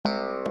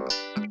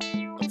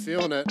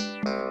feeling it.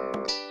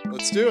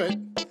 Let's do it.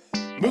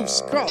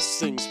 Moose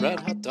Crossings, red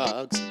hot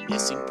dogs,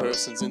 missing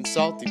persons in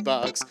salty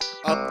bogs.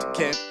 Up to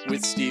camp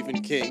with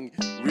Stephen King.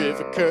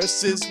 River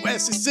curses,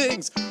 Wesley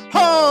sings.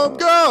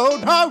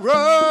 Homegrown horror.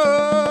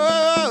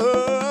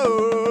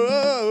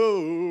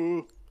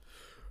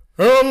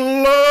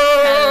 Hello.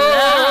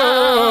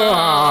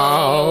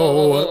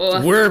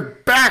 We're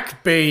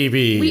back,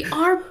 baby. We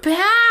are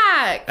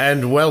back.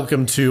 And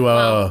welcome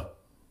to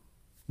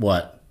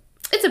what?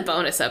 It's a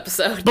bonus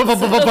episode.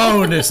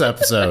 Bonus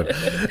episode.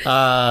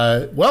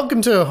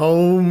 Welcome to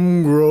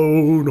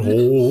Homegrown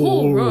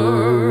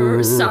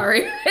Horror.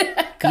 Sorry.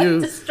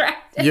 Got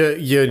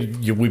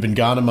distracted. We've been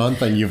gone a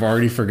month and you've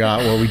already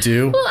forgot what we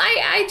do. Well,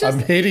 I'm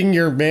hitting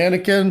your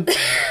mannequin. I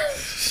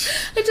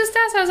just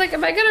asked, I was like,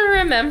 am I going to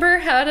remember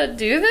how to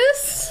do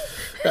this?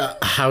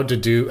 How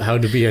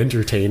to be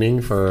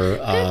entertaining for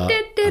an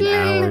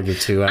hour to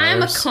 2 hours.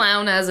 I'm a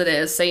clown as it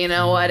is, so you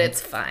know what?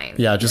 It's fine.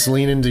 Yeah, just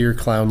lean into your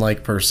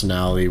clown-like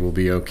personality. We'll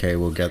be okay.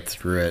 We'll get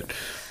through it.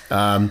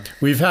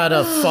 We've had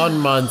a fun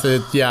month.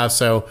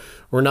 So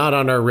we're not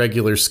on our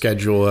regular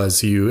schedule,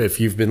 if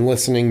you've been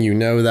listening, you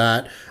know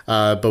that.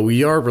 But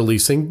we are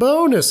releasing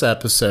bonus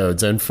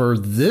episodes, and for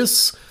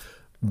this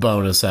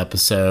bonus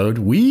episode,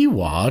 we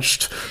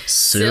watched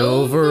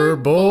Silver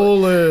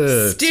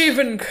Bullet.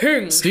 Stephen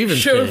King.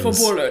 Silver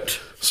Bullet.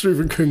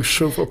 Stephen King's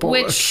Silver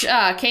Bullet. Which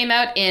came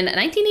out in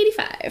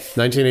 1985.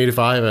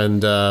 1985,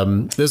 and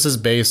this is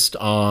based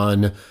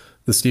on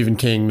the Stephen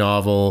King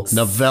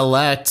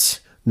novelette.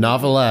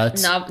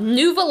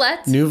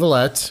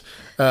 Nouvellette.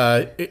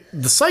 The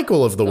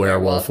Cycle of the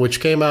Werewolf, which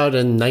came out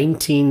in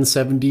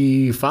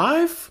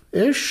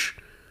 1975-ish.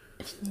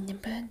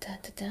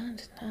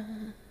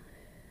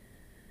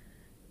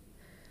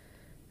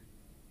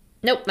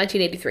 Nope,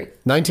 1983.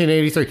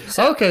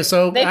 1983. Okay,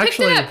 so they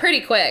actually, picked it up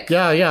pretty quick.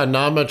 Yeah,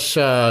 not much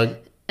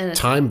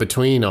time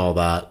between all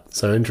that.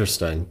 So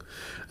interesting.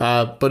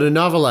 But a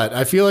novelette.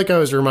 I feel like I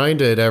was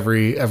reminded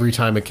every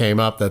time it came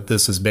up that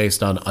this is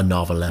based on a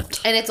novelette.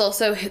 And it's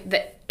also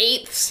the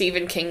 8th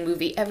Stephen King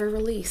movie ever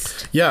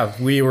released. Yeah,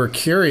 we were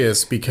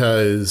curious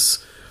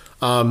because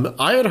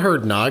I had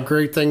heard not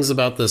great things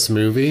about this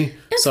movie.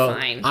 It's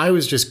fine. I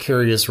was just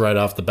curious right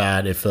off the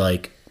bat if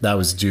that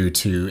was due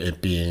to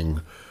it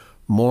being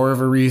more of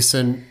a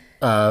recent,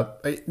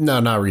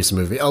 not recent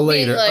movie,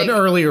 an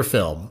earlier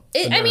film.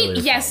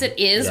 Yes, it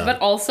is, yeah. But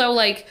also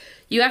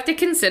you have to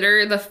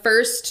consider the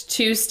first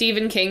 2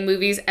 Stephen King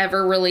movies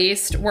ever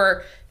released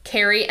were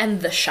Carrie and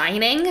The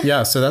Shining.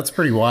 Yeah, so that's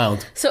pretty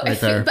wild. So,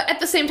 but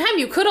at the same time,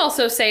 you could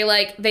also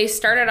say they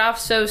started off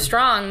so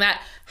strong that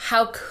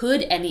how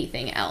could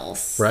anything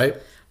else? Right.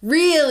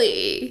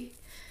 Really.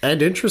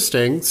 And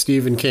interesting,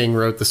 Stephen King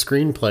wrote the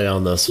screenplay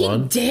on this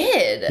one. He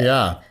did.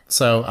 Yeah.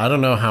 So I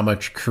don't know how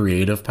much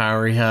creative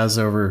power he has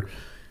over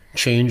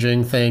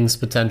changing things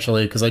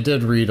potentially, because I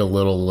did read a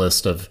little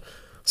list of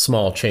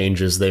small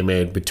changes they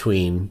made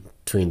between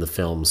the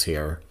films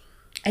here.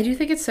 I do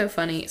think it's so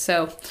funny.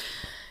 So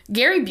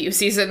Gary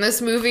Busey's in this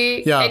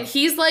movie, and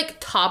he's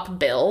top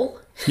bill.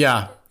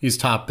 Yeah, he's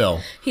top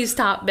bill. He's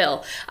top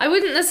bill. I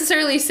wouldn't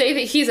necessarily say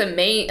that he's a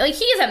main,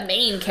 he is a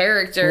main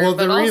character. Well,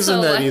 the reason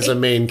that he's a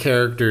main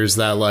character is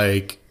that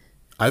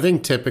I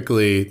think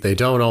typically they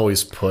don't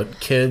always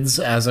put kids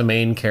as a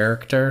main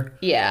character.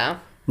 Yeah.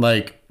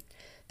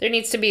 There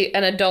needs to be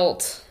an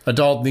adult.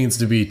 Adult needs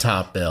to be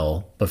top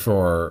bill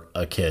before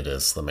a kid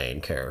is the main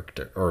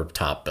character or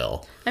top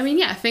bill. I mean,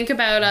 yeah, think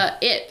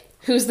about It.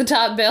 Who's the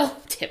top bill?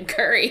 Tim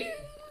Curry.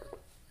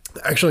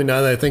 Actually,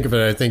 now that I think of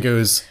it, I think it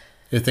was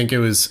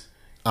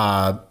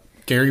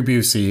Gary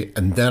Busey,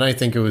 and then I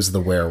think it was the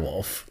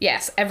werewolf.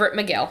 Yes, Everett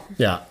McGill.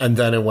 Yeah, and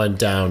then it went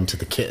down to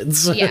the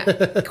kids.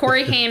 Yeah,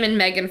 Corey Haim and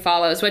Megan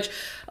follows, which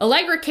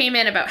Allegra came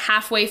in about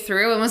halfway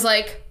through and was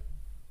like,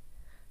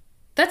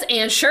 that's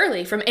Anne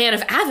Shirley from Anne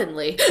of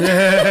Avonlea.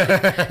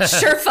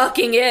 Sure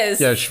fucking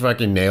is. Yeah, she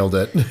fucking nailed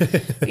it.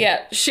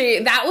 Yeah,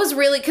 that was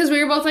really, because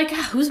we were both like,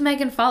 who's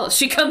Megan Follows?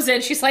 She comes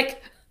in, she's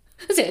like,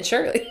 it's Anne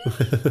Shirley.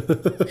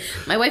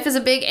 My wife is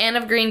a big Anne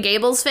of Green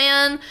Gables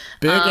fan.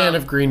 Big Anne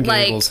of Green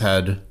Gables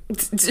head.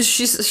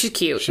 She's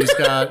cute. She's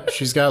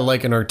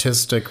got an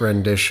artistic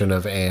rendition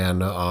of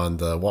Anne on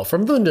the wall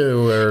from the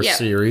newer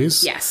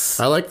series. Yes.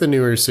 I like the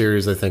newer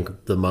series, I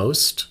think, the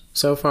most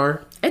so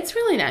far. It's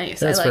really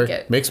nice. I like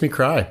it. Makes me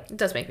cry. It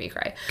does make me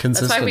cry.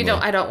 Consistently. That's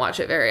why I don't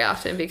watch it very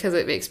often, because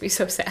it makes me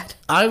so sad.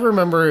 I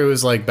remember it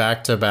was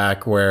back to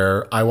back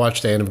where I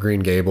watched Anne of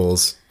Green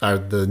Gables,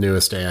 the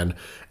newest Anne,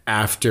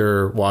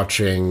 after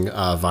watching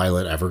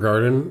Violet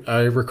Evergarden,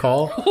 I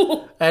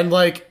recall. And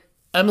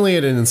Emily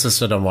had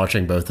insisted on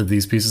watching both of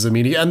these pieces of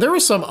media, and there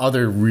was some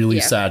other really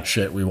sad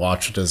shit we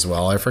watched as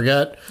well. I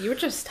forget. You were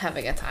just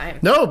having a time.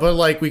 No,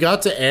 but we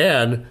got to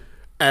Anne,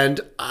 and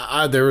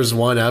there was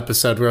one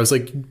episode where I was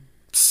like,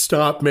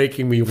 stop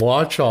making me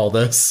watch all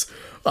this.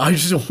 I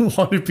just don't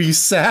want to be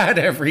sad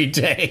every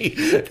day.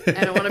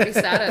 I don't want to be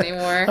sad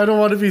anymore. I don't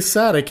want to be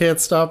sad. I can't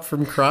stop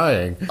from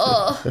crying.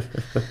 Ugh.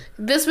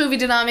 This movie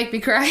did not make me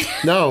cry.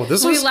 No,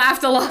 We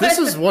laughed a lot. This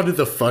is one of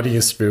the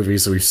funniest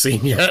movies we've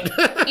seen yet.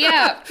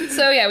 Yeah.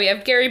 So yeah, we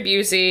have Gary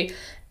Busey,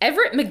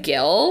 Everett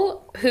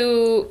McGill,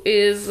 who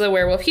is the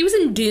werewolf. He was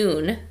in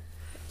Dune.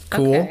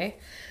 Cool. Okay.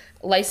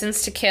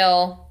 License to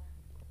Kill,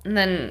 and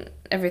then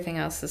everything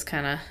else is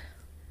kind of.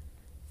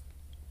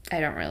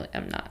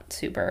 I'm not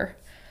super.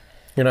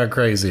 You're not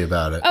crazy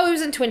about it. Oh, he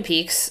was in Twin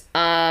Peaks.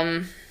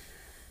 And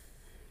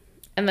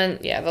then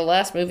yeah, the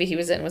last movie he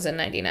was in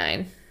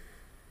 '99.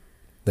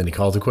 Then he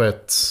called it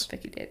quits. I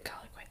think he did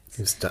call it quits.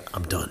 He's done.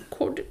 I'm done.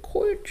 Called it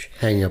quits.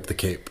 Hanging up the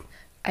cape.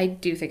 I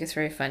do think it's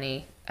very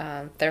funny.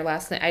 Their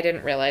last name. I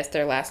didn't realize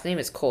their last name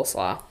is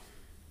Coleslaw.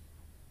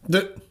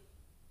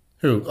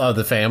 Who?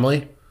 The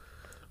family?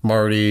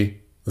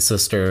 Marty, the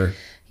sister.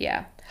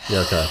 Yeah. Yeah,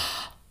 okay.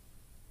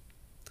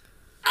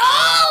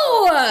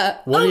 Oh!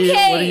 What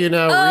okay. are you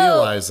now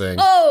realizing?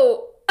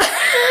 Oh.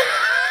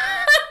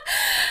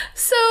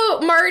 So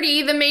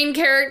Marty, the main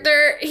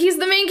character, he's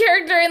the main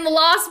character in The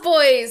Lost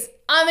Boys.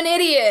 I'm an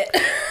idiot.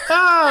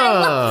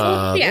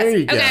 Ah, Yes, there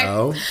you okay.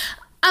 go.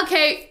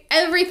 Okay,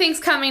 everything's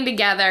coming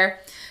together.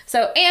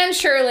 So Anne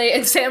Shirley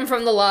and Sam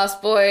from The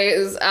Lost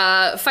Boys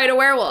fight a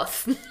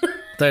werewolf.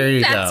 There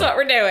you go. That's what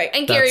we're doing.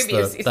 And Gary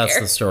Busey's That's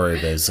here. the story,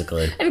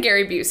 basically. And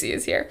Gary Busey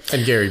is here.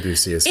 And Gary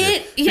Busey is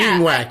here. Yeah.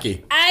 Being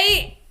wacky.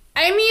 I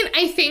mean,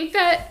 I think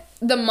that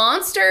the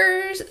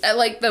monsters,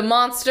 like the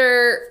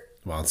monster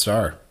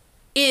Monster.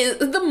 is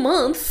the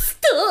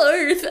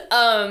monsters.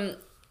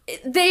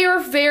 They are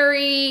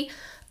very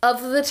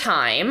of the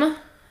time.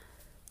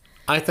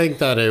 I think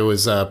that it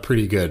was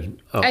pretty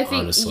good, I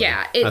think, honestly.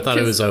 yeah, I thought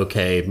it 'cause- was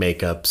okay.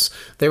 Makeups.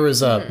 There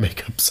was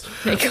makeups.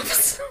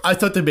 Makeups. I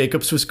thought the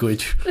makeups was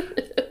good.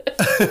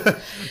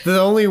 The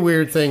only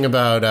weird thing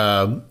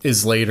about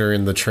is later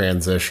in the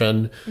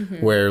transition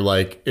where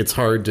like it's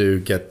hard to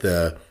get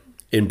the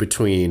in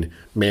between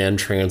man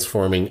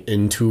transforming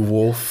into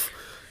wolf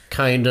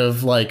kind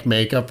of like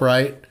makeup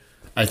right.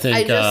 I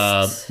think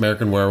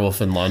American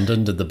Werewolf in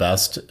London did the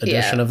best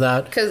edition Yeah, of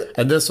that.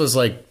 And this was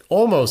like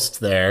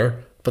almost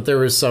there, but there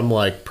was some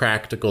like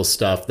practical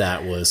stuff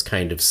that was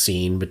kind of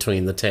seen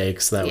between the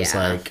takes that was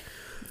Yeah. like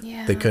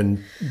Yeah. they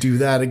couldn't do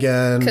that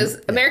again.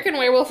 Because American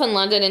Werewolf in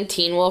London and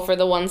Teen Wolf are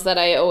the ones that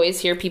I always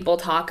hear people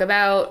talk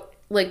about.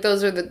 Like,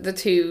 those are the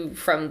two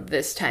from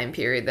this time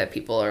period that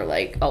people are,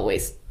 like,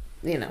 always,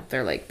 you know,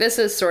 they're like, this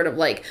is sort of,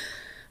 like,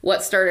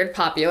 what started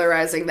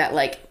popularizing that,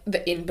 like,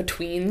 the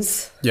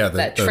in-betweens. Yeah,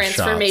 that those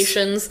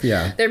transformations. shots.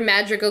 Yeah. They're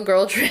magical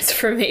girl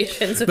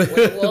transformations of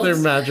werewolves. They're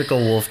magical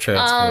wolf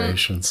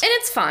transformations. And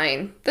it's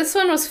fine. This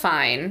one was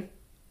fine.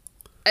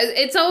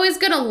 It's always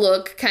gonna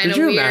look kind Could of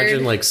you weird.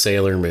 imagine like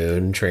Sailor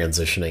Moon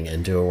transitioning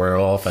into a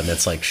werewolf and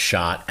it's like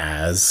shot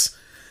as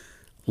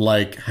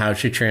like how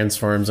she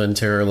transforms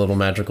into her little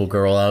magical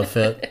girl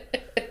outfit?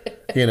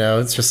 You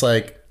know, it's just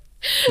like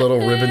little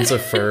ribbons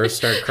of fur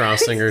start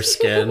crossing her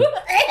skin.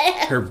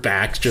 Her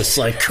back just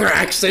like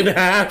cracks in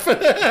half.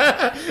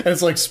 And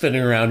it's like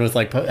spinning around with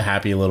like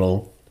happy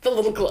little the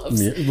little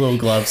gloves. little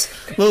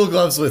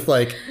gloves with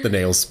like the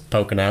nails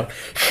poking out.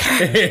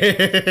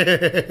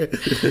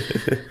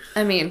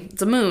 I mean,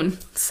 it's a moon,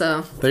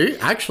 so They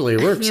actually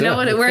works. you know yeah.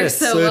 what? It works Yes.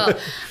 so well.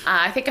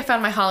 I think I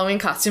found my Halloween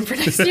costume for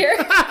next year.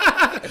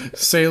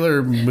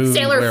 Sailor Moon.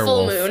 Sailor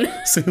Full werewolf. Moon.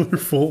 Sailor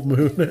Full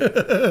Moon.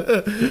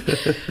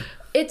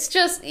 It's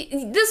just, this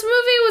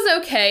movie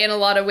was okay in a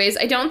lot of ways.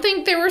 I don't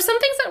think there were some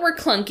things that were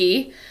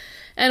clunky,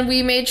 and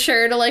we made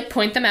sure to like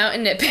point them out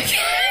and nitpick.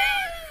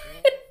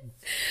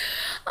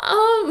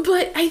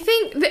 But I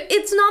think that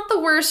it's not the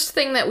worst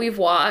thing that we've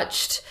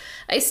watched.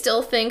 I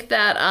still think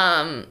that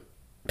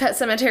Pet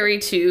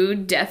Sematary 2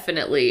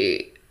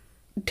 definitely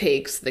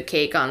takes the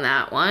cake on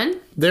that one.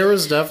 There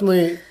was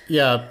definitely,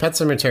 Pet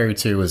Sematary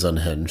 2 was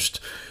unhinged.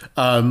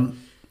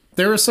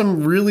 There were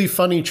some really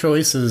funny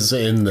choices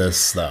in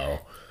this, though.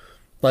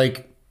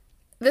 Like,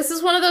 This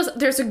is one of those,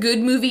 there's a good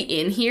movie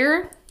in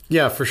here.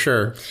 yeah, for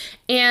sure.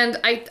 And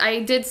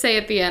I did say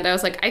at the end, I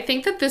was like, I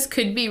think that this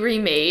could be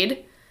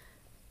remade.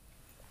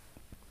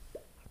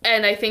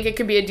 And I think it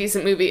could be a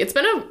decent movie.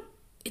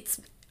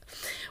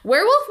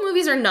 Werewolf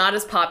movies are not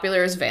as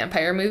popular as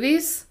vampire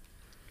movies.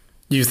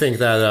 You think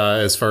that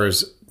as far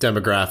as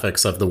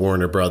demographics of the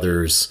Warner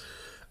Brothers,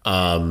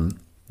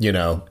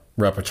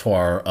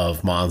 repertoire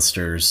of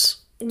monsters,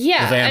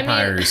 Yeah, the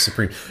vampire is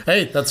supreme.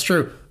 Hey, that's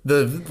true.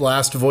 The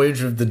last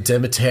voyage of the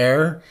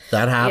Demeter,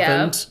 that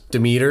happened. Yeah.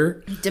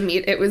 Demeter.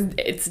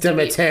 It's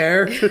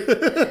Demeter.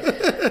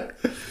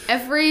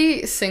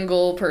 Every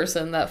single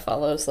person that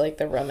follows like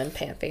the Roman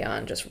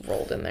pantheon just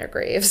rolled in their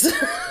graves.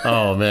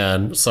 Oh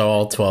man, so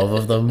all 12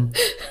 of them,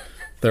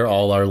 they're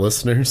all our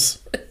listeners.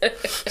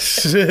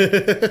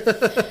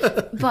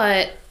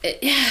 But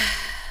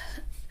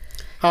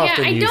How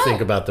often I do you don't-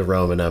 think about the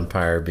Roman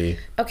Empire, B?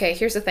 okay,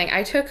 here's the thing.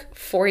 I took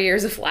 4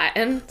 years of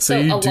Latin, So so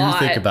you a do lot.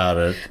 think about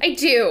it. I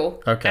do.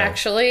 Okay.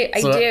 Actually,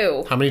 I So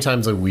do. How many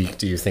times a week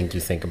do you think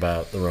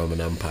about the Roman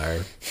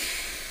Empire?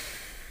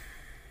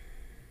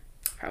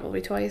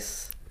 Probably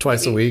twice.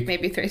 Twice a week?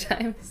 Maybe 3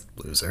 times.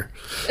 Loser.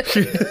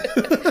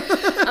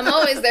 I'm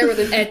always there with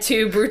an et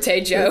tu,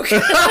 Brute joke.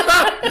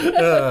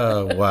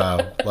 Oh, wow.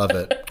 Love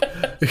it.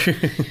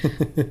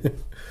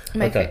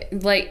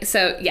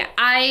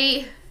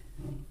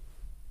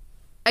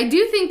 I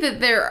do think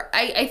that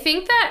I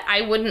think that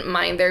I wouldn't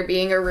mind there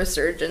being a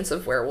resurgence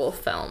of werewolf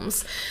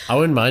films. I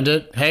wouldn't mind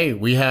it. Hey,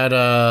 we had,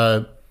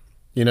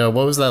 what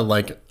was that,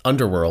 like,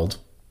 Underworld.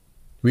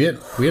 We had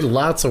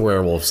lots of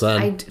werewolves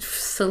then.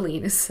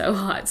 Celine is so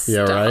hot.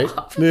 Yeah, right?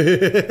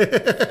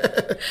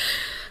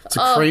 It's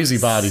a crazy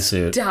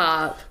bodysuit.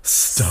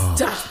 Stop.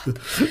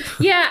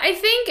 Yeah, I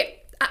think,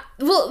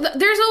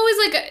 there's always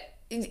like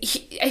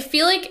I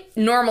feel like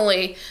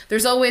normally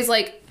there's always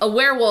like a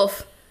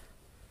werewolf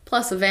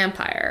plus a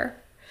vampire.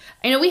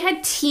 I know we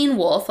had Teen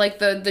Wolf, like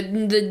the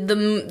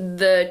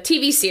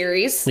TV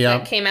series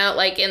that came out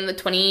like in the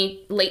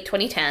late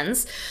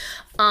 2010s.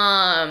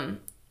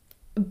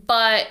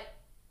 But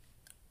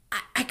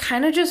I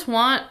kind of just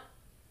want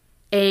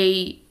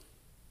a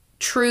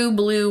true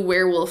blue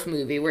werewolf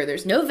movie where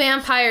there's no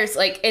vampires.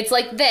 Like, it's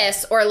like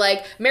this, or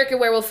like American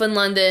Werewolf in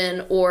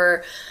London,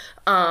 or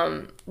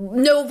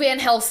no Van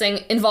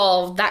Helsing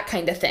involved, that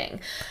kind of thing.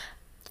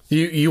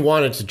 You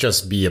want it to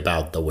just be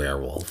about the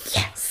werewolf.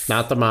 Yes.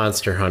 Not the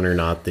monster hunter,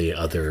 not the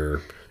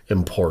other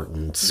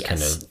important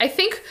kind of I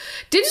think,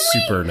 didn't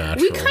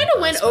supernatural we kind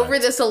of went over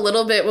this a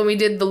little bit when we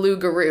did the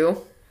Loup-Garou.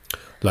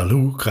 La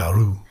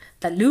Loup-Garou.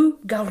 The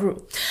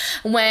Loup-Garou.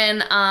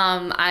 When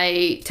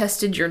I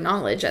tested your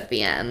knowledge at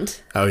the end.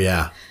 Oh,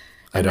 yeah.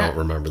 I don't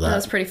remember that. That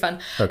was pretty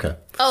fun. Okay.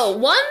 Oh,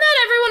 one that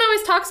everyone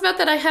always talks about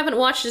that I haven't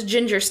watched is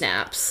Ginger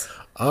Snaps.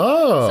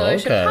 Oh, so I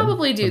should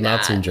probably do I've that.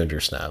 not seen Ginger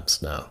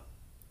Snaps, no.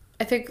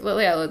 I think,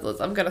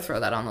 I'm going to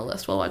throw that on the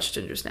list. We'll watch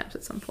Ginger Snaps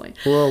at some point.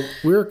 Well,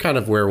 we're kind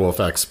of werewolf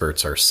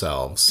experts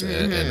ourselves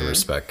in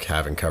respect,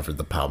 having covered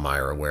the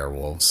Palmyra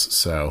werewolves.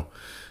 So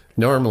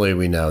normally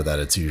we know that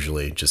it's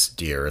usually just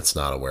deer. It's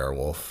not a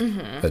werewolf.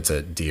 It's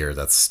a deer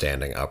that's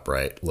standing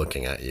upright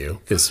looking at you,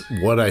 is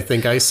what I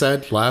think I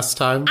said last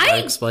time I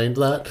explained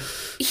that.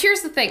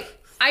 Here's the thing.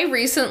 I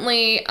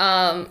recently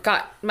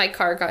my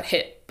car got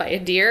hit by a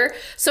deer.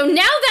 So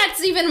now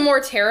that's even more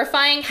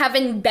terrifying,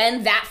 having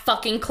been that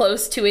fucking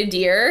close to a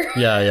deer.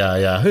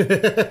 Yeah.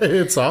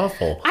 It's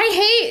awful. I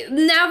hate,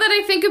 now that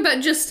I think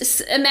about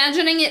just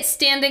imagining it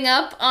standing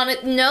up on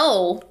it,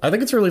 no. I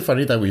think it's really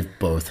funny that we've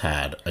both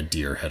had a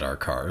deer hit our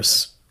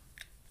cars.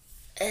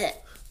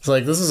 It's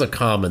like, this is a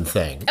common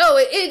thing. Oh,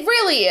 it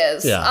really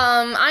is. Yeah.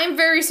 I'm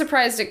very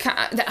surprised it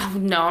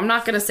no, I'm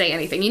not going to say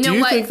anything. You know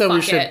what? Do you think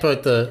that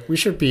Fuck we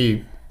should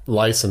be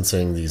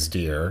licensing these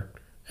deer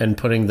and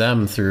putting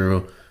them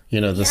through,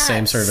 the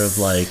same sort of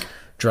like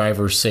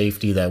driver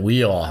safety that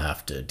we all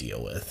have to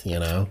deal with,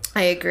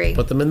 I agree.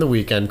 Put them in the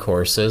weekend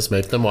courses,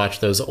 make them watch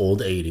those old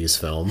 80s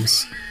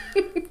films.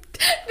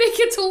 They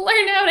get to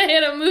learn how to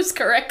hit a moose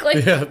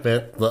correctly. Yeah,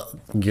 but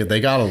they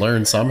got to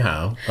learn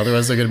somehow.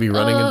 Otherwise, they're going to be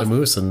running into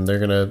moose and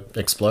they're going to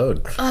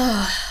explode.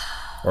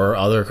 Or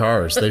other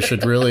cars. They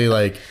should really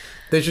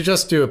they should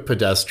just do a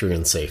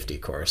pedestrian safety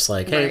course.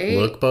 Like, hey,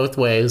 look both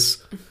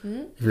ways.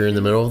 If you're in the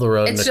middle of the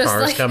road and the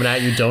car's coming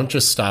at you, don't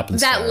just stop and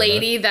stare. That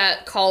lady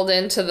that called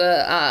into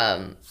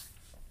the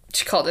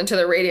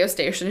radio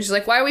station. She's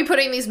like, why are we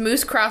putting these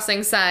moose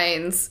crossing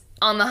signs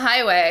on the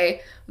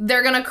highway?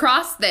 They're going to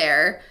cross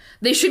there.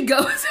 They should go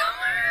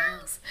somewhere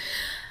else.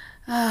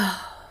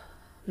 Oh,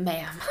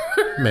 ma'am.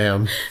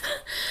 Ma'am.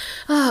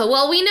 Oh,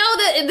 well, we know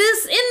that in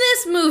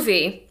this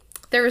movie,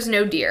 there is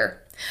no deer.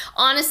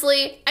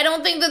 Honestly, I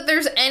don't think that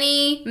there's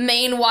any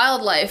Maine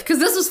wildlife, because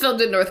this was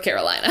filmed in North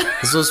Carolina.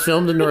 This was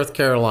filmed in North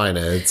Carolina.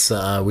 It's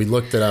we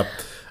looked it up.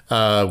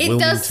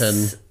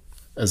 Wilmington,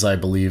 as I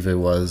believe it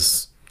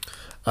was.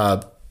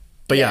 But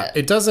yeah,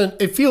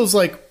 it feels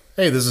like,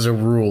 hey, this is a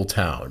rural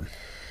town.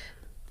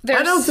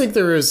 I don't think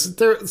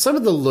some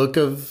of the look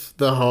of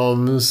the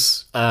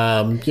homes,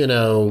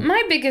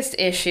 My biggest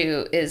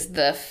issue is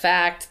the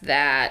fact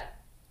that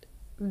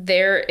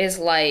there is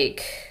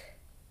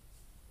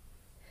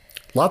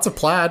lots of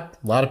plaid.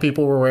 A lot of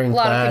people were wearing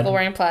plaid. A lot of people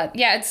wearing plaid.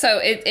 Yeah, so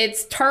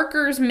it's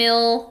Tarker's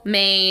Mills,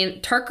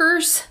 Maine.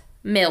 Tarker's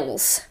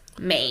Mills,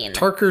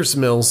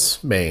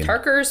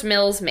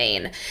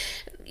 Maine.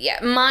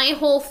 Yeah, my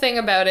whole thing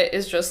about it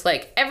is just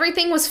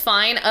everything was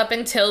fine up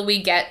until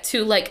we get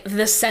to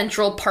the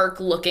Central Park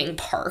looking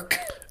park.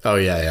 Oh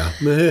yeah.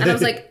 And I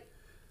was like,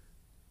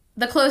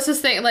 the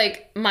closest thing,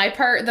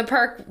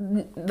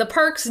 the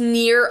parks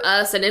near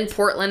us and in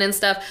Portland and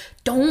stuff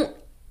don't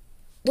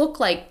look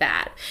like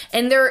that.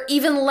 And there are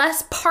even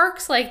less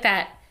parks like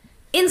that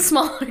in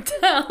smaller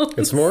towns.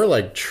 It's more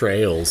like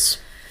trails,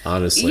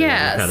 honestly.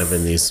 Yes. Kind of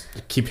in these,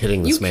 keep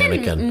hitting this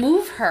mannequin. You can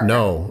move her.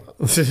 No.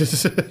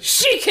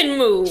 She can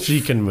move. She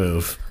can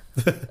move.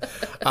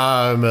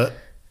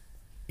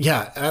 Yeah,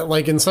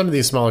 in some of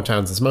these smaller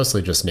towns, it's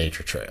mostly just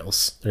nature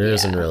trails. There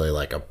isn't really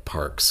a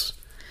parks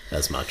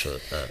as much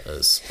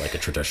as like a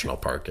traditional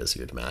park as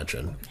you'd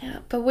imagine. Yeah,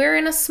 but we're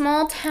in a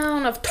small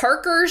town of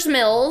Tarker's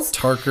Mills.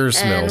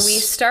 Tarker's Mills. And we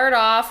start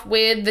off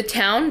with the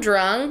town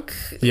drunk.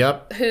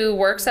 Yep. Who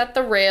works at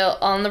the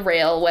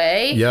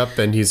railway. Yep,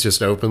 and he's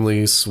just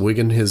openly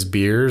swigging his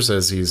beers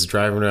as he's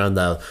driving around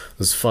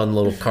those fun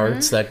little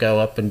carts that go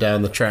up and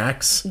down the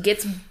tracks.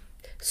 Gets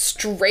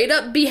straight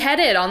up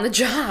beheaded on the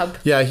job.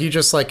 Yeah, he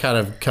just like kind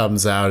of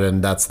comes out,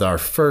 and that's our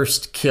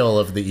first kill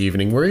of the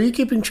evening. Were you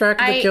keeping track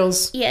of the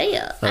kills?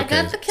 Yeah. Okay, I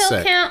got the kill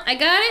count. I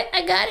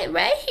got it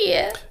right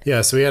here.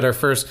 Yeah, so we had our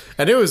first,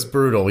 and it was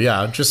brutal.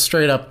 Yeah, just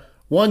straight up,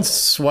 one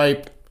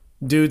swipe,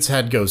 dude's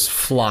head goes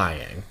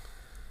flying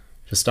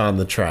just on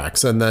the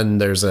tracks. And then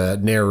there's a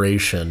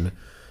narration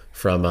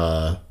from,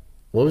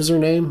 what was her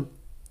name?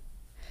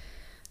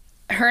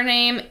 Her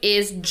name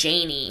is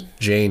Janie.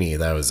 Janie,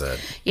 that was it.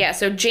 Yeah,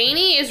 so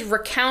Janie is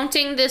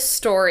recounting this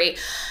story.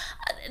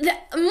 One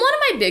of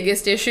my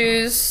biggest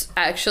issues,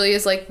 actually,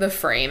 is, like, the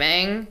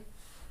framing.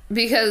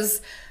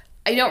 Because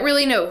I don't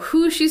really know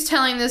who she's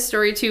telling this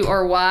story to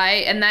or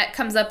why. And that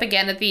comes up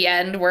again at the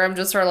end where I'm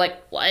just sort of like,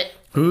 what?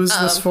 Who is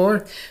this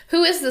for?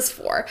 Who is this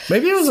for?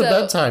 Maybe it was a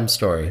bedtime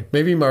story.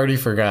 Maybe Marty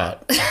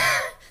forgot.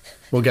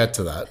 We'll get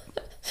to that.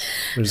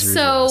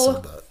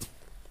 So,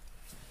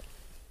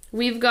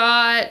 we've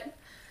got...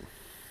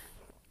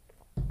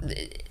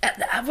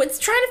 I was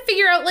trying to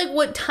figure out, like,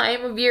 what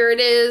time of year it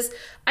is.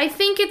 I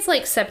think it's,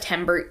 like,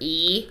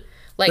 September-y.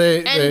 Like,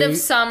 end of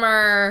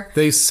summer.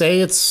 They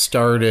say it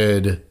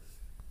started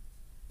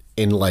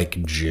in,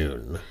 like,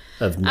 June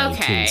of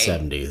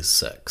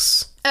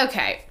 1976.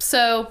 Okay,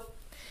 so...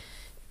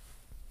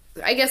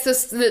 I guess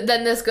this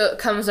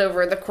comes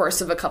over the course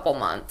of a couple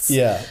months.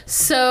 Yeah.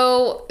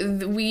 So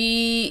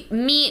we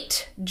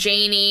meet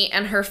Janie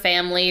and her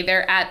family.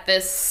 They're at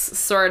this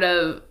sort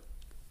of...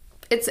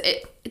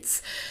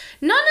 It's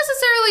not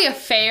necessarily a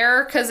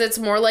fair, because it's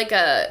more like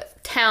a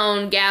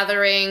town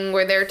gathering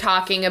where they're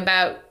talking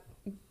about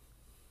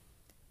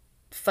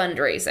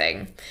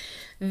fundraising.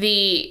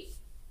 The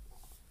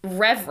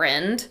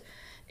Reverend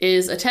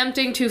is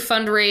attempting to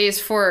fundraise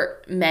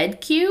for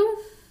MedQ.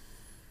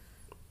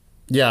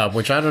 Yeah,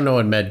 which I don't know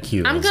what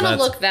MedQ is. I'm going to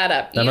look that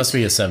up. That must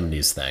be a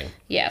 70s thing.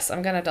 Yes,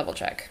 I'm going to double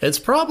check. It's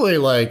probably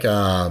like,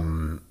 I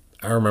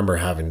remember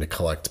having to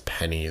collect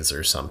pennies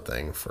or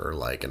something for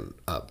like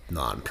a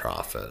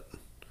nonprofit.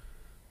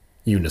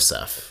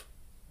 UNICEF.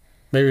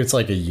 Maybe it's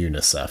like a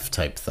UNICEF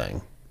type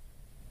thing.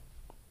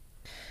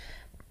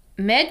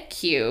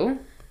 MedQ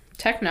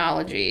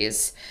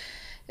Technologies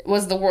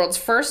was the world's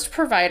first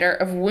provider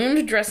of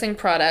wound dressing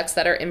products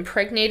that are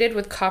impregnated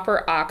with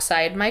copper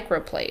oxide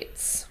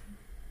microplates.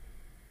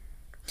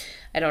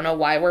 I don't know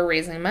why we're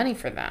raising money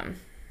for them.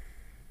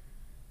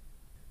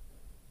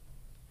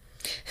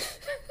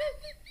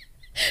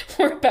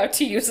 We're about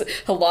to use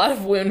a lot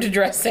of wound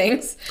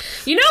dressings.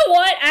 You know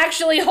what?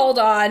 Actually, hold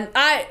on.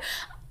 I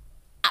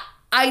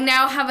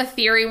now have a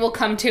theory. We'll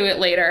come to it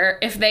later.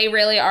 If they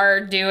really are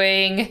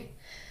doing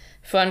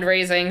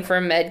fundraising for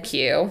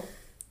MedQ.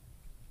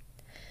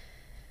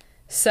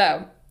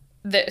 So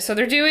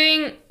they're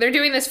doing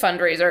this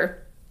fundraiser.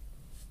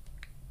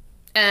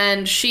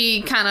 And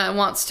she kind of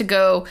wants to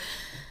go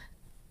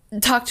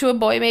talk to a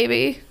boy,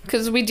 maybe,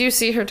 because we do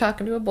see her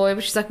talking to a boy.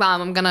 But she's like,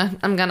 "Mom, I'm gonna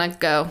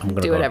go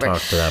do whatever.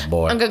 Talk to that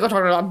boy. I'm gonna go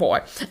talk to that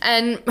boy."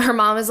 And her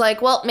mom is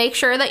like, "Well, make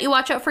sure that you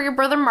watch out for your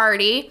brother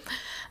Marty."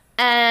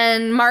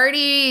 And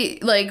Marty,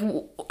 like,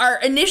 our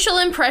initial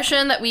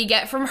impression that we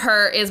get from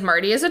her is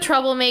Marty is a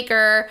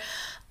troublemaker.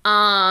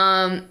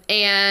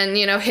 And,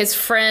 you know, his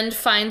friend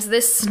finds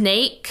this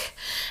snake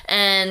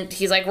and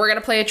he's like, we're going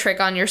to play a trick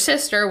on your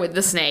sister with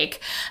the snake.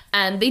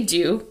 And they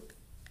do.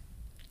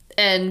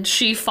 And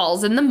she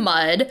falls in the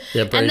mud.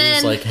 Yeah,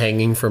 Brady's like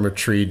hanging from a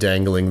tree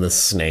dangling the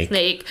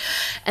snake.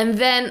 And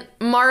then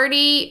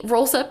Marty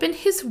rolls up in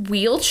his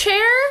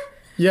wheelchair.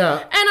 Yeah.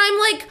 And I'm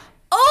like,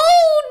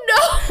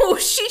 oh no,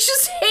 she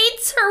just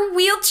hates her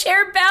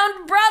wheelchair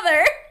bound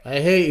brother.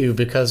 I hate you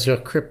because you're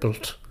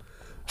crippled.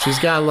 She's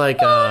got like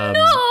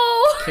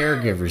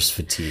caregiver's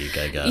fatigue,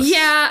 I guess.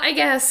 Yeah, I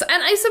guess.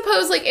 And I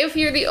suppose, like, if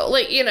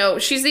you're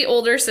she's the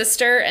older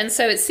sister, and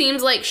so it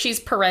seems like she's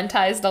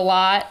parentized a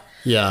lot.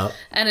 Yeah.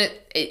 And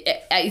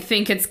I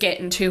think it's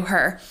getting to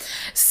her.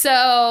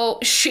 So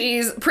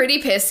she's pretty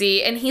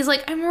pissy, and he's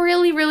like, I'm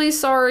really, really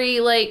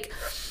sorry. Like,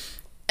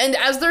 and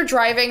as they're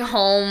driving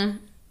home,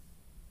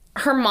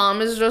 her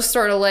mom is just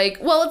sort of like,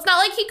 well, it's not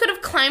like he could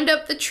have climbed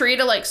up the tree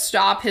to, like,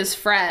 stop his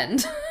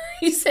friend.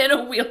 He's in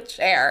a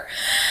wheelchair.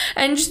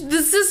 And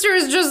the sister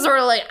is just sort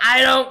of like,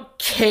 I don't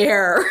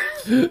care.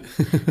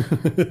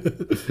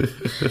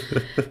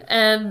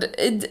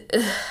 And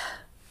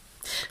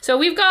so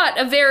we've got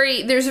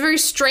there's a very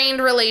strained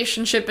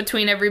relationship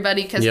between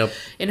everybody, because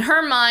in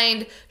her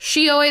mind,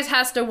 she always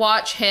has to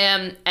watch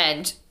him,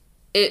 and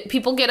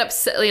people get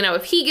upset, you know,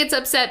 if he gets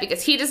upset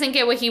because he doesn't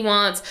get what he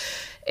wants,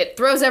 it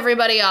throws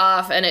everybody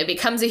off and it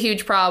becomes a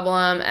huge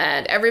problem,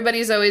 and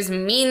everybody's always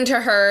mean to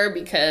her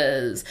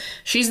because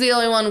she's the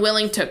only one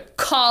willing to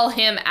call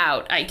him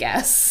out, I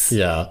guess.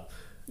 Yeah.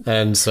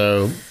 And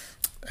so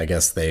I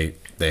guess they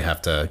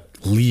have to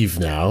leave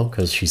now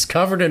because she's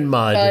covered in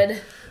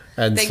mud.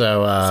 And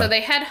so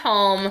they head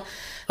home.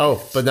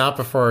 Oh, but not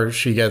before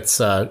she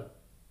gets,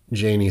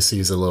 Janie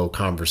sees a little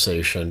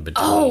conversation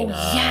between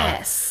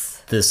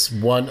yes,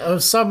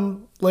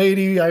 some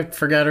lady, I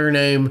forget her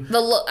name.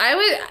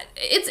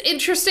 It's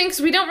interesting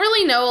because we don't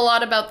really know a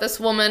lot about this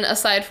woman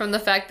aside from the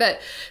fact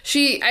that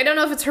I don't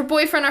know if it's her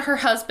boyfriend or her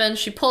husband.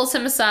 She pulls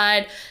him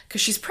aside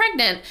because she's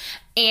pregnant.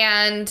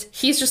 And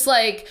he's just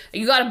like,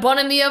 you got a bun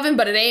in the oven,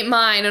 but it ain't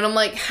mine. And I'm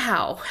like,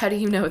 how? How do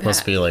you know that?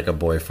 Must be like a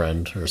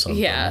boyfriend or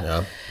something.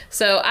 Yeah.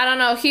 So I don't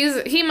know.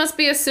 He must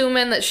be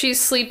assuming that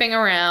she's sleeping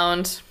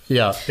around.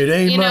 Yeah, it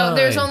ain't mine.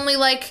 There's only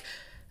like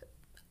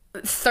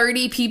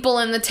 30 people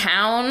in the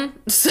town,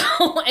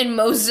 and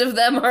most of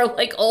them are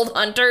like old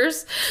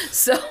hunters.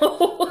 So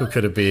who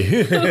could it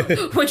be?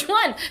 Which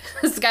one?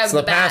 This guy with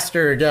the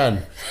pastor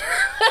again.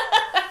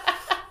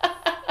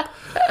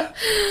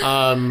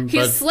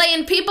 He's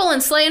slaying people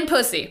and slaying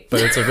pussy.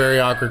 But it's a very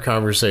awkward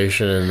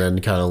conversation, and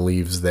then kind of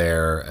leaves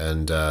there,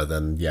 and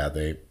then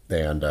they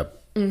end up.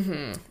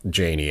 Mm-hmm.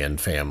 Janie and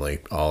family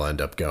all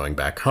end up going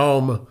back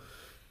home.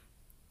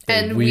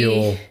 And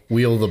wheel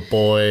the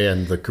boy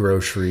and the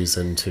groceries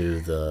into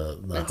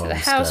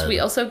the house. We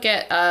also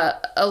get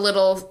a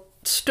little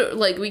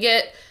we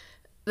get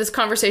this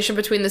conversation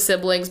between the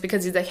siblings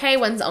because he's like, hey,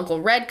 when's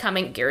Uncle Red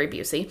coming? Gary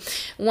Busey.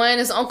 When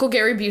is Uncle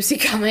Gary Busey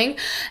coming?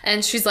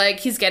 And she's like,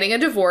 he's getting a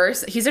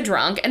divorce. He's a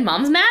drunk and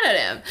mom's mad at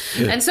him.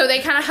 And so they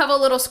kind of have a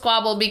little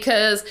squabble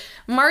because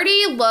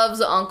Marty loves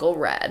Uncle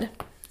Red.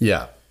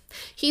 Yeah.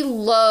 He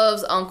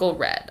loves Uncle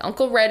Red.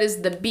 Uncle Red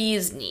is the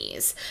bee's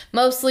knees,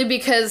 mostly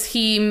because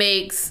he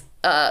makes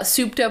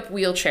souped up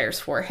wheelchairs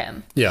for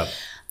him. Yeah.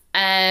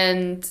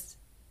 And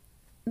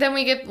then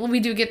we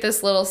do get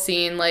this little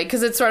scene, like,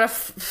 because it sort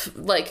of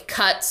like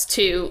cuts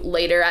to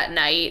later at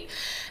night,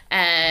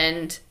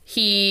 and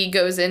he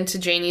goes into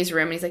Janie's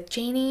room and he's like,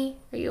 Janie,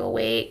 are you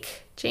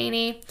awake?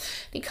 Janie.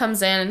 And he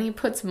comes in and he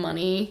puts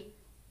money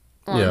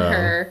on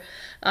her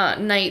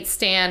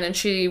nightstand, and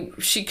she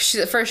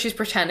at first she's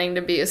pretending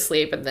to be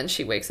asleep, and then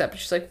she wakes up and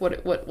she's like,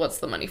 what's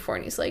the money for?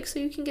 And he's like, so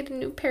you can get a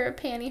new pair of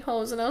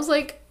pantyhose. And I was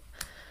like,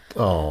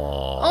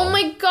 oh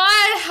my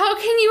god, how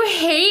can you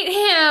hate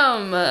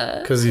him?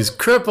 Because he's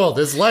crippled,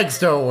 his legs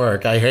don't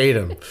work. I hate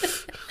him.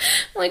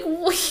 Like,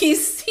 well, he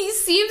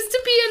seems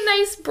to be a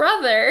nice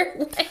brother.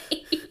 Like,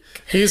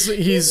 he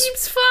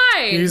seems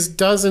fine. He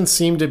doesn't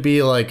seem to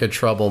be like a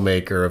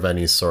troublemaker of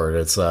any sort.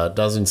 It's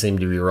doesn't seem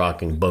to be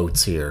rocking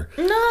boats here.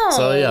 No.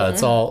 So yeah,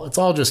 it's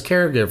all just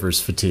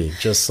caregivers fatigue.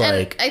 Just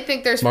like, and I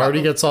think there's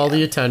Marty gets all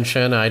the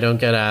attention. I don't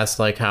get asked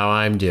like how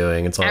I'm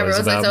doing. It's always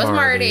about like, so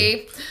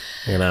Marty.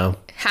 You know.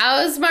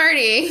 How's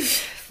Marty?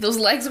 Those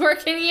legs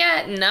working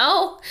yet?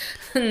 No.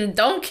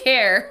 Don't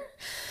care.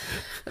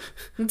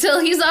 Until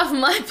he's off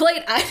my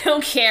plate, I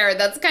don't care.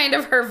 That's kind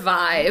of her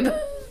vibe.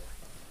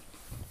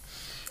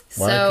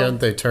 Why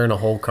couldn't they turn a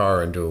whole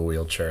car into a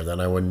wheelchair? Then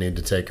I wouldn't need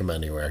to take him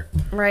anywhere.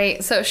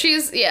 Right. So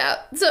she's, yeah.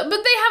 So, but they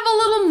have a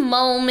little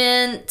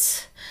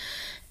moment,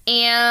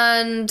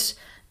 and,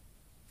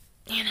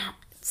 it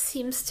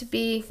seems to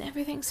be,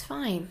 everything's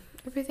fine.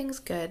 Everything's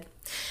good.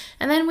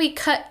 And then we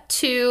cut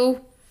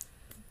to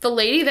the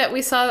lady that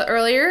we saw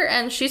earlier,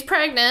 and she's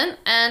pregnant,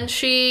 and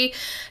she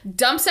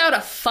dumps out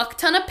a fuck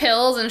ton of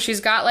pills, and she's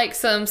got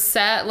some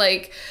sad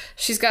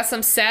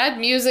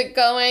music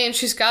going, and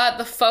she's got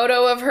the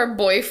photo of her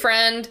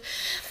boyfriend,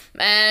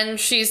 and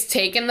she's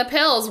taking the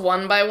pills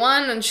one by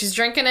one, and she's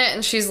drinking it,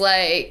 and she's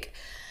like,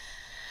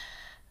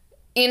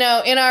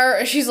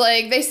 she's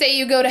like, they say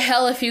you go to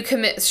hell if you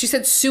commit, she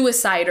said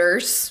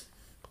suiciders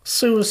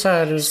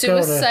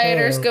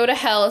go to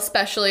hell,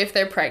 especially if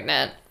they're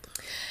pregnant.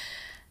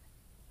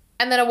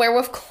 And then a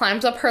werewolf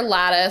climbs up her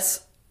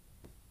lattice,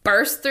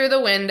 bursts through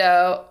the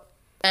window,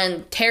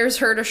 and tears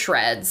her to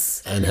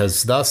shreds. And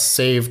has thus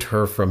saved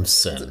her from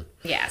sin.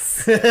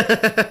 Yes.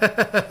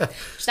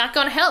 She's not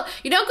going to hell.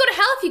 You don't go to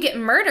hell if you get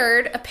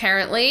murdered,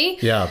 apparently.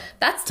 Yeah.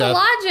 That's the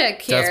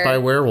logic here. Death by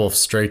werewolf,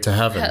 straight to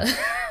heaven.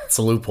 It's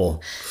a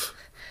loophole.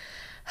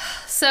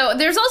 So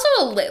there's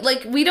also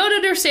we don't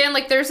understand,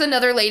 there's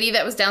another lady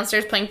that was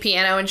downstairs playing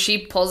piano, and she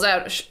pulls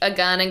out a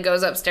gun and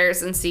goes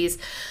upstairs and sees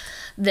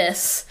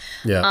this.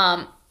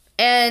 Yeah.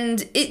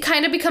 And it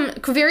kind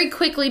of very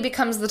quickly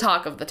becomes the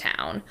talk of the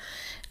town.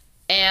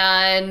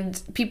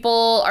 And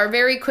people are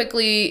very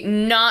quickly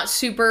not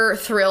super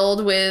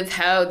thrilled with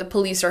how the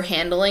police are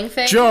handling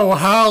things. Joe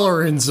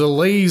Halloran's a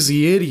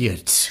lazy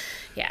idiot.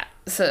 Yeah.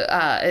 So,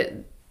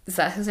 is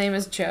that his name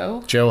is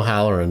Joe? Joe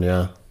Halloran,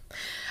 yeah.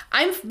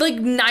 I'm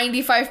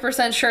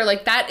 95% sure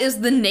that is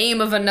the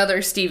name of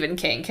another Stephen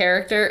King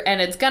character, and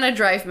it's gonna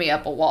drive me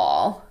up a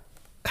wall.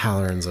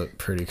 Halloran's a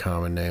pretty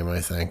common name, I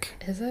think.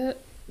 Is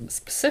it?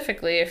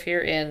 Specifically if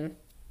you're in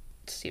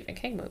Stephen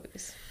King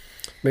movies.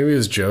 Maybe it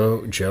was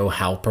Joe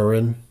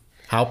Halperin.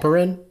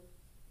 Halperin?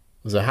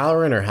 Was it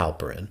Halloran or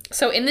Halperin?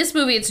 So in this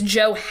movie, it's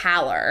Joe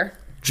Haller.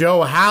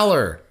 Joe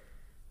Haller.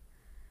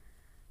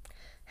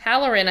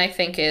 Halloran, I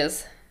think,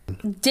 is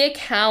Dick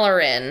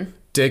Halloran.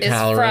 Dick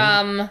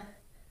Halloran.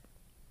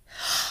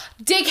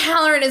 Dick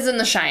Halloran is in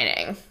The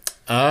Shining.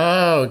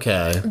 Oh,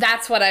 okay.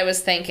 That's what I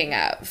was thinking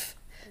of.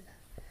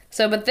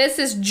 So, but this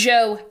is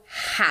Joe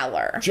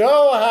Haller.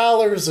 Joe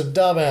Haller's a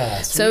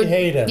dumbass. So, we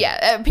hate him.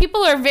 Yeah,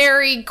 people are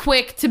very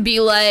quick to be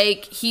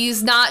like,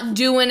 he's not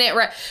doing it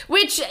right.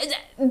 Which,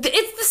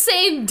 it's the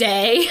same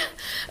day,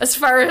 as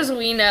far as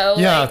we know.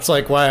 Yeah, it's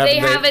like, why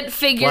haven't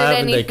figured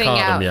anything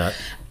out. Him yet?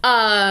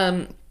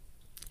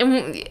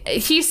 And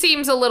he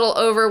seems a little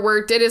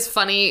overworked. It is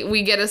funny.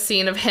 We get a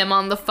scene of him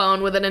on the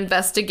phone with an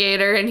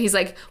investigator, and he's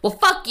like, well,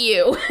 fuck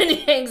you. And he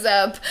hangs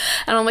up.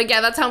 And I'm like,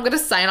 yeah, that's how I'm going to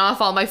sign off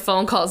all my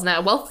phone calls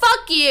now. Well,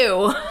 fuck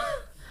you.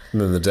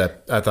 And then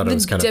I thought it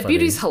was kind of funny. The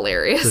deputy's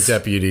hilarious. The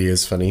deputy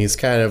is funny. He's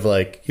kind of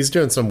like, he's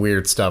doing some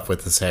weird stuff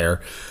with his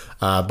hair.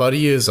 But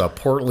he is a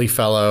portly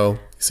fellow.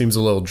 He seems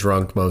a little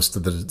drunk most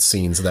of the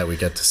scenes that we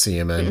get to see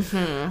him in.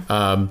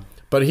 Mm-hmm.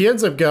 But he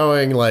ends up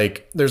going,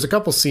 like, there's a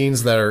couple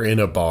scenes that are in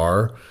a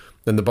bar.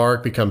 Then the bar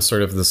becomes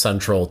sort of the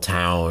central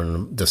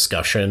town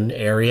discussion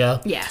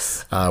area.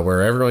 Yes.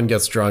 Where everyone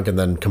gets drunk and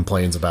then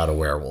complains about a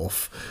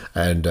werewolf.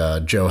 And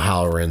Joe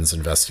Halloran's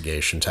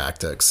investigation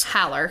tactics.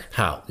 Haller.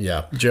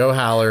 Yeah. Joe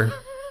Haller.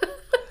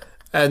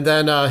 And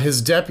then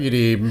his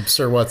deputy,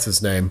 Sir what's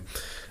his name?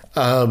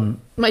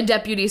 My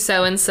deputy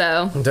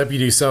so-and-so.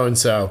 Deputy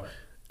so-and-so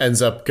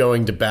ends up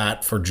going to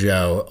bat for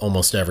Joe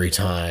almost every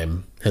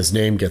time his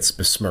name gets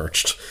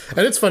besmirched.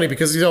 And it's funny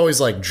because he's always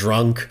like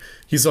drunk.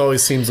 He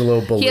always seems a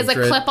little belligerent. He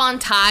has a clip-on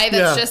tie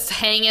that's just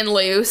hanging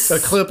loose. A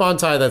clip-on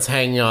tie that's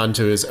hanging on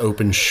to his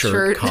open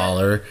shirt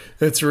collar.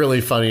 It's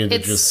really funny to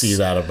just see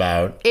that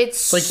about.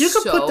 It's like, you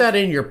could put that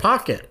in your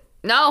pocket.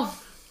 No.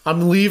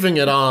 I'm leaving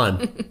it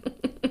on.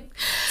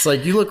 It's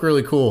like, you look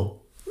really cool.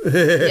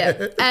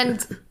 Yeah,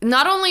 and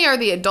not only are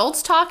the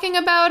adults talking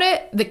about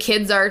it, the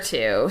kids are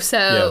too.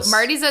 So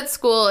Marty's at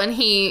school and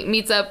he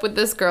meets up with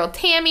this girl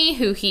Tammy,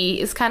 who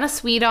he is kind of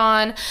sweet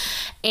on,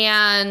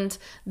 and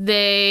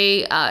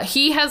he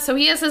has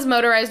his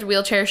motorized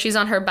wheelchair. She's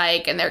on her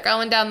bike, and they're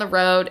going down the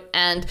road,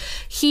 and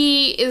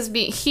he's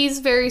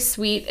very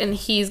sweet, and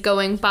he's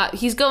going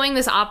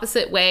this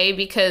opposite way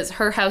because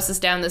her house is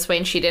down this way,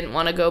 and she didn't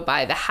want to go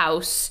by the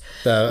house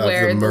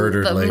where the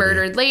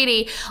murdered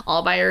lady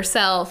all by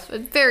herself. A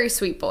very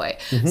sweet boy.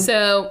 Mm-hmm.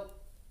 So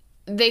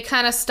they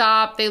kind of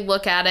stop, they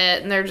look at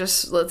it, and they're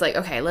just, it's like,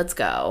 okay, let's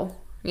go.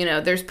 You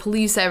know, there's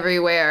police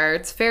everywhere.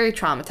 It's very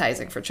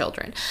traumatizing for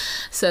children.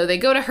 So they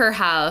go to her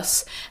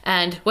house,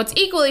 and what's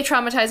equally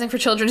traumatizing for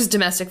children is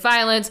domestic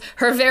violence.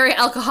 Her very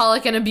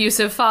alcoholic and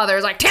abusive father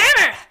is like,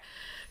 Tammy!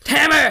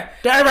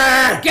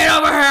 Get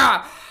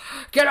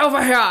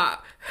over here!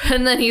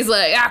 And then he's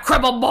like,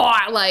 cripple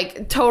boy!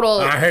 Like, total...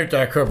 I hate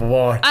that cripple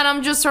boy. And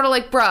I'm just sort of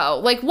like, bro,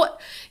 like, what?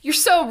 You're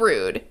so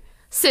rude.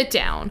 Sit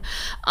down.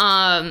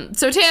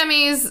 So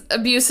Tammy's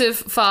abusive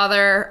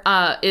father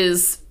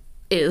is,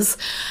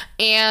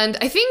 and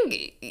I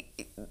think,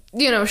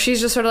 you know, she's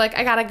just sort of like,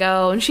 I gotta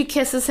go, and she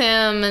kisses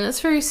him, and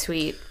it's very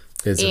sweet.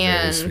 It's a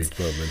very sweet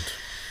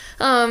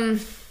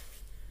moment.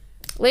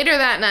 Later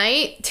that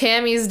night,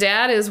 Tammy's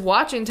dad is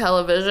watching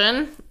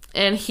television,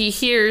 and he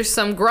hears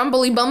some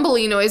grumbly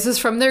bumbly noises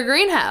from their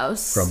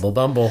greenhouse. Grumble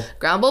bumble.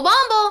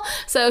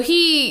 So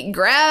he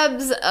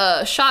grabs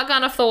a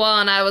shotgun off the wall,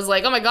 and I was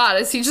like, oh my god,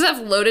 does he just have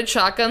loaded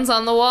shotguns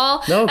on the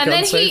wall? No, and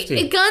gun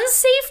safety. Gun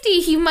safety.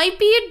 He might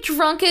be a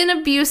drunken,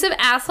 abusive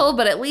asshole,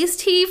 but at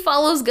least he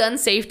follows gun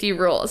safety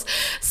rules.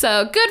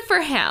 So good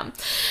for him.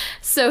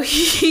 So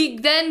he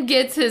then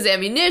gets his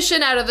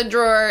ammunition out of the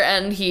drawer,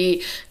 and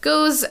he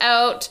goes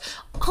out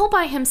all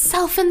by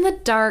himself in the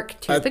dark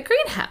to the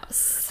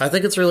greenhouse. I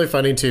think it's really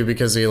funny too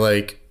because he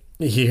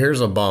hears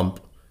a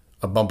bumble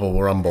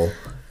rumble,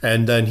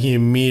 and then he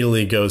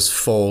immediately goes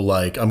full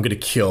like, I'm gonna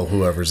kill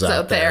whoever's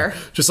out there.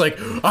 Just like,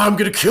 I'm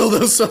gonna kill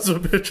those sons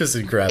of bitches,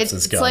 and grabs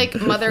his gun. It's like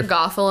Mother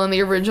Gothel in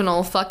the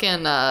original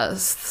fucking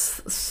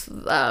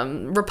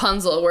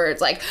Rapunzel, where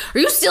it's like, are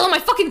you stealing my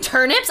fucking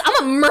turnips? I'm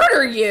gonna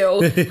murder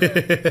you.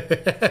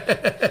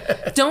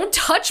 Don't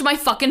touch my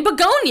fucking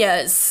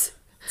begonias.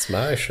 It's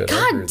my shit.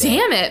 God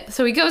damn it.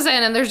 So he goes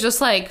in, and there's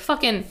just like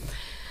fucking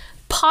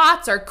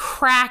pots are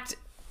cracked,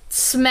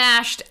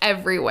 smashed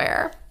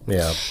everywhere.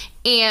 Yeah.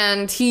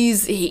 And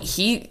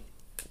he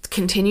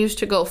continues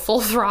to go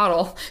full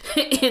throttle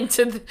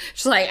into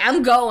just like,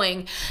 I'm going.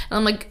 And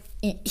I'm like,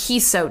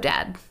 he's so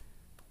dead.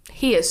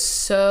 He is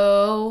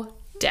so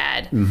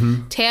dead.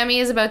 Mm-hmm. Tammy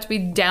is about to be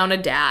down a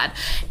dad.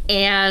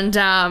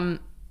 And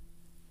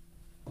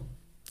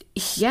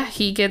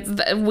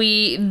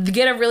we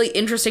get a really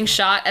interesting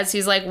shot as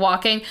he's like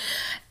walking.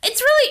 It's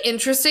really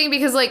interesting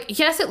because, like,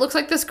 yes, it looks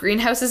like this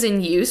greenhouse is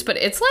in use, but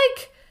it's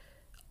like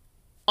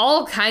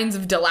all kinds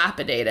of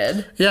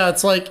dilapidated. Yeah,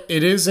 it's like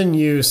it is in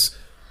use,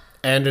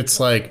 and it's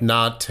like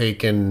not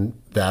taken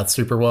that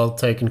super well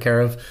taken care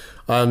of.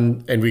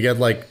 And we get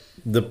like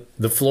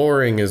the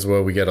flooring is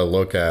what we get a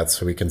look at,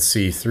 so we can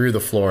see through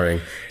the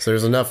flooring. So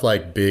there's enough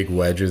like big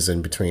wedges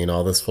in between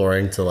all this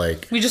flooring to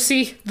like, we just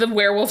see the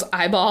werewolf's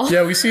eyeball.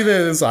 Yeah, we see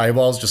his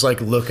eyeballs just like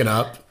looking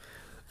up.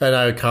 And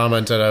I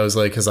commented, I was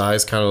like, his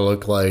eyes kind of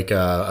look like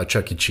a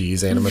Chuck E.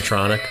 Cheese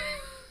animatronic.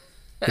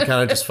 They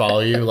kind of just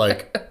follow you,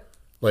 like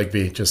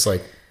be just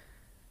like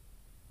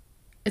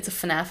It's a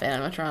FNAF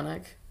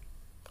animatronic.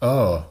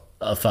 Oh,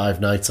 a Five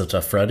Nights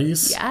at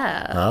Freddy's?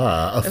 Yeah.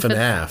 Ah, a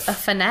FNAF. A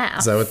FNAF.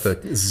 Is that what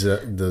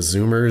the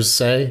Zoomers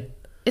say?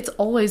 It's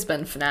always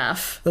been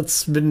FNAF.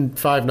 That's been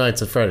Five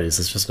Nights at Freddy's.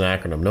 It's just an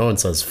acronym. No one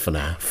says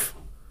FNAF.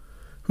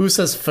 Who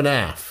says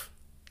FNAF?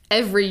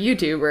 Every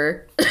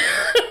YouTuber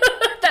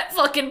that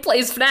fucking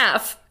plays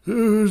FNAF.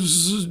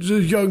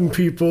 Young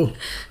people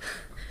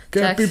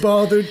can't be Jax-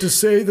 bothered to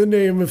say the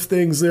name of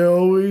things. They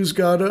always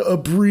gotta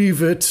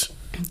abbreviate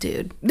it.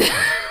 Dude.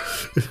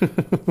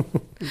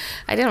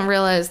 I didn't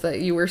realize that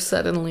you were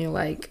suddenly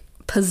like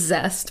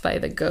possessed by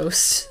the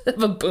ghost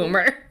of a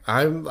boomer.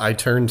 I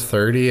turned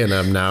 30 and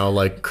I'm now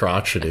like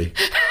crotchety.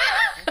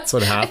 That's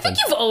what I happened. think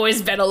you've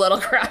always been a little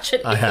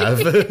crotchety. I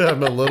have.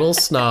 I'm a little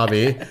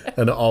snobby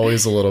and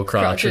always a little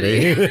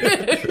crotchety.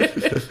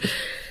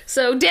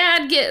 So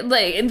dad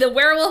the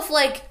werewolf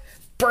like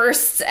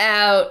bursts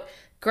out,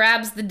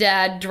 grabs the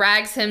dad,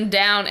 drags him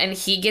down, and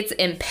he gets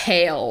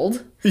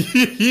impaled.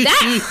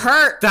 That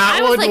hurt. That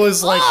I one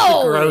was like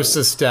 "Whoa, the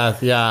grossest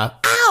death. Yeah.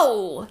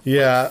 Ow!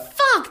 Yeah.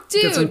 Fuck,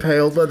 dude. Gets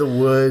impaled by the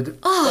wood.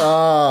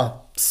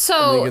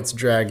 So He gets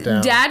dragged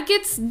down. Dad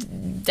gets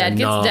dead,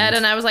 numbed.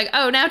 and I was like,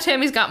 oh, now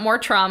Tammy's got more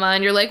trauma,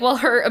 and you're like, well,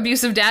 her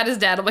abusive dad is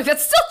dead. I'm like,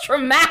 that's still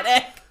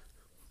traumatic.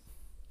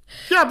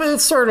 Yeah, but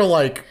it's sort of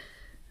like,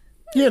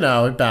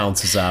 it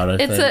balances out.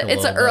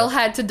 It's a Earl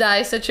had to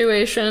die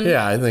situation.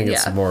 Yeah, I think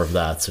it's Yeah. more of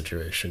that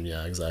situation.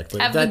 Yeah,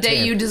 exactly. Have the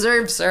day you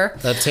deserve, sir.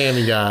 That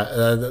Tammy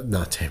guy,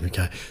 not Tammy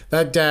guy.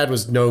 That dad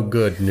was no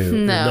good.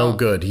 No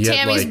good. He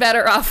Tammy's had,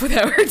 better off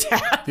without her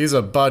dad. He's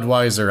a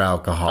Budweiser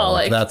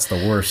alcoholic. like- That's the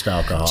worst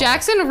alcohol.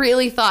 Jackson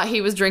really thought he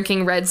was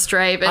drinking Red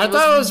Stripe, and I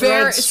thought it was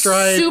Red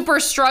Stripe.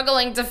 super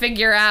struggling to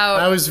figure out.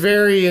 I was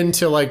very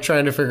into like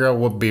trying to figure out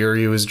what beer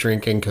he was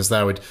drinking because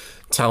that would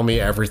tell me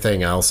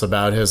everything else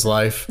about his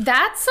life.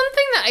 That's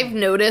something that I've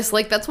noticed.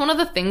 Like, that's one of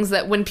the things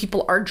that when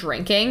people are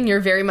drinking, you're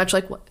very much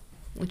like,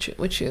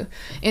 what you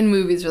in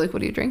movies, you're like,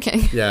 what are you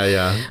drinking?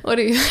 Yeah. What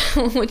are you,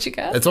 what you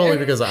got? It's only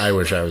because I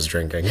wish I was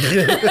drinking.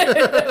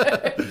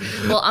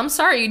 Well, I'm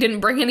sorry you didn't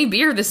bring any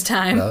beer this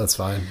time. No, that's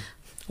fine.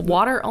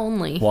 Water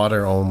only.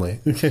 Water only.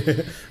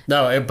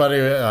 No, but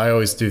I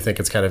always do think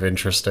it's kind of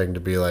interesting to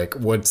be like,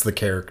 what's the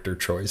character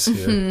choice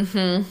here?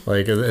 Mm-hmm.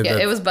 Like, Yeah,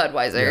 it was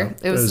Budweiser.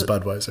 It was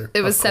Budweiser.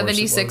 It was Of course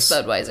 76 was.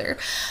 Budweiser.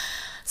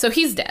 So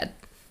he's dead.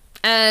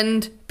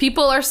 And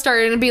people are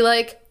starting to be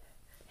like,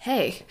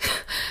 hey,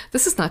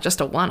 this is not just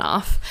a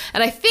one-off.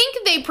 And I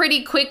think they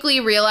pretty quickly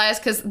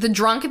realized, because the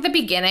drunk at the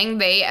beginning,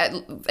 they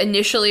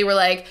initially were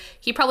like,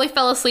 he probably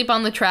fell asleep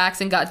on the tracks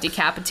and got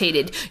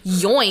decapitated.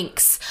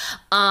 Yoinks.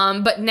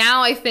 But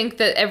now I think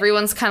that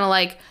everyone's kind of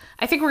like,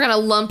 I think we're going to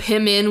lump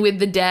him in with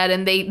the dead,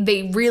 and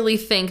they really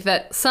think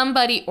that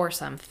somebody or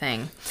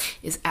something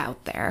is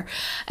out there.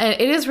 And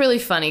it is really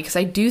funny, because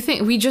I do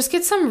think we just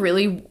get some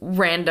really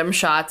random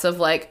shots of,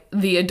 like,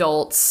 the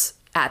adults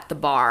at the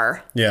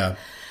bar. Yeah.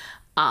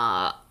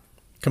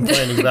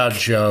 Complaining about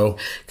Joe.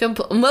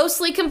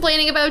 Mostly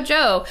complaining about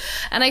Joe.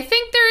 And I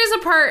think there is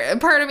a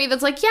part of me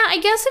that's like, yeah, I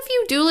guess if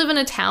you do live in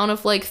a town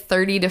of like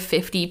 30 to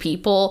 50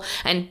 people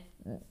and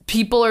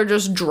people are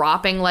just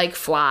dropping like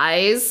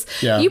flies,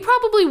 you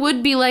probably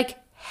would be like,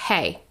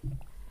 hey,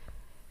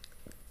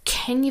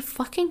 can you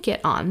fucking get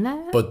on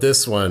that? But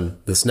this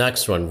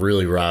next one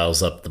really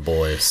riles up the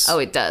boys. Oh,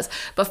 it does.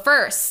 But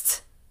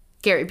first,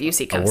 Gary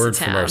Busey comes A word to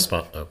town. from our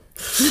sponsor.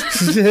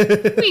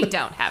 We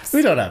don't have sponsors.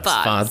 We don't have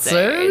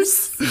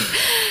sponsors.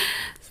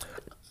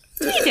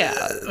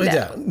 We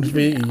don't.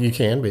 You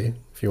can be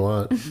if you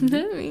want.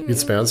 You can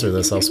sponsor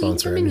this. I'll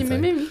sponsor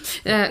anything.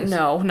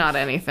 No, not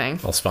anything.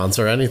 I'll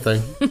sponsor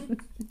anything.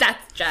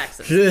 That's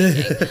Jackson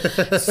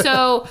speaking.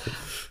 So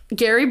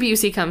Gary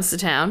Busey comes to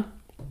town,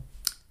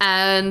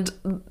 and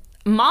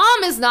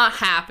Mom is not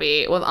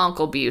happy with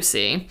Uncle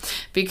Busey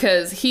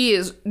because he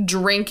is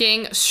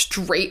drinking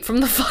straight from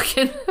the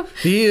fucking...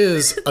 He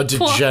is a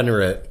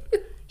degenerate.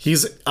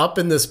 He's up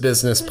in this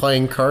business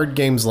playing card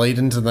games late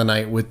into the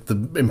night with the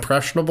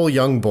impressionable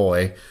young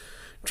boy,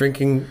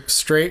 drinking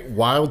straight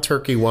Wild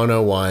Turkey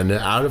 101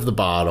 out of the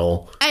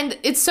bottle. And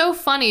it's so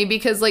funny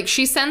because, like,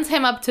 she sends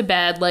him up to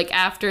bed, like,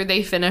 after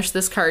they finish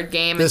this card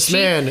game. This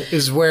man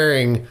is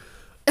wearing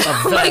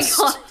a vest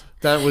God.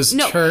 that was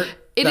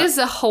It is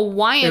a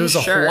Hawaiian shirt. It was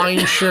a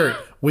Hawaiian shirt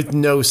with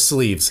no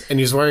sleeves, and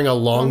he's wearing a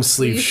long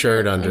sleeve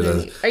shirt under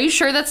the... Are you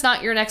sure that's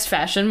not your next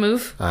fashion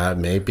move?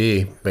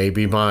 Maybe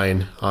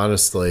mine,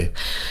 honestly.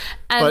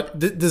 And but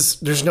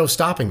there's no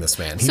stopping this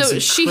man. He's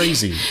a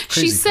crazy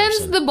she sends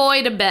person. the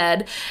boy to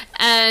bed,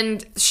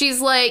 and she's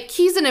like,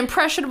 he's an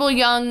impressionable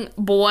young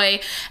boy,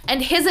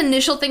 and his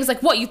initial thing's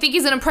like, what, you think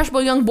he's an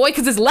impressionable young boy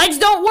because his legs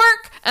don't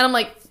work? And I'm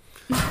like,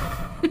 what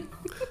do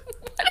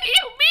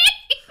you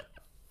mean?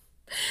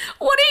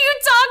 What are you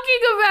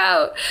talking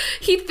about?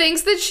 He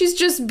thinks that she's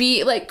just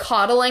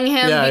coddling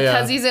him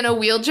because he's in a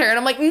wheelchair. And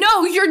I'm like,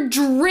 no, you're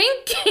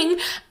drinking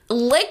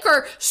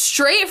liquor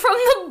straight from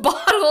the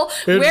bottle.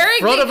 In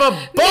front of a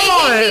boy!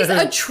 Making these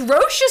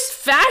atrocious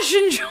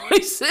fashion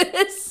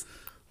choices.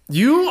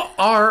 You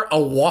are a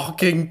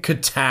walking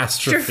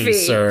catastrophe,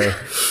 sir.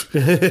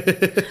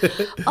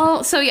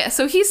 Oh,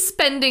 so he's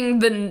spending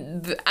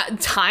the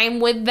time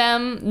with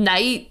them,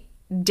 night,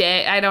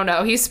 day, I don't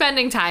know. He's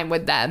spending time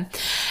with them.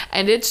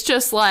 And it's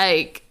just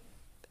like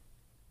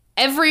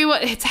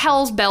it's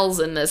hell's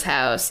bells in this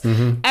house.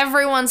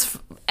 Everyone,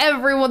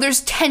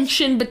 there's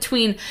tension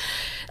between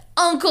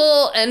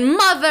uncle and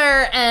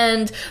mother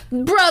and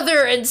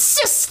brother and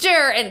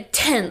sister, and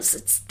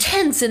it's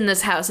tense in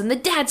this house. And the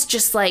dad's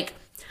just like,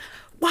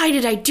 why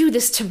did I do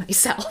this to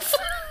myself?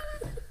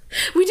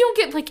 We don't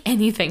get like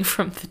anything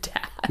from the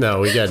dad. No,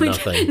 we get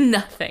nothing.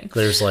 Nothing.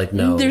 There's like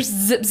no. There's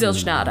zip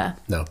zilch nada.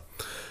 No.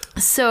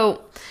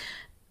 So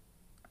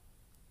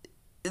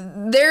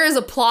there is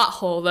a plot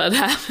hole that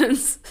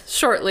happens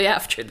shortly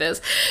after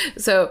this.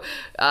 So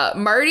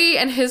Marty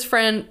and his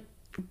friend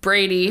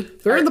Brady,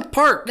 they're in the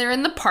park. They're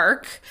in the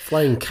park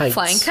flying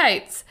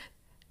kites.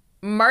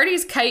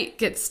 Marty's kite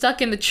gets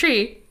stuck in the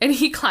tree, and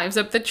he climbs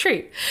up the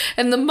tree.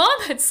 And the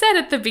mom had said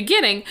at the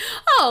beginning,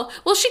 oh,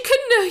 well, he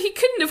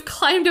couldn't have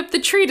climbed up the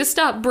tree to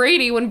stop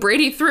Brady when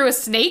Brady threw a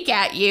snake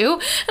at you.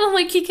 And I'm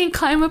like, he can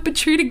climb up a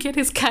tree to get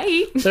his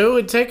kite. So it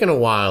would taken a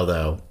while,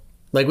 though.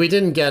 Like, we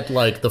didn't get,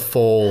 like, the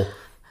full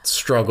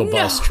struggle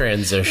bus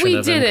transition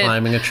of him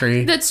climbing a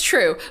tree. That's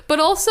true. But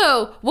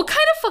also, what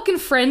kind of fucking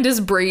friend is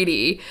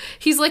Brady?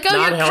 He's like, oh,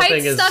 your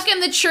kite's stuck in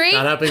the tree?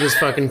 Not helping his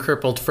fucking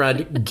crippled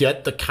friend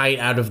get the kite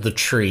out of the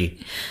tree.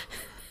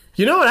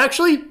 You know what?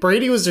 Actually,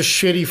 Brady was a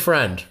shitty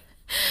friend.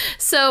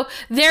 So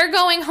they're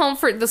going home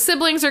the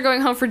siblings are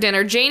going home for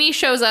dinner. Janie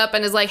shows up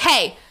and is like,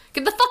 hey,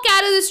 get the fuck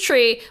out of this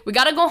tree. We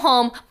gotta go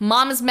home.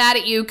 Mom is mad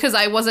at you because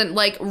I wasn't,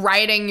 like,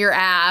 riding your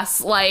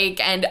ass, like,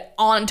 and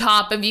on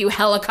top of you,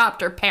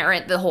 helicopter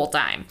parent the whole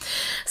time.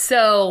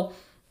 So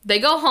they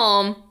go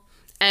home,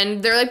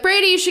 and they're like,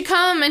 Brady, you should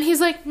come. And he's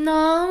like,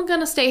 no, I'm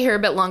gonna stay here a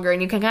bit longer.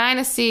 And you can kind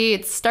of see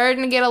it's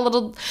starting to get a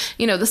little,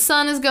 the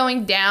sun is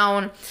going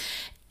down,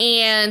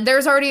 and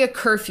there's already a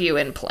curfew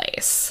in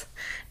place.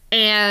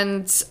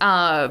 And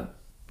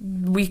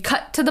we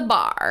cut to the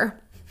bar.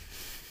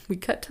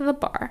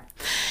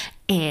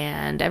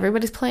 And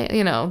everybody's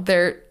playing,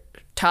 they're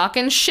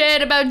talking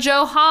shit about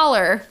Joe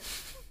Holler.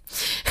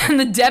 And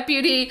the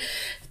deputy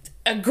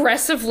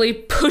aggressively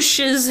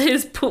pushes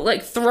his pool,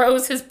 like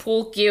throws his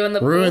pool cue in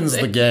the ruins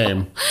the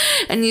game.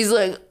 And he's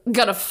like,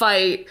 gotta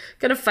fight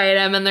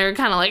him. And they're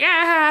kind of like,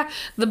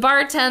 The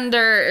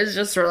bartender is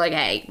just sort of like,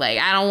 hey, like,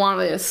 I don't want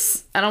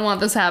this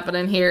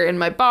happening here in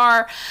my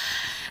bar.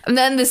 And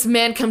then this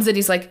man comes in,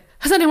 he's like,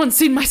 has anyone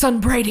seen my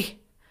son Brady?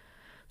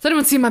 Has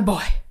anyone seen my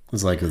boy?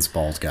 It's like this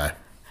bald guy.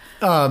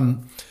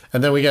 And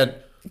then we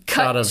get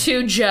cut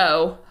to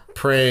Joe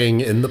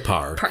praying in the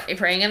park.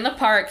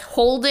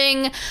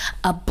 Holding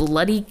a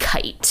bloody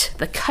kite.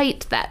 The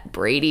kite that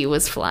Brady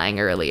was flying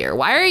earlier.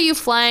 Why are you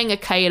flying a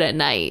kite at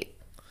night?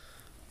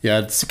 Yeah,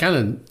 it's kind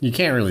of, you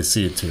can't really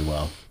see it too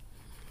well.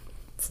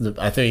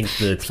 I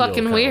think it's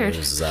fucking weird.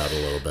 Loses out a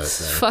little bit.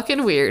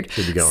 Fucking weird.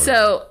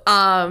 So,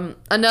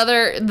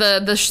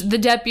 the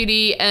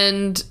deputy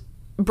and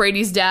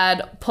Brady's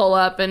dad pull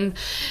up, and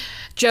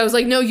Joe's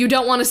like, no, you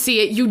don't want to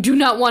see it. You do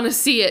not want to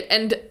see it.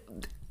 And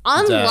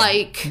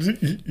unlike,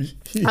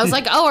 I was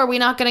like, oh, are we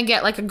not going to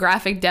get like a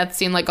graphic death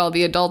scene like all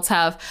the adults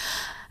have?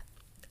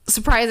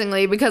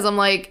 Surprisingly, because I'm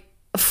like,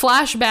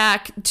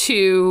 flashback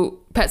to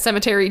Pet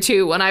Sematary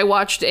 2 when I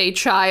watched a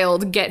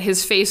child get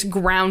his face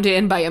ground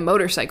in by a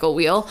motorcycle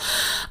wheel.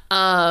 It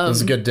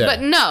was a good day. But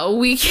no,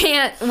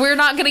 we're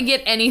not going to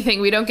get anything.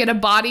 We don't get a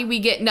body. We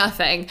get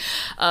nothing.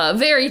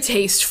 Very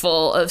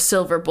tasteful of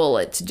Silver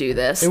Bullet to do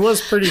this. It was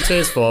pretty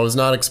tasteful. I was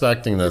not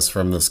expecting this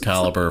from this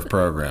caliber of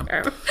program.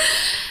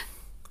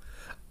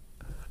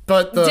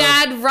 But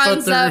Dad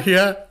runs up.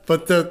 Yeah,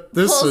 but this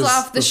pulls is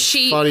off the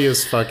sheet,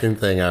 funniest fucking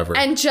thing ever.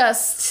 And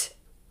just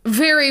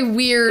very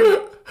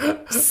weird,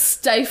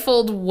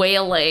 stifled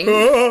wailing.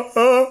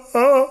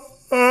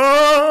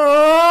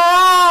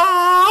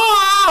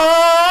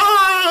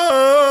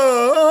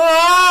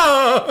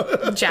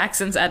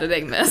 Jackson's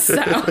editing this,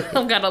 so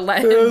I'm gonna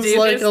let him do his thing. It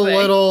was like a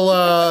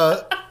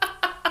little,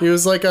 he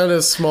was like on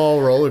a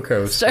small roller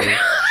coaster.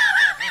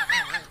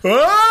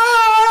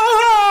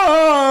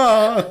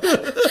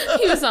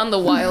 He was on the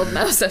Wild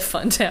Mouse at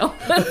Funtail.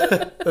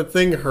 That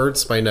thing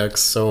hurts my neck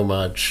so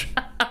much.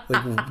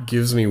 Like,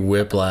 gives me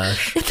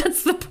whiplash.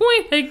 That's the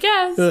point, I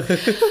guess.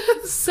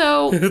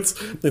 So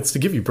it's to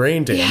give you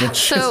brain damage. Yeah,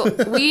 so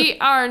we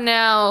are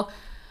now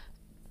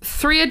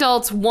 3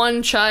 adults,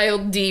 1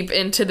 child deep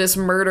into this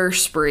murder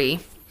spree,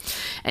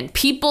 and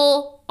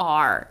people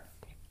are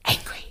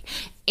angry.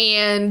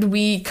 And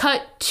we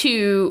cut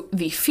to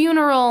the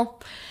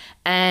funeral,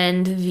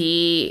 and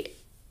the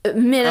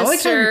minister. I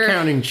like how you're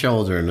counting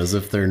children as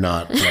if they're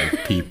not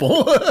like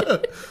people.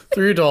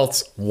 3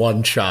 adults,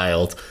 1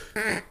 child.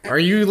 Are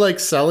you like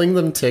selling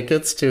them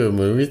tickets to a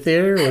movie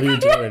theater? What are you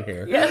doing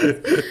here?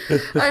 Yes.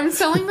 I'm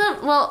selling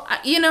them. Well,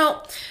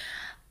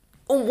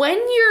 when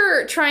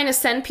you're trying to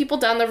send people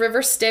down the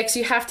river Styx,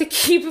 you have to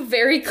keep a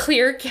very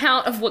clear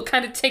count of what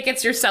kind of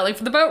tickets you're selling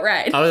for the boat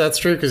ride. Oh, that's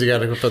true, because you got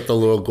to put the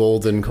little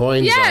golden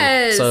coins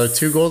Yes. on. So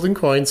 2 golden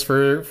coins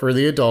for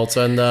the adults,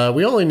 and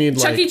we only need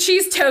Chuck E.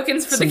 Cheese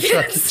tokens for the some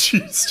Chuck E. kids.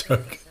 Cheese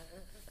tokens.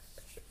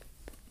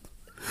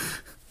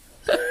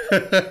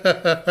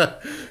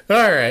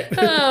 All right.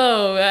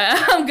 Oh,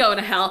 I'm going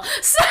to hell.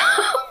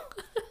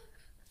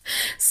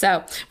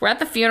 So we're at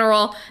the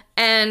funeral,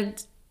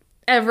 and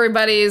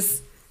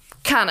everyone's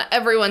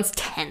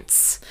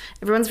tense.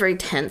 Everyone's very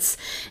tense.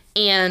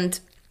 And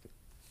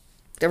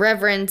the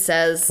Reverend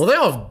says... Well, they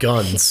all have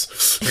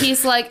guns.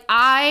 He's like,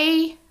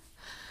 I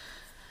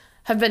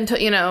have been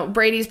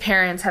Brady's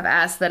parents have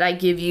asked that I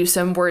give you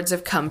some words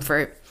of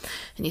comfort.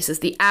 And he says,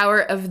 the hour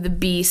of the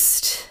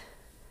beast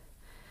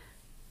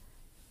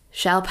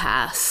shall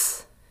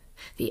pass.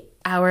 The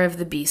hour of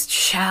the beast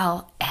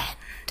shall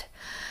end.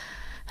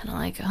 And I'm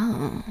like,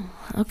 oh,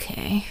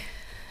 okay.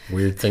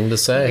 Weird thing to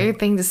say. Weird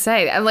thing to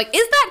say. I'm like,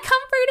 is that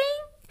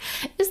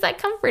comforting? Is that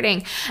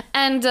comforting?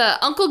 And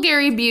Uncle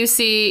Gary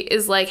Busey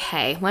is like,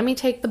 hey, let me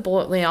take the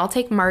boy. I'll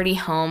take Marty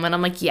home. And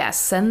I'm like, yes,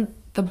 send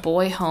the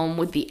boy home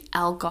with the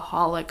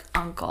alcoholic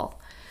uncle.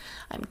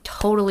 I'm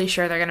totally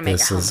sure they're going to make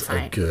it home This is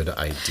fine. a good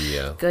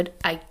idea. Good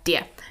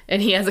idea.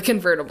 And he has a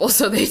convertible,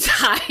 so they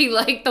tie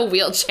like the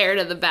wheelchair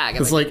to the back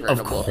of It's the like, of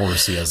convertible.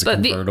 course he has a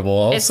But convertible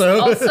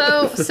also. It's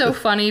also so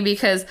funny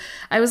because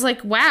I was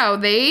like, wow,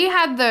 they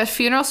had the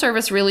funeral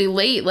service really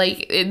late.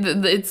 Like,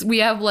 we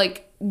have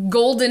like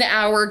golden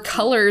hour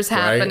colors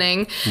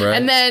happening. Right.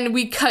 And then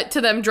we cut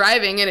to them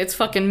driving and it's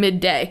fucking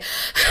midday.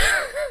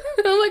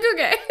 I'm like,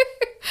 okay.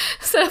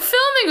 So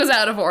filming was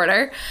out of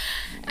order.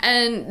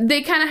 And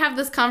they kind of have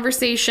this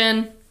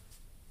conversation.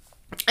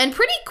 And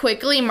pretty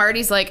quickly,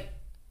 Marty's like,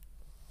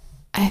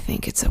 I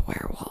think it's a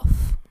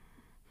werewolf.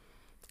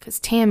 Because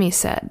Tammy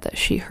said that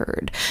she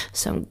heard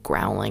some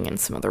growling and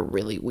some other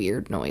really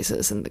weird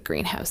noises in the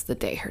greenhouse the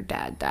day her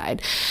dad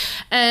died.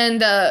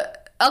 And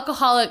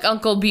alcoholic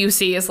Uncle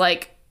Busey is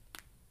like,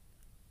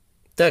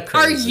 That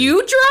crazy. are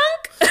you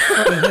drunk?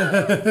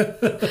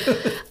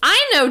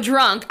 I know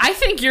drunk. I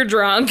think you're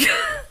drunk.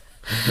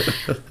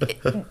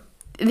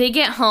 They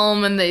get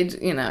home and they,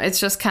 it's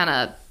just kind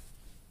of,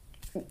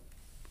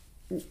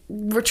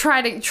 we're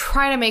trying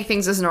to make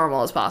things as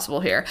normal as possible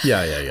here.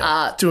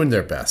 Yeah. Doing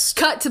their best.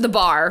 Cut to the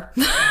bar.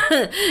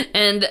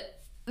 And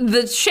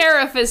the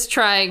sheriff is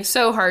trying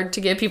so hard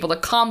to get people to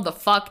calm the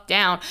fuck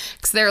down.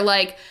 Because they're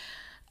like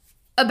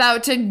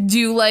about to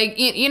do like,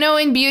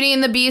 in Beauty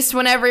and the Beast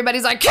when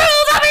everybody's like, kill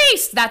the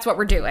beast! That's what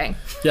we're doing.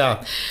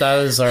 Yeah,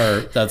 that's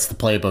the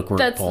playbook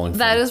we're pulling from.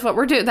 That is what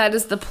we're doing. That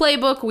is the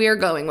playbook we are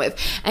going with.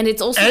 And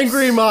it's also...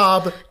 Angry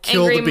mob,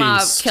 kill the beast. Angry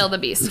mob, kill the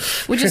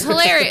beast. Which is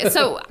hilarious.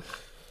 So...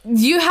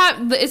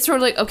 it's sort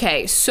of like,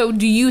 okay, so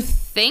do you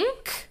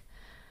think,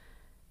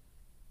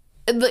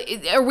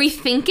 are we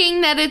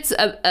thinking that it's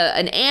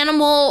an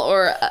animal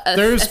or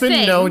There's been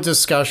thing? no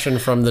discussion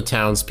from the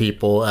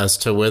townspeople as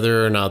to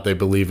whether or not they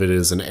believe it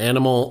is an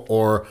animal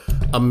or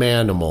a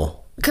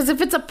manimal. Because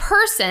if it's a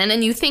person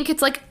and you think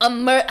it's like a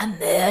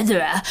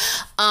murderer,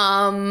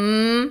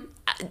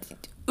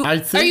 I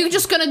think, are you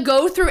just going to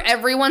go through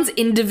everyone's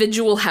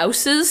individual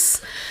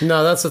houses?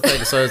 No, that's the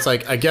thing. So it's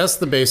like, I guess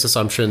the base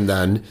assumption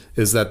then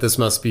is that this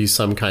must be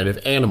some kind of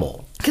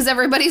animal. Because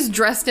everybody's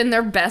dressed in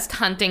their best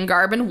hunting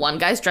garb and one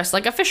guy's dressed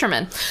like a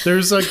fisherman.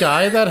 There's a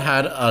guy that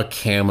had a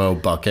camo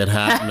bucket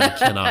hat, and I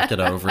cannot get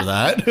over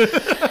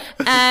that.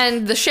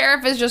 And the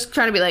sheriff is just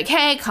trying to be like,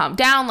 hey, calm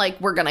down. Like,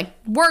 we're going to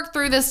work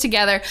through this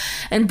together.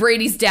 And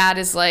Brady's dad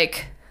is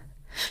like,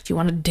 do you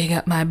want to dig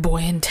up my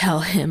boy and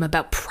tell him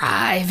about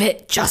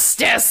private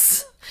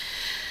justice?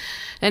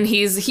 And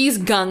he's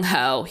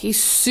gung-ho.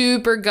 He's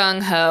super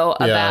gung-ho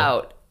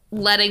about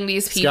letting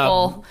these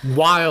people... Got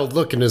wild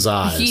look in his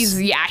eyes.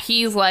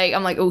 He's like,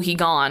 I'm like, oh, he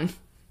gone.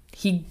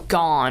 He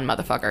gone,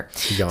 motherfucker.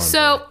 He gone,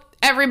 so boy.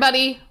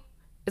 everybody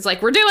is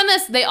like, we're doing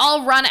this. They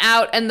all run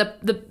out, and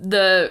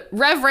the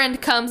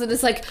Reverend comes and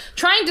is like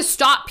trying to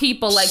stop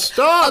people, like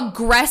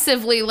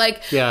aggressively,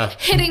 like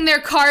hitting their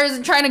cars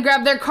and trying to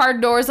grab their car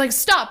doors. Like,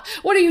 stop!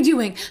 What are you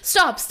doing?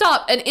 Stop!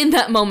 And in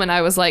that moment,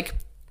 I was like,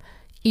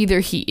 either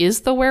he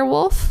is the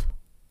werewolf,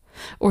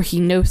 or he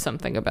knows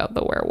something about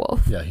the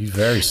werewolf. Yeah, he's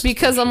very suspicious.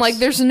 Because I'm like,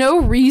 there's no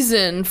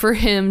reason for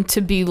him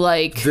to be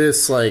like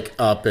this, like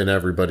up in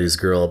everybody's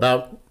grill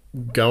about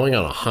going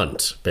on a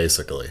hunt,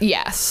 basically.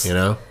 Yes. You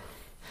know?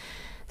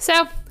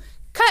 So,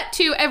 cut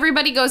to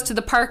everybody goes to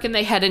the park and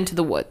they head into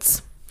the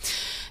woods.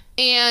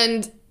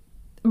 And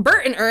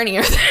Bert and Ernie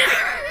are there.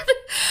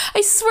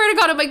 I swear to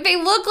God, I'm like, they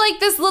look like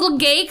this little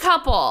gay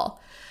couple.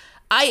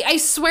 I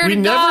swear to God.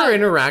 We never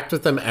interact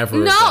with them ever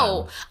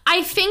No. again.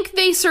 I think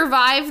they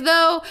survive,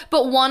 though.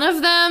 But one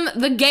of them,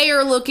 the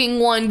gayer looking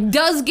one,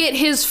 does get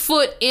his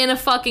foot in a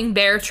fucking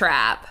bear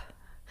trap.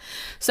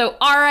 So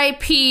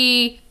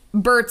R.I.P.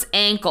 Bert's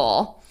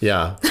ankle.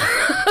 Yeah.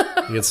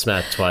 You get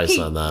smacked twice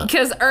on that.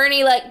 Because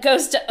Ernie, like,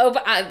 goes to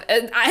open...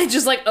 I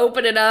just, like,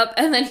 open it up,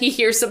 and then he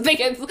hears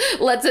something and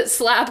lets it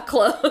slap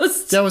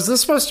closed. Yeah, was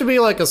this supposed to be,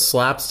 like, a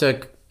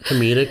slapstick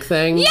comedic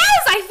thing?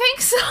 Yes, I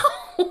think so.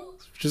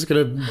 Just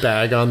gonna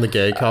bag on the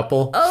gay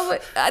couple? Oh,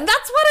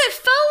 that's what it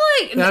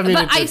felt like. I mean,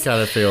 But it did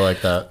kind of feel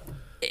like that.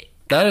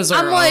 That is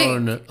our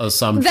own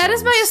assumption. That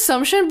is my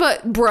assumption,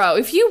 but bro,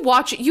 if you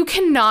watch it, you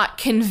cannot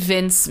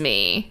convince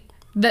me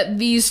that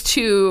these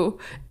two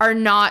are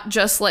not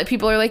just like,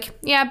 people are like,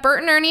 yeah,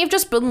 Bert and Ernie have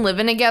just been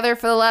living together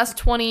for the last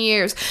 20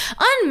 years.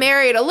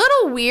 Unmarried, a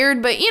little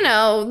weird, but you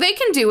know, they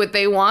can do what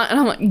they want. And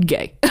I'm like,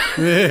 gay.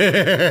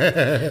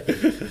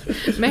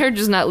 Marriage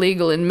is not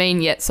legal in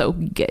Maine yet, so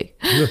gay.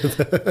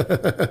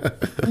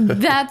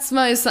 That's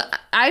my,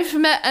 I've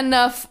met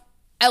enough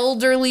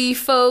elderly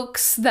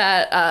folks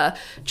that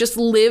just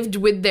lived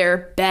with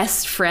their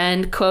best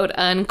friend, quote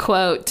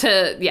unquote,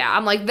 to, yeah,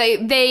 I'm like,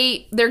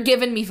 they're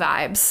giving me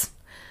vibes.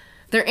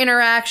 Their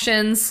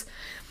interactions,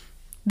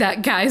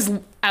 that guy's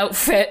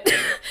outfit,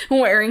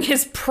 wearing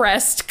his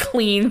pressed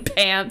clean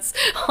pants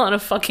on a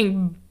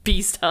fucking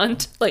beast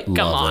hunt, like, come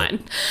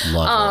on.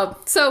 Love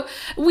it. So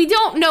we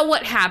don't know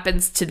what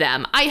happens to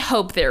them. I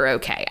hope they're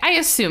okay. I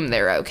assume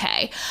they're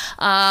okay.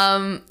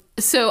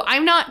 So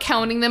I'm not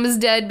counting them as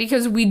dead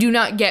because we do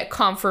not get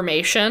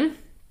confirmation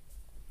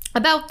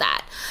about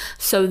that.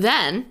 So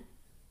then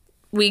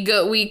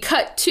we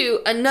cut to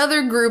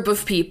another group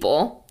of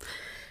people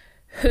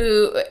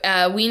who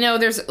we know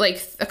there's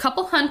like a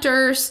couple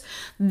hunters.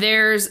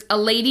 There's a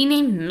lady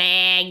named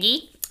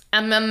Maggie.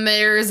 And then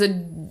there's a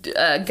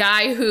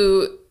guy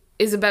who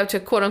is about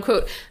to, quote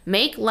unquote,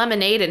 make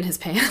lemonade in his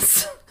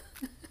pants.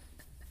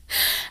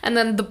 And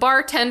then the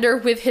bartender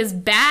with his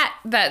bat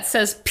that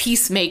says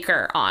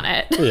Peacemaker on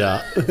it.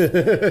 Yeah.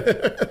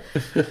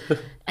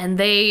 And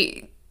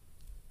they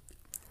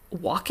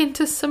walk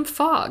into some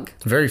fog.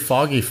 Very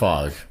foggy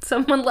fog.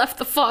 Someone left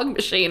the fog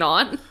machine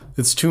on.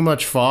 It's too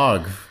much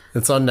fog.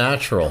 It's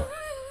unnatural.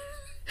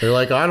 They're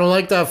like, I don't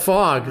like that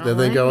fog. Then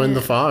they go in the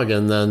fog,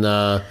 and then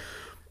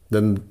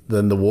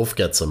the wolf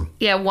gets them.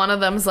 Yeah, one of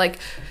them's like,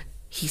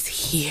 he's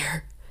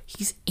here.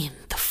 He's in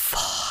the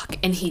fog.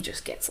 And he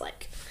just gets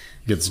like...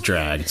 Gets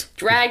dragged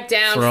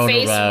down, thrown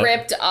face about.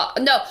 ripped off.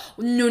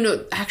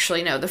 No.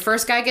 Actually, no. The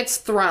first guy gets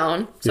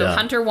thrown. So Yeah.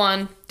 Hunter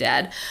 1,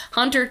 dead.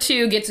 Hunter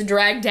 2 gets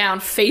dragged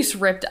down, face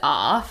ripped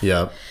off.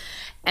 Yep.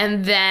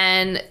 And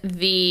then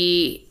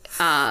the...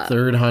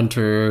 Third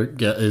hunter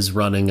is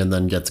running and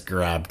then gets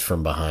grabbed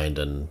from behind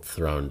and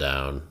thrown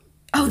down.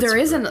 Oh, there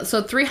isn't.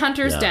 So 3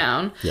 hunters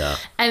down. Yeah.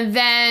 And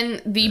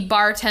then the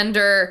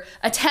bartender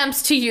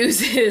attempts to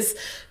use his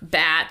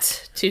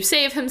bat to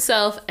save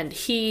himself, and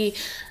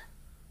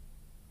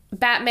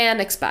Batman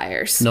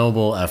expires.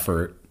 Noble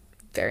effort,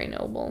 Very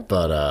noble.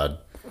 but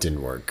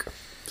didn't work.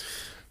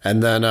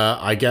 And then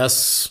I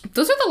guess...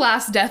 Those are the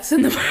last deaths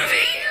in the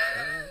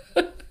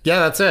movie. Yeah,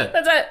 that's it.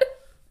 That's it.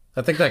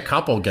 I think that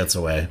couple gets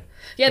away.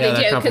 Yeah, that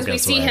they do, couple because we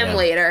gets see away, him yeah.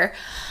 later.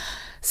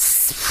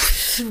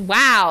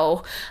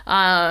 Wow.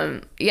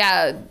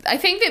 Yeah, I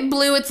think it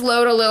blew its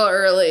load a little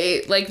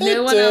early. Like,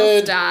 no one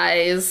else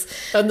dies.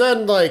 And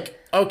then,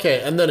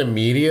 okay, and then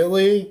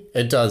immediately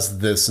it does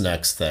this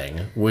next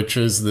thing, which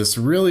is this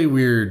really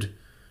weird...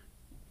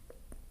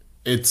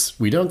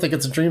 We don't think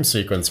it's a dream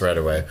sequence right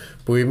away,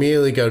 but we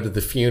immediately go to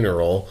the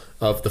funeral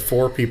of the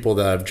 4 people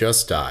that have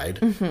just died.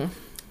 Mm-hmm.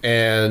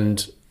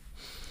 And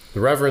the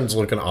Reverend's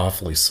looking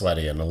awfully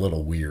sweaty and a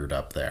little weird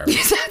up there. I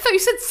thought you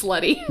said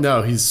slutty.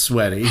 No, he's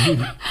sweaty.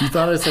 You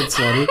thought I said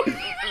sweaty?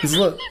 He's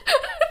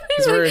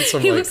wearing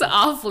some, He looks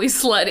awfully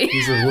slutty.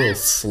 He's a little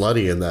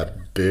slutty in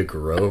that big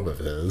robe of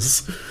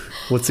his.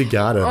 What's he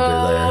got under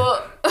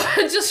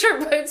there? It just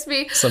reminds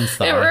me. Some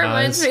thigh It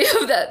reminds highs.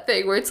 me of that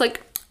thing where it's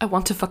like, I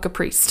want to fuck a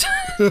priest.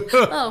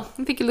 Oh,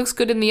 I think he looks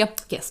good in the...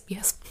 Yes.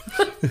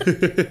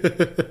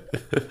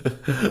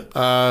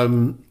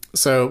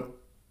 So,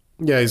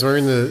 yeah, he's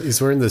wearing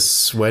this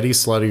sweaty,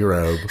 slutty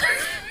robe.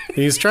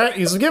 He's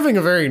giving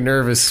a very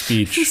nervous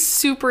speech.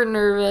 Super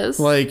nervous.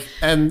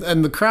 And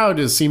the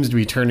crowd seems to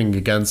be turning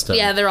against him.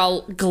 Yeah, they're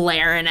all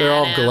glaring at him. They're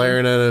all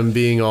glaring at him,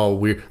 being all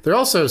weird. They're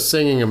also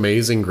singing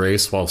Amazing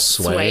Grace while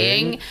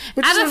swaying. At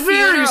Which is a a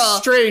very funeral.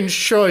 strange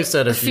choice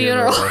at a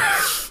funeral.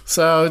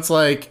 So it's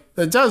like,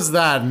 it does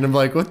that, and I'm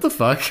like, what the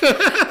fuck?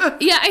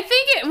 Yeah, I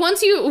think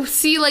once you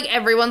see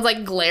everyone's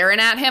glaring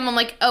at him, I'm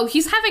like, oh,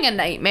 he's having a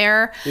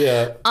nightmare.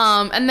 Yeah.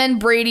 And then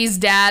Brady's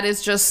dad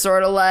is just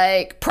sort of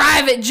like,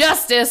 private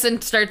justice,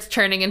 and starts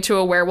turning into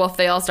a werewolf.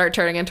 They all start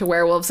turning into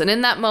werewolves. And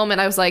in that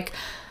moment, I was like,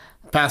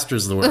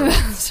 Pastor's the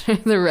werewolf.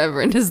 the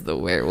Reverend is the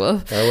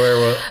werewolf.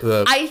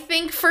 I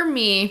think for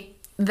me,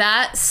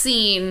 that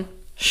scene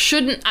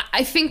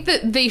I think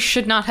that they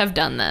should not have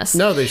done this.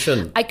 No, they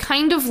shouldn't. I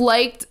kind of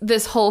liked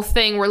this whole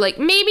thing where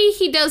maybe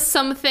he does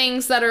some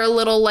things that are a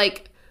little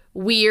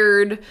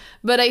weird,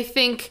 but I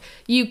think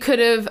you could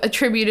have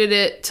attributed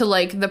it to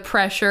the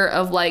pressure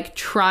of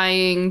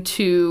trying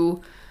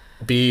to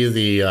be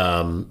the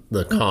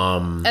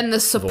calm and the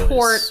support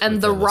voice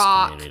and the within this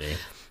rock. community.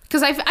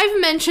 Because I've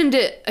mentioned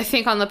it, I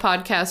think, on the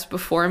podcast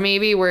before,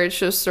 maybe, where it's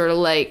just sort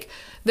of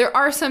there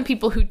are some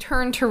people who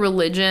turn to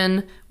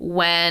religion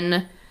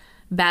when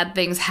bad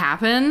things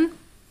happen,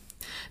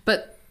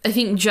 but I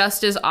think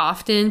just as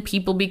often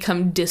people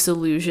become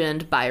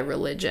disillusioned by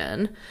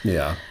religion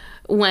Yeah.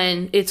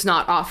 when it's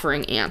not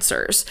offering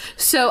answers.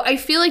 So I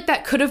feel like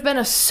that could have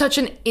been such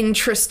an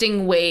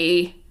interesting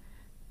way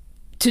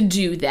to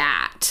do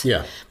that.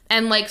 Yeah.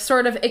 And like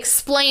sort of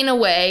explain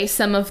away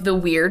some of the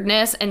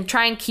weirdness and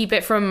try and keep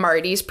it from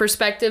Marty's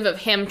perspective of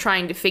him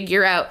trying to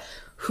figure out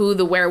who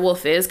the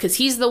werewolf is, because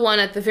he's the one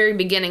at the very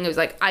beginning who's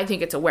like, I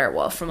think it's a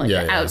werewolf from like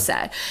the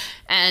outset.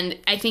 And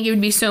I think it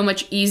would be so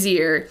much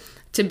easier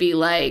to be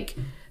like,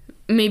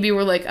 maybe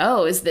we're like,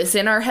 oh, is this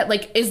in our head?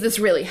 Like, is this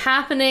really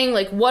happening?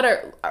 Like, what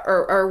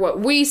are what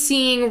we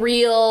seeing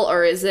real?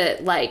 Or is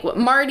it like what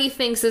Marty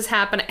thinks is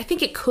happening? I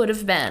think it could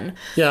have been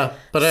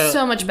but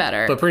so much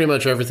better. But pretty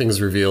much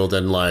everything's revealed,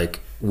 and like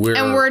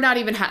we're not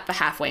even at the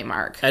halfway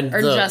mark,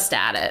 just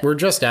at it. We're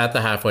just at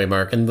the halfway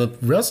mark, and the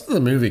rest of the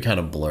movie kind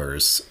of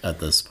blurs at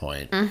this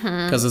point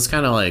because it's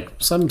kind of like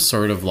some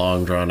sort of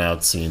long drawn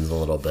out scenes a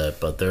little bit,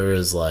 but there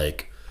is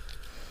like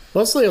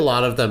mostly a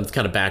lot of them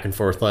kind of back and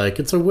forth, like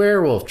it's a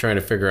werewolf trying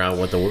to figure out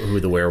who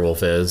the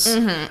werewolf is.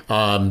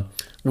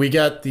 We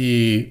get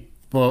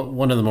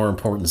one of the more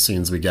important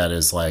scenes we get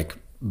is like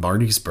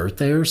Marty's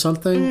birthday or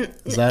something.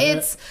 Is that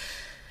it?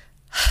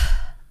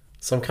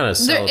 Some kind of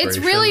celebration. It's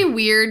really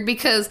weird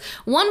because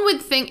one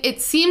would think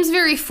it seems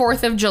very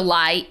 4th of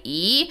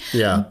July-y.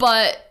 Yeah.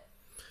 But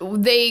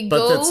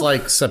it's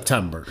like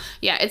September.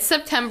 Yeah, it's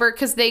September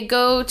because they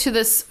go to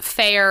this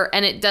fair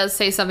and it does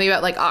say something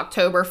about like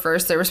October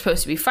 1st. There were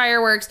supposed to be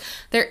fireworks.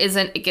 There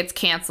isn't. It gets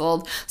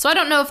canceled. So I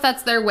don't know if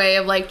that's their way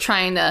of like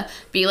trying to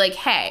be like,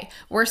 hey,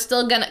 we're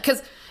still gonna...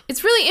 Because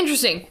it's really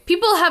interesting.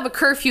 People have a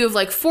curfew of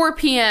like 4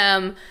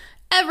 p.m.,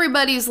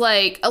 everybody's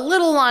like a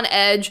little on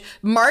edge.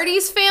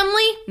 Marty's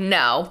family,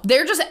 no.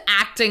 They're just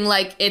acting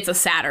like it's a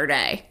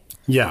Saturday.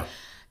 Yeah.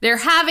 They're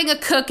having a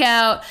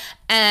cookout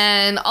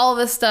and all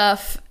this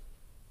stuff.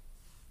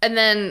 And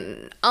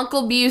then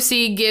Uncle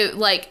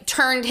Busey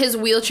turned his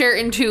wheelchair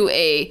into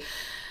a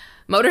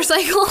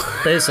motorcycle.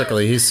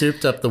 Basically, he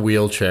souped up the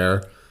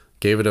wheelchair,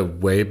 gave it a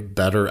way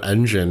better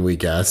engine, we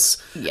guess.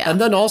 Yeah.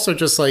 And then also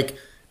just like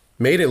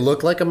made it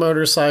look like a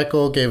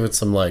motorcycle, gave it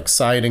some like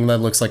siding that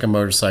looks like a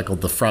motorcycle,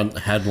 the front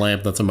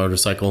headlamp that's a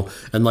motorcycle,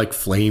 and like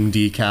flame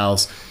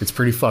decals. It's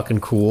pretty fucking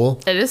cool.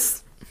 It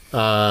is.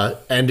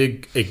 And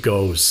it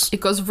goes.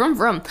 It goes vroom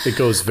vroom. It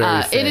goes very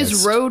fast. It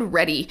is road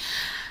ready.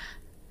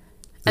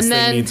 This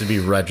thing needs to be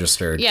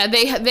registered. Yeah,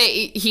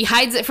 he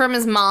hides it from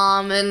his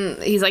mom,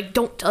 and he's like,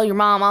 "Don't tell your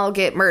mom, I'll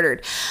get murdered."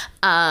 It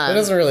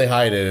doesn't really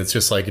hide it. It's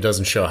just like it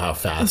doesn't show how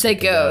fast it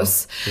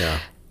goes. Yeah.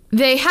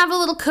 They have a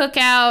little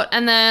cookout,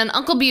 and then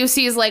Uncle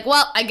Busey is like,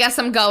 well, I guess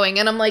I'm going.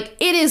 And I'm like,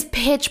 it is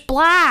pitch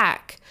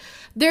black.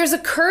 There's a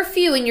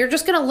curfew, and you're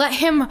just going to let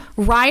him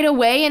ride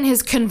away in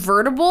his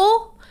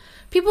convertible?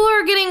 People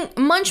are getting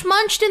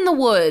munched in the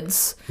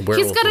woods. The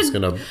werewolf is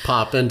going to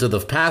pop into the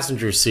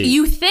passenger seat.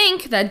 You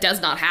think that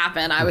does not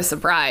happen. I was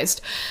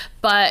surprised.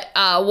 But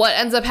what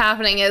ends up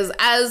happening is,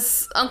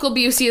 as Uncle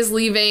Busey is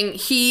leaving,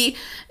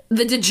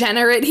 the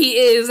degenerate he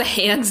is,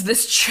 hands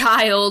this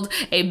child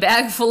a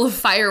bag full of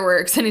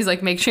fireworks, and he's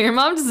like, make sure your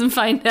mom doesn't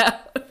find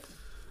out.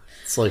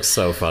 It's like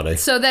so funny.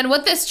 So then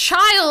what this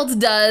child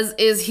does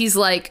is he's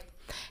like,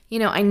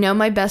 I know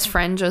my best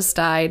friend just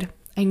died.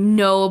 I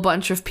know a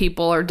bunch of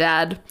people are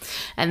dead,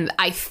 and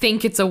I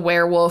think it's a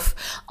werewolf.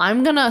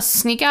 I'm gonna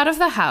sneak out of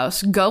the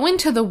house, go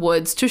into the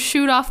woods to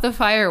shoot off the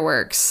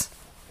fireworks.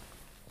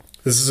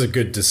 This is a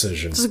good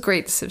decision. This is a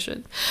great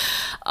decision.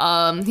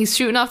 He's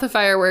shooting off the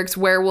fireworks.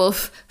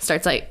 Werewolf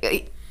starts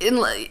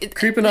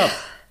creeping up.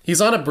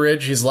 He's on a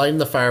bridge. He's lighting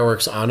the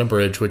fireworks on a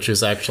bridge, which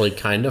is actually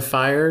kind of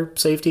fire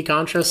safety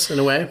conscious in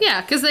a way.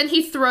 Yeah, because then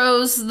he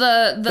throws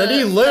then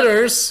he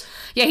litters.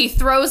 He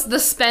throws the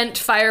spent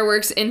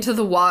fireworks into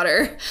the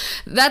water.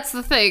 That's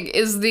the thing,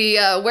 is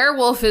the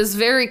werewolf is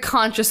very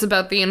conscious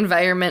about the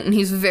environment, and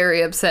he's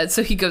very upset,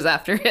 so he goes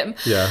after him.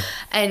 Yeah.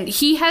 And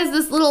he has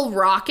this little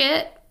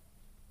rocket.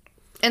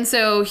 And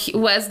so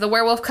as the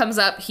werewolf comes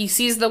up, he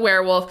sees the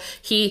werewolf.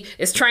 He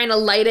is trying to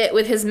light it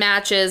with his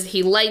matches.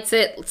 He lights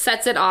it,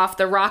 sets it off.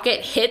 The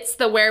rocket hits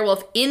the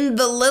werewolf in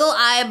the little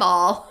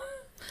eyeball.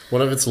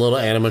 One of its little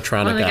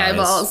animatronic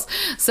eyeballs.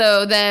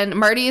 So then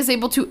Marty is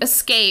able to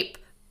escape,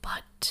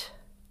 but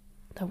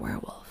the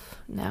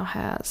werewolf now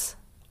has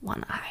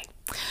one eye.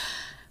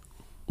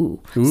 Ooh.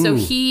 So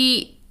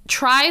he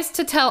tries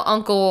to tell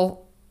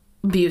Uncle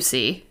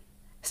Busey.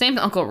 His name's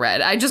Uncle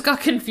Red. I just got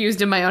confused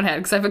in my own head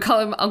because I would call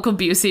him Uncle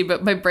Busey,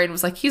 but my brain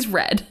was like, he's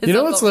red. You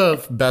know what's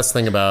the best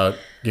thing about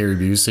Gary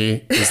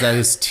Busey is that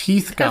his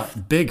teeth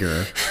got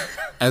bigger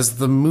as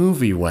the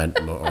movie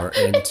went more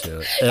into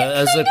it.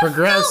 As it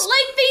progressed,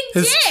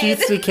 his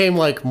teeth became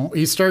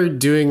he started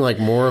doing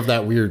more of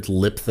that weird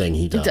lip thing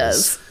he does. He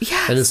does.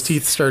 Yes. And his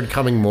teeth started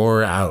coming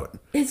more out.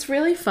 It's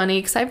really funny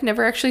because I've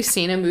never actually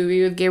seen a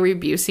movie with Gary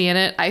Busey in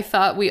it. I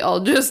thought we all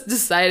just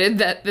decided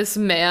that this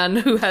man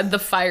who had the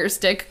Fire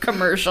Stick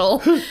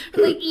commercial,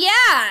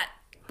 yeah,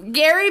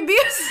 Gary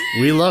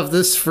Busey. We love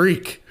this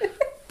freak.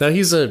 Now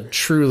he's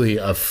truly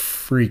a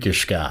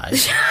freakish guy.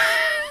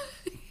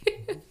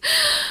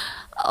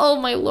 Oh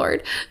my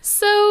lord.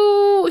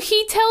 So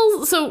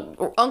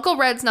So Uncle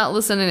Red's not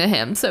listening to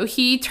him. So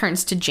he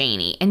turns to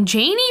Janie. And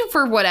Janie,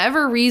 for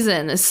whatever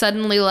reason, is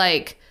suddenly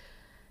like,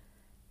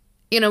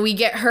 we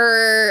get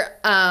her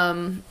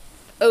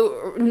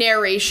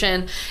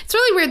narration. It's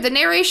really weird. The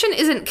narration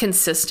isn't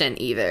consistent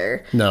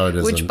either. No, it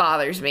isn't. Which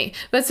bothers me.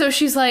 But so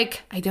she's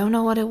like, I don't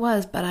know what it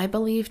was, but I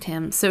believed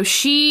him. So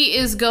she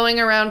is going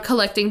around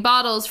collecting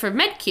bottles for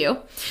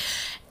MedQ.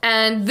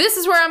 And this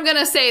is where I'm going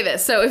to say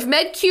this. So if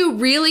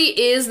MedQ really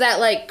is that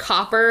like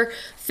copper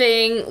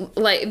thing,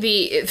 like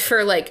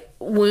for like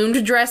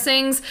wound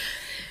dressings,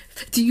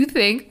 do you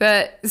think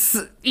that,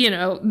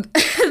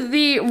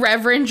 the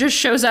Reverend just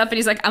shows up and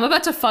he's like, I'm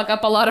about to fuck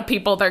up a lot of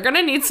people. They're going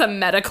to need some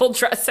medical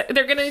dressing.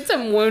 They're going to need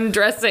some wound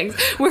dressings.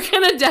 We're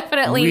going to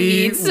definitely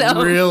need some.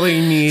 We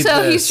really need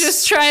So this. he's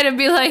just trying to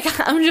be like,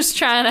 I'm just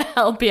trying to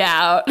help you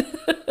out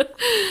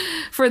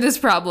for this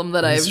problem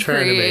that I've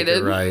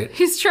created.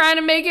 He's trying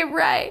to make it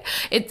right.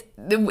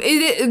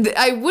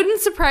 I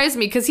wouldn't surprise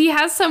me because he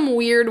has some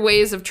weird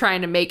ways of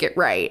trying to make it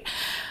right.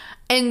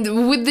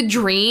 And with the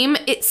dream,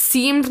 it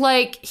seemed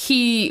like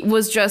he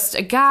was just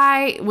a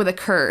guy with a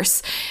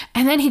curse.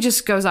 And then he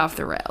just goes off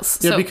the rails.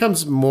 Yeah, it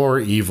becomes more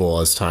evil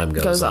as time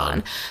goes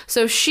on.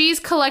 So she's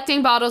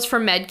collecting bottles for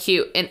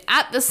MedQ. And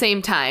at the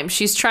same time,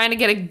 she's trying to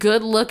get a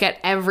good look at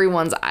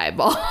everyone's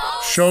eyeballs.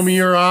 Show me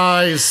your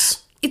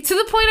eyes. To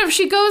the point of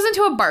she goes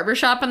into a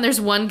barbershop and there's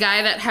one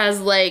guy that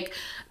has like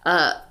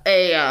a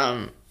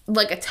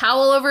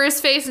towel over his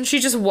face. And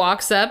she just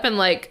walks up and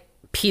like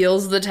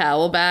peels the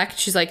towel back.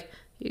 She's like,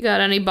 you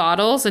got any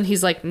bottles? And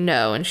he's like,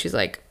 no. And she's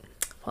like,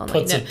 well,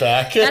 puts it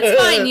back.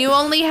 That's fine. You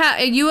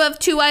have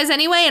 2 eyes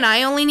anyway, and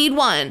I only need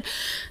 1.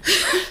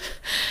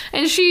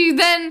 And she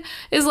then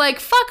is like,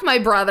 fuck my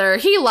brother.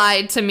 He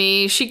lied to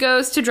me. She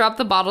goes to drop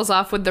the bottles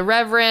off with the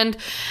Reverend,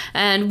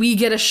 and we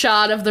get a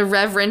shot of the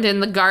Reverend in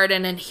the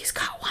garden, and he's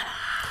got 1 eye.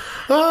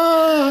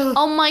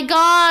 Oh my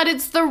God,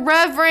 it's the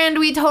Reverend.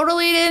 We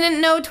totally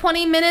didn't know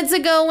 20 minutes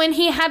ago when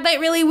he had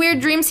that really weird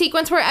dream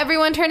sequence where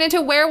everyone turned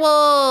into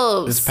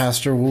werewolves. It's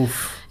Pastor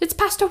Wolf. It's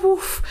Pastor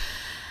Wolf.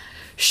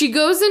 She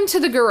goes into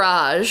the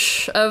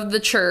garage of the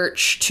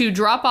church to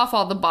drop off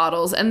all the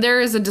bottles, and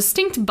there is a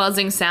distinct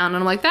buzzing sound.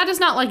 And I'm like, that is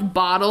not like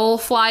bottle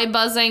fly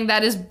buzzing.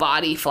 That is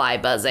body fly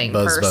buzzing,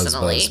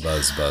 personally.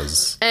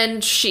 Buzz.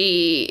 And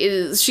she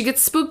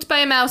gets spooked by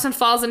a mouse and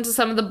falls into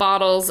some of the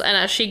bottles. And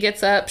as she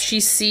gets up, she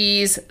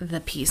sees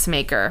the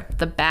Peacemaker,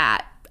 the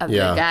bat of the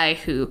guy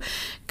who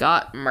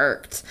got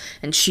murked.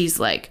 And she's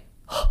like,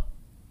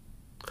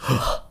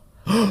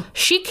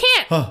 she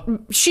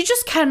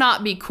just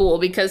cannot be cool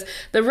because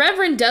the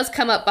Reverend does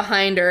come up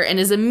behind her and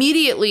is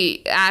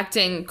immediately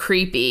acting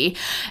creepy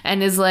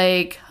and is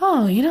like,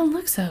 oh, you don't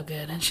look so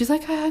good. And she's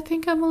like, I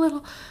think I'm a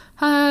little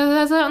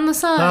that's out in the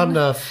sun. I'm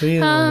not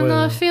feeling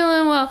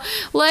well.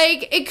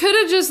 Like, it could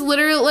have just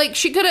literally, like,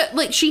 she could have,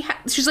 like,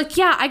 she's like,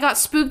 yeah, I got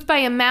spooked by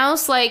a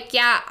mouse. Like,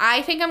 yeah,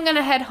 I think I'm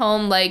gonna head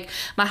home. Like,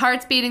 my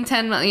heart's beating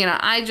 10,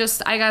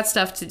 I got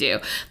stuff to do.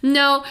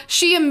 No,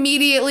 she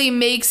immediately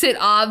makes it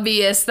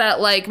obvious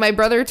that, like, my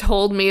brother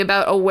told me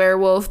about a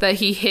werewolf that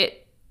he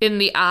hit in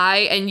the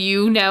eye, and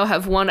you now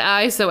have 1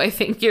 eye, so I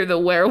think you're the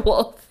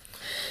werewolf.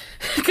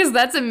 Because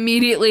that's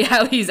immediately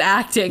how he's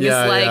acting.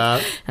 Yeah, it's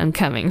like, I'm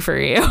coming for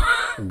you.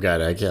 I'm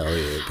gonna kill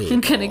you, people.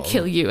 I'm gonna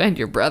kill you and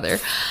your brother.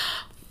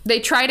 They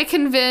try to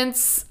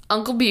convince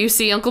Uncle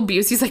Busey. Uncle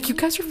Busey's like, you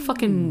guys are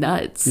fucking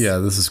nuts. Yeah,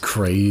 this is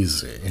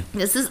crazy.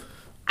 This is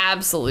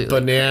absolutely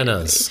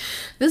bananas. crazy.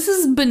 This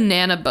is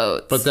banana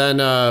boats. But then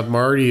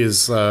Marty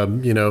is,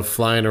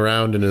 flying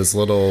around in his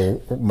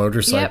little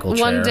motorcycle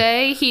chair. One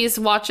day he's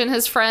watching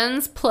his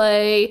friends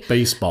play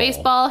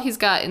baseball. He's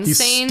got insane.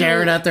 He's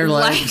staring at their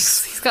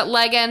legs. He's got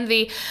leg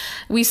envy.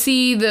 We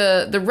see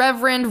the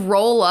Reverend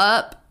roll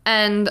up,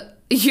 and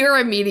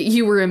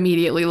you were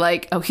immediately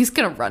like, oh, he's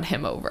gonna run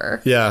him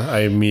over. Yeah, I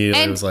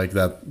immediately was like,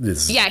 that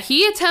is. Yeah,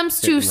 he attempts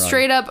to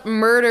straight up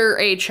murder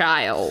a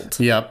child.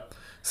 Yep.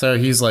 So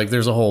he's like,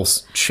 there's a whole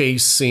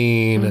chase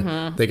scene.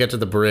 Mm-hmm. They get to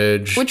the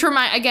bridge. Which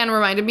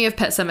reminded me of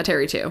Pet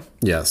Sematary 2.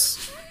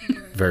 Yes.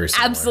 Very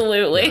similar.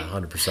 Absolutely. Yeah,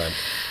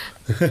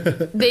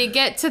 100%. They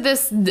get to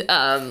this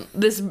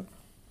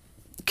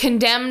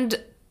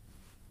condemned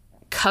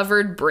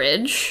covered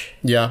bridge.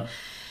 Yeah.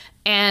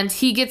 And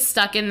he gets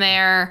stuck in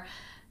there,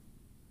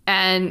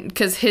 and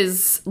because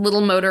his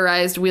little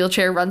motorized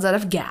wheelchair runs out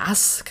of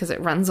gas, because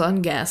it runs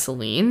on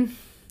gasoline.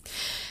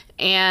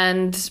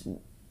 And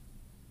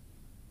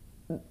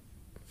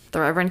the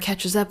Reverend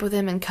catches up with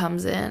him and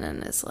comes in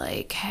and is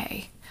like,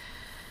 hey,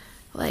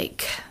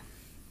 like,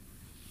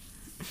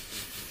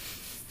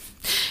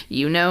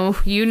 you know.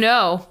 And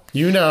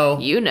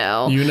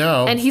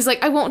he's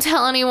like, I won't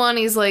tell anyone.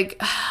 He's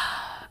like,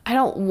 I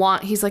don't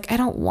want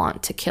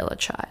to kill a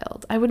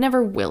child. I would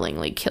never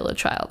willingly kill a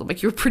child. I'm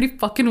like, you were pretty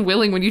fucking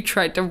willing when you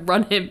tried to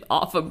run him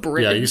off a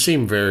bridge. Yeah, you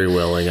seem very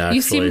willing, actually.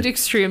 You seemed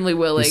extremely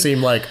willing. You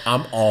seem like,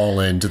 I'm all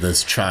into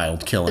this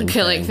child killing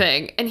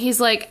thing. And he's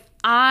like,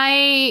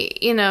 my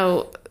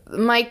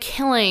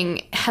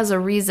killing has a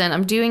reason.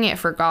 I'm doing it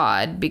for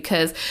God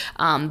because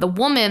the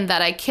woman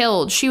that I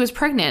killed, she was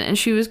pregnant and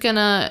she was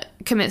gonna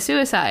commit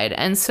suicide.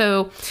 And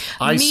so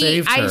I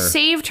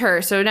saved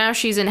her. So now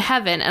she's in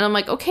heaven. And I'm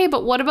like, okay,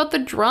 but what about the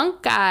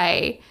drunk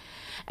guy?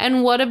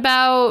 And what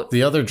about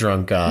the other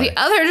drunk guy?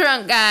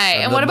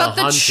 And what about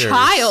the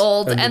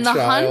child and the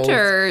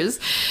hunters?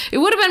 It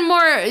would have been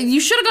more, you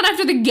should have gone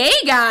after the gay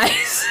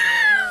guys.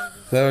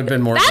 That would have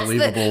been more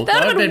believable.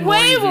 That would have been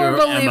way more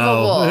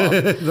believable. That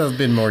would have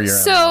been more your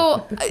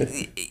So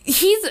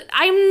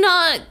I'm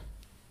not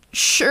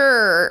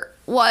sure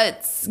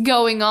what's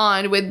going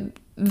on with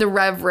the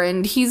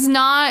Reverend. He's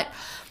not,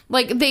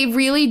 like, they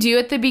really do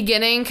at the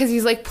beginning, because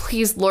he's like,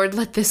 please, Lord,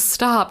 let this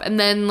stop. And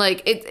then,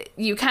 like,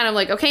 you kind of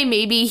like, okay,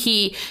 maybe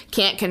he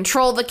can't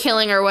control the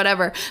killing or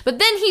whatever. But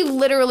then he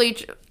literally,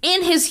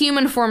 in his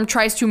human form,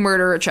 tries to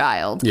murder a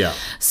child. Yeah.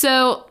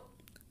 So,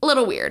 a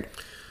little weird.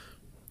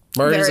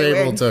 Marty's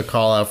able to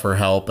call out for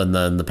help, and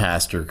then the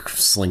pastor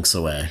slinks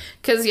away.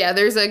 Because, yeah,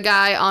 there's a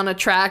guy on a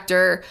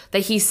tractor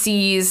that he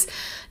sees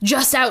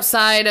just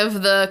outside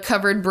of the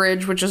covered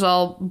bridge, which is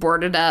all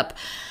boarded up.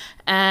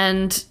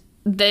 And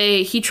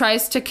he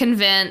tries to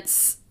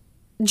convince...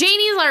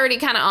 Janie's already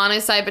kind of on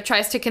his side, but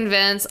tries to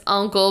convince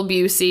Uncle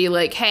Busey,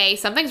 like, hey,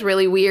 something's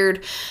really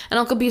weird. And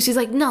Uncle Busey's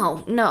like,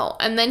 no.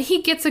 And then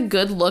he gets a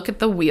good look at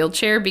the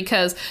wheelchair,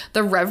 because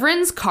the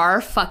Reverend's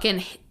car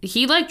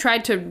he, like,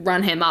 tried to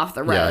run him off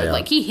the road. Yeah.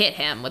 Like, he hit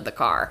him with the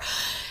car.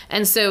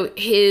 And so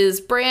his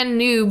brand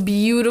new,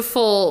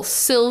 beautiful,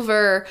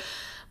 silver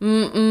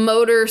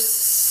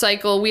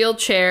motorcycle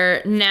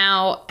wheelchair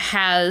now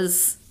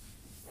has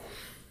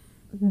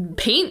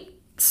paint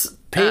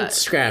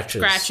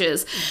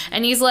scratches.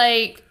 And he's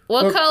like,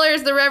 what color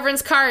is the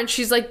Reverend's car? And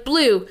she's like,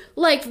 blue.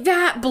 Like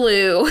that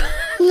blue.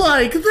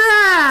 Like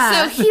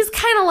that. So he's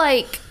kind of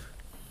like,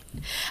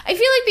 I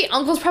feel like the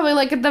uncle's probably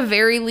like, at the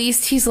very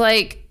least, he's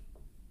like,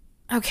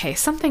 okay,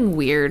 something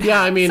weird.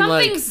 Yeah, I mean,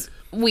 something's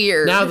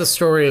weird. Now the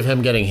story of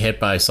him getting hit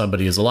by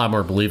somebody is a lot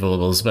more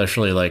believable,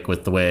 especially like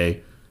with the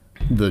way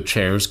the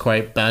chair's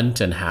quite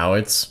bent and how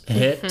it's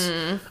hit.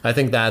 Mm-hmm. I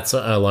think that's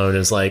alone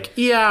is like,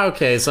 yeah,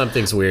 okay,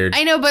 something's weird.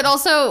 I know, but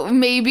also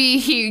maybe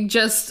he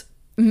hit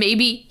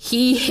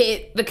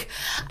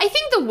I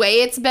think the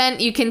way it's bent,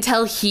 you can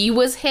tell he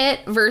was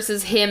hit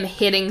versus him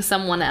hitting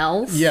someone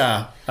else.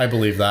 Yeah, I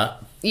believe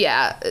that.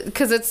 Yeah,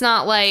 because it's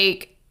not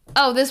like,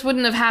 oh, this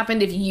wouldn't have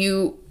happened if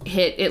you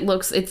hit.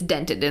 It's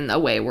dented in a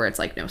way where it's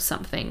like, no,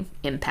 something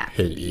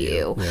impacted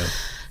you. Yeah.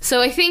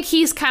 So I think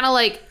he's kind of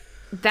like,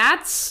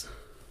 that's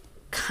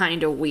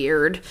kind of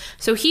weird.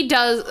 So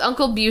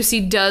Uncle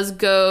Busey does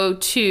go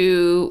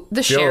to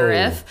the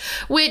sheriff,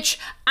 which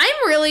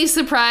I'm really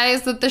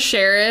surprised that the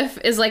sheriff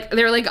is like,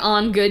 they're like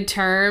on good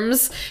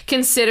terms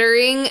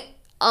considering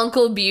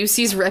Uncle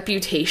Busey's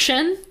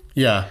reputation.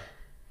 Yeah.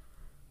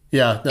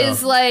 Yeah. No,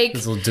 is like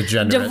he's a little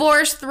degenerate.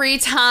 Divorced 3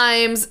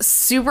 times,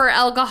 super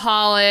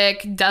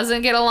alcoholic,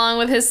 doesn't get along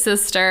with his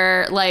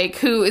sister,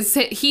 like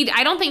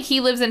I don't think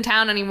he lives in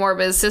town anymore,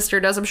 but his sister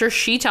does. I'm sure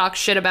she talks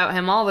shit about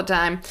him all the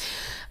time.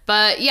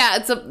 But yeah,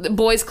 it's a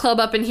boys club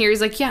up in here.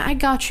 He's like, yeah, I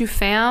got you,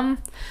 fam.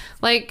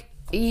 Like,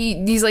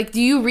 he's like,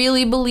 do you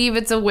really believe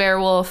it's a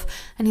werewolf?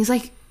 And he's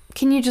like,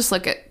 can you just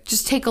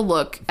take a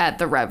look at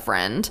the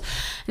Reverend?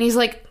 And he's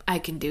like, I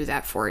can do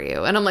that for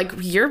you. And I'm like,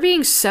 you're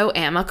being so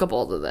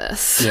amicable to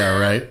this. Yeah,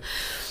 right.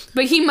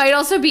 But he might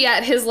also be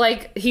at his,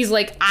 like, he's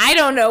like, I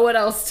don't know what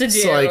else to do.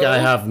 It's like, I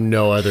have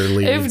no other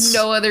leads.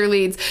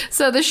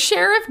 So the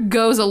sheriff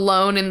goes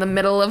alone in the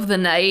middle of the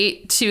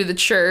night to the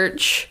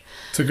church.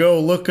 To go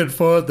looking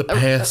for the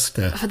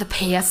pastor.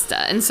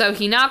 And so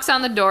he knocks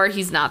on the door.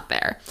 He's not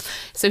there.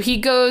 So he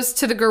goes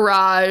to the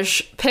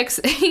garage, picks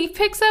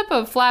up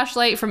a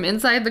flashlight from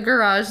inside the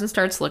garage and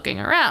starts looking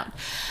around.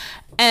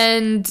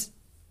 And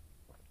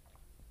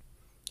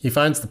he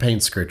finds the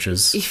paint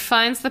scritches.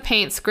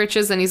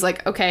 And he's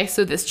like, okay,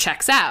 so this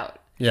checks out.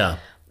 Yeah.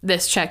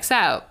 This checks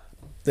out.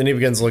 Then he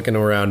begins looking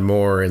around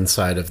more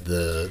inside of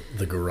the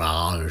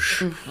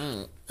garage.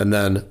 Mm-hmm. And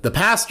then the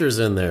pastor's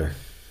in there.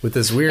 With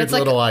this weird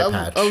little eye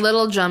patch. A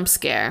little jump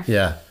scare.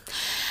 Yeah.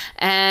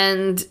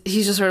 And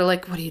he's just sort of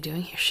like, what are you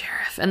doing here,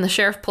 Sheriff? And the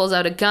sheriff pulls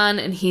out a gun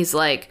and he's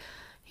like,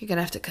 you're going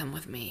to have to come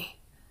with me,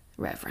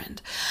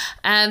 Reverend.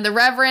 And the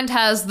Reverend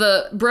has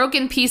the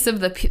broken piece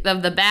of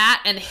the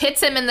bat and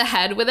hits him in the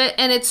head with it.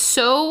 And it's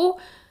so...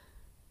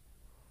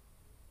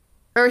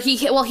 he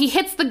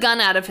hits the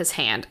gun out of his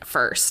hand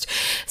first.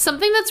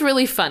 Something that's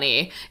really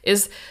funny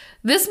is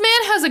this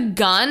man has a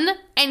gun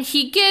and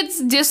he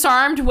gets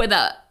disarmed with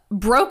a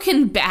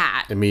broken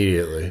bat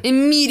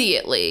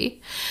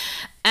immediately.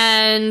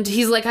 And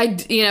he's like,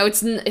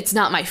 it's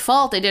not my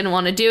fault. I didn't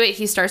want to do it.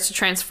 He starts to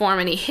transform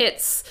and he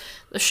hits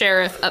the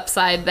sheriff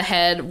upside the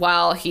head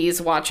while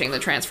he's watching the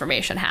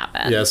transformation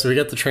happen. Yeah, so we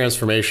get the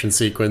transformation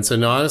sequence,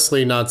 and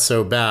honestly, not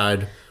so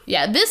bad.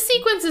 Yeah, this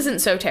sequence isn't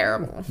so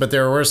terrible. But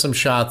there were some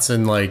shots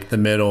in like the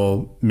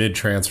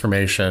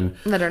mid-transformation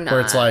that are not.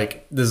 Where it's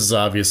like, this is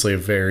obviously a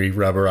very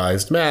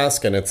rubberized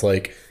mask, and it's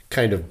like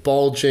kind of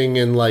bulging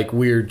in like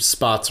weird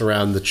spots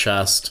around the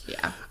chest.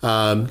 Yeah.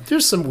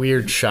 There's some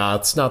weird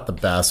shots, not the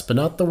best, but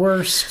not the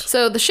worst.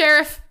 So the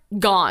sheriff,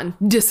 gone,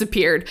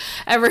 disappeared.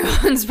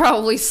 Everyone's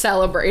probably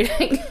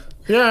celebrating.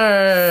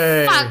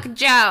 Yay! Fuck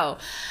Joe.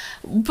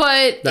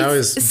 But Now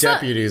his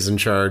deputy's in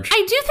charge. I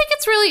do think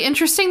it's really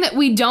interesting that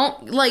we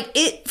don't, like,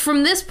 it,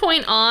 from this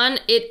point on,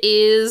 it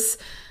is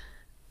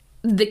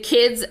the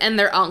kids and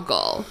their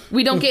uncle.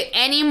 We don't get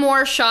any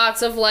more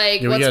shots of,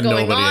 like, what's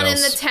going on in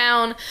the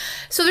town.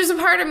 So there's a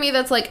part of me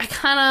that's like,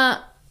 I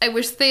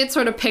wish they had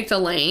sort of picked a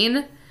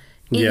lane.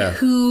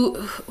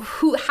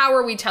 How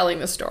are we telling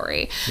the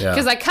story?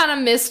 Because I kind of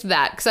missed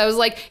that. Because I was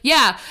like,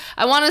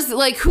 I want to,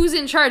 like, who's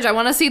in charge? I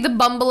want to see the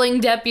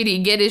bumbling deputy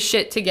get his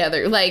shit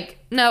together. Like,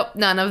 nope,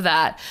 none of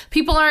that.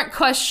 People aren't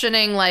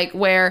questioning, like,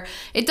 where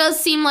it does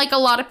seem like a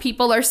lot of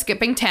people are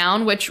skipping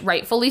town, which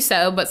rightfully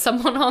so. But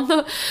someone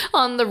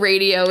on the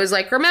radio is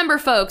like, remember,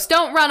 folks,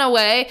 don't run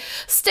away.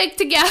 Stick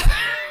together.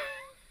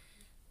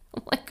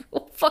 I'm like,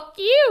 well, fuck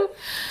you.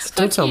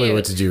 Don't tell me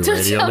what to do,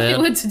 radio man. Don't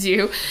tell me what to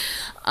do.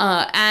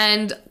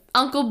 And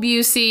Uncle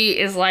Busey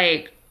is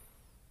like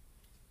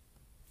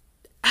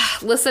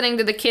listening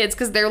to the kids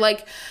because they're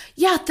like,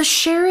 yeah, the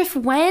sheriff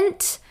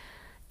went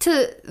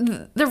to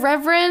the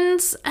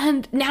Reverend's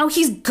and now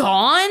he's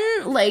gone.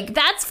 Like,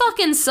 that's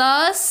fucking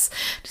sus.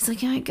 Just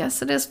like, yeah, I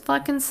guess it is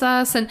fucking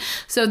sus. And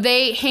so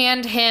they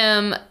hand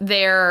him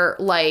their,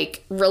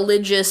 like,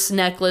 religious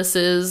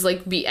necklaces.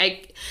 Like,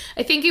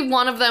 I think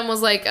one of them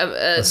was like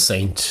a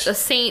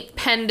saint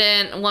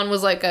pendant. One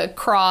was like a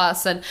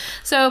cross. And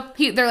so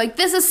they're like,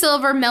 this is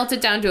silver, melt it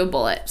down to a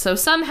bullet. So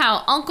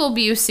somehow Uncle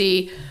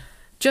Busey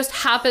just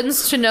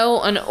happens to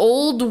know an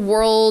old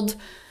world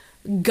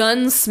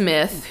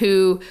gunsmith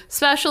who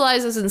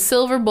specializes in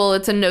silver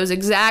bullets and knows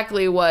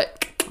exactly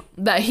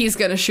that he's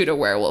gonna shoot a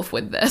werewolf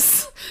with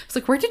this. It's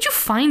like, where did you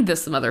find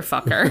this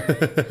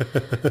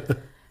motherfucker?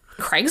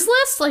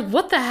 Craigslist? Like,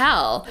 what the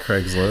hell?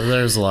 Craigslist.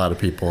 There's a lot of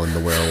people in the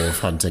werewolf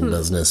hunting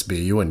business, B.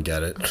 You wouldn't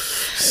get it.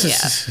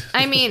 Yeah.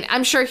 I mean,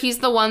 I'm sure he's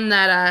the one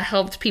that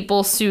helped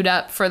people suit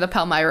up for the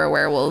Palmyra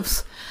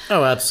werewolves.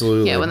 Oh,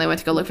 absolutely. Yeah, when they went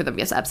to go look for them.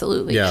 Yes,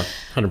 absolutely. Yeah,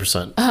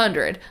 100%.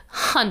 100.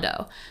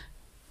 Hundo.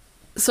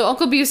 So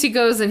Uncle Busey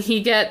goes and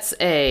he gets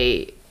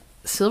a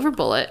silver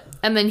bullet.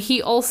 And then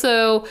he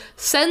also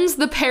sends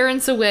the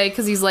parents away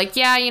because he's like,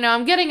 yeah,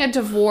 I'm getting a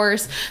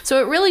divorce. So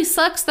it really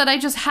sucks that I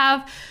just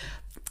have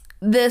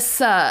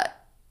this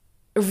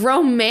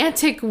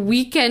romantic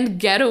weekend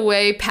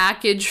getaway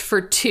package for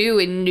 2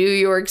 in New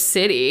York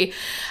City.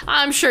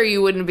 I'm sure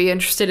you wouldn't be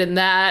interested in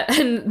that.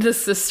 And the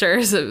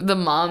sisters, the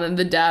mom and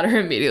the dad are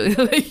immediately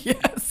like,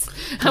 yes.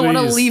 I want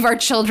to leave our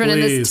children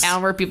in this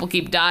town where people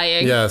keep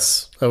dying.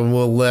 Yes. And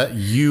we'll let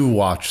you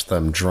watch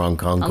them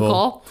drunk,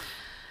 Uncle.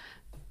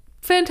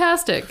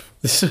 Fantastic.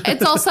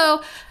 It's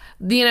also,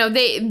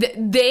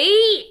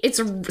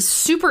 it's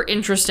super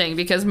interesting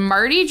because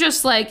Marty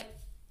just, like,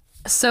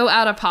 so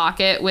out of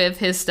pocket with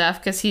his stuff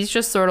because he's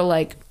just sort of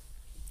like,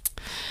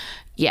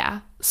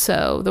 yeah,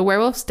 so the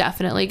werewolf's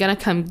definitely gonna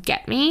come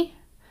get me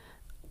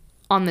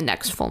on the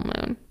next full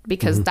moon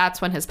because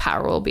that's when his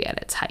power will be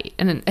at its height.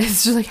 And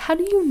it's just like, how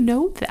do you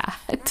know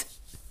that?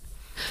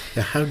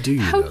 Yeah, how do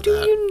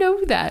you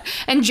know that?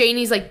 And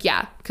Janie's like,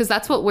 yeah, because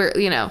that's what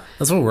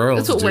that's what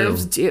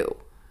werewolves do.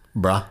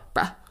 Bruh.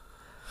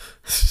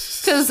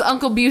 Because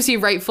Uncle Busey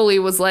rightfully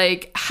was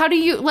like, how do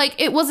you, like,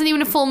 it wasn't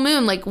even a full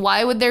moon. Like,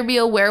 why would there be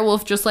a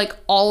werewolf just, like,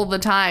 all the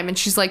time? And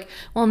she's like,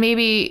 well,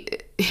 maybe,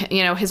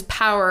 his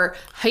power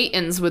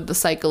heightens with the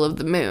cycle of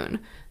the moon.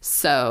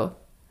 So,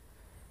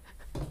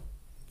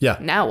 yeah.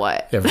 Now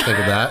what? You ever think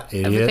of that,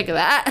 idiot? Ever think of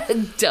that,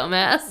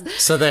 dumbass?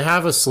 So they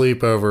have a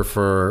sleepover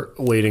for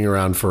waiting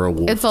around for a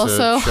wolf. It's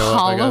also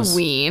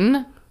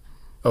Halloween.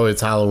 Oh,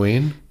 it's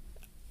Halloween?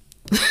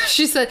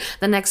 She said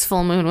the next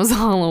full moon was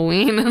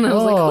Halloween, and I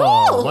was like,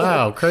 "Oh,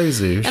 wow,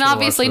 crazy!" And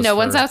obviously, no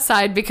one's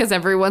outside because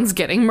everyone's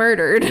getting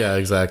murdered. Yeah,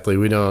 exactly.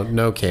 We don't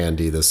no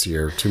candy this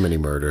year. Too many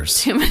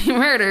murders. They're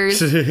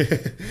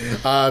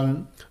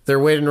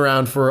waiting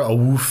around for a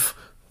woof,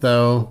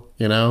 though.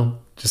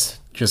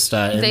 Just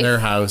in their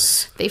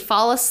house. They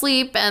fall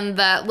asleep, and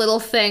that little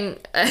thing.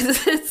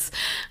 It's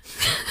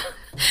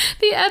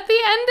at the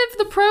end of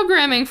the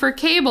programming for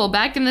cable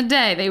back in the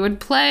day, they would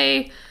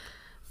play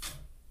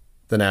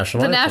the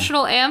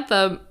national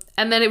anthem,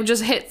 and then it would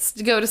just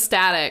go to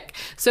static.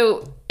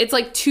 So it's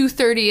like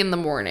 2:30 in the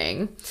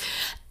morning,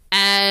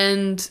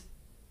 and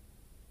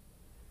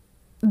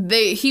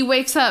he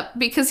wakes up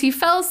because he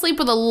fell asleep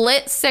with a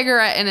lit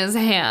cigarette in his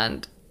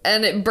hand,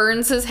 and it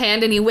burns his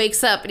hand, and he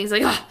wakes up and he's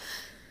like, oh.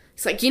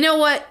 He's like, you know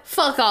what?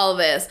 Fuck all of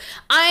this.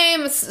 I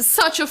am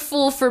such a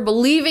fool for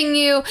believing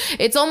you.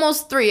 It's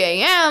almost 3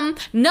 a.m.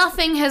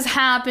 Nothing has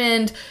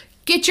happened.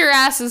 Get your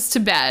asses to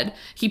bed.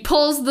 He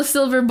pulls the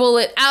silver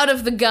bullet out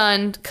of the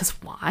gun. Because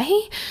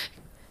why?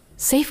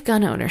 Safe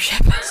gun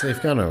ownership.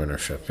 Safe gun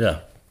ownership,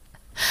 yeah.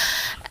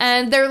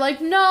 And they're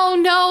like,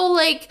 no,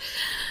 like,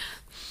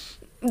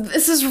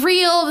 this is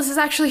real. This is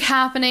actually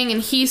happening.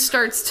 And he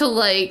starts to,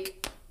 like,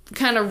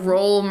 kind of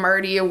roll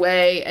Marty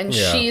away. And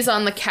she's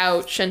on the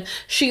couch. And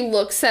she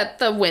looks at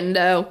the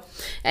window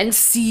and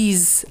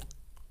sees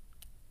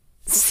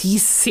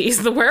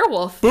the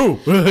werewolf. Boo!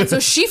 And so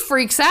she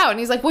freaks out, and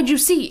he's like, what'd you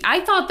see? I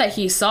thought that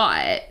he saw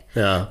it.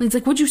 Yeah. And he's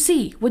like, what'd you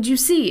see? What'd you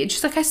see? And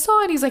she's like, I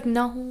saw it. He's like,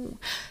 no,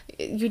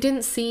 you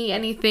didn't see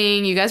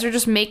anything. You guys are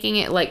just making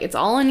it like it's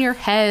all in your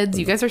heads.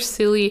 You guys are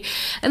silly.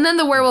 And then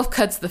the werewolf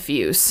cuts the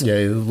fuse. Yeah,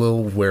 the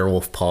little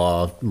werewolf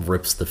paw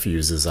rips the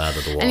fuses out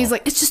of the wall. And he's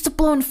like, it's just a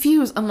blown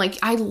fuse. I'm like,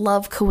 I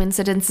love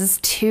coincidences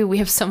too. We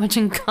have so much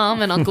in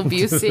common, Uncle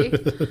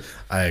Busey.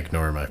 I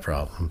ignore my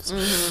problems.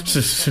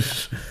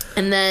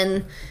 And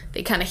then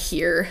they kind of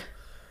hear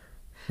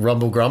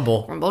Rumble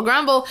grumble. rumble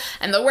grumble,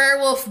 and the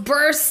werewolf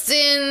bursts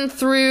in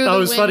through the window.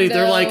 Oh, it's funny.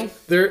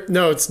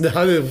 No, it's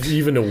not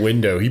even a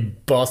window. He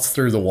busts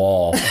through the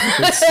wall.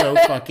 It's so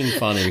fucking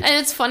funny. And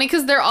it's funny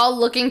because they're all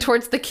looking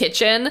towards the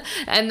kitchen,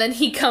 and then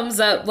he comes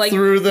up like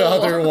Through the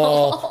other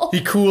wall.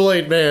 He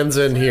Kool-Aid Man's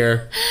in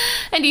here.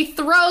 And he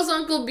throws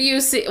Uncle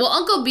Busey. Well,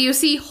 Uncle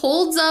Busey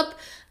holds up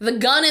the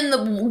gun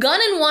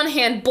in one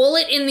hand,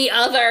 bullet in the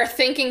other,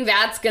 thinking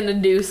that's gonna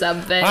do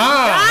something. They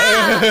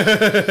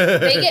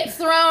get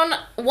thrown.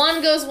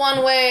 One goes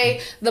one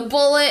way. The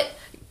bullet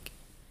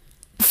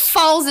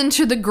falls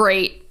into the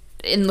grate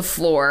in the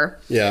floor.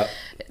 Yeah.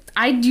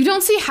 You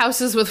don't see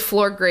houses with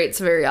floor grates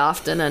very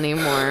often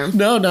anymore.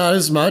 No, not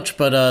as much,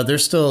 but they're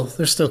still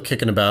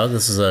kicking about.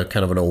 This is a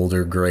kind of an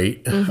older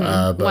grate.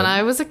 But When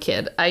I was a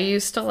kid, I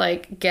used to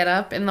like get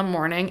up in the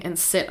morning and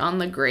sit on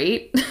the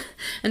grate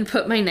and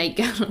put my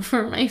nightgown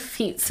over my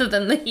feet, so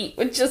then the heat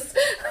would just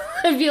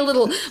be a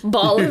little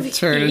ball of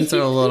turn heat.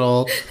 into a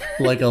little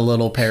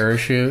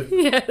parachute.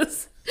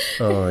 Yes.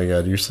 Oh my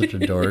god, you're such a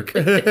dork.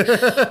 Well, it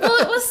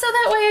was so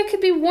that way I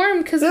could be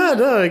warm because I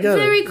got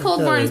very it.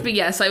 cold mornings. But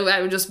yes,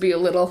 I would just be a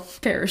little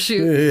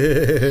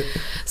parachute.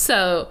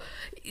 So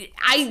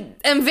I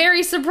am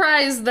very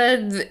surprised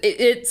that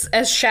it's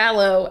as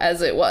shallow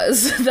as it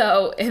was,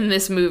 though, in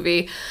this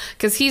movie,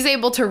 because he's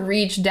able to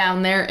reach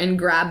down there and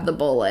grab the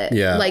bullet,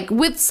 like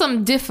with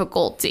some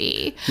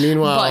difficulty.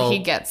 Meanwhile, but he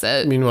gets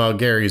it. Meanwhile,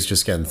 Gary's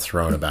just getting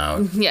thrown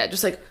about. Yeah,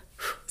 just like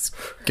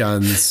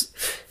Guns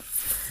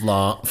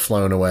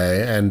flown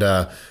away, and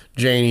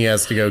Janie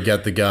has to go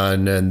get the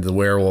gun, and the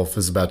werewolf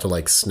is about to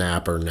like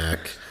snap her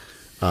neck.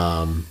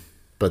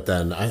 But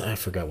then I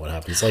forgot what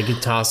happens. Like he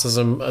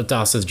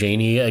tosses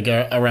Janie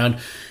around.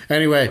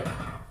 Anyway,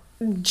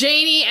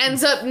 Janie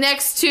ends up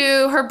next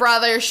to her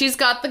brother. She's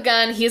got the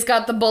gun. He's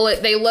got the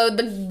bullet. They load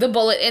the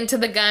bullet into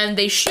the gun.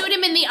 They shoot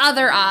him in the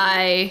other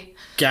eye.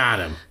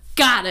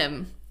 got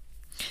him.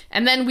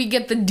 And then we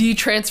get the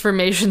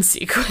detransformation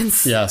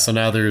sequence. Yeah, so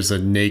now there's a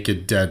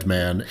naked dead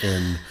man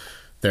in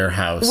their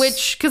house.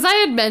 Which, because I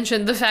had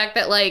mentioned the fact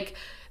that, like,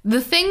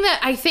 the thing that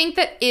I think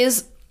that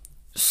is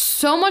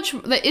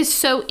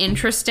so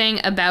interesting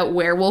about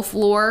werewolf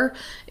lore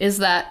is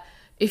that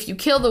if you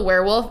kill the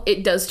werewolf,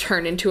 it does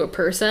turn into a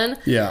person.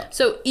 Yeah.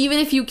 So even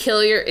if you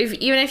kill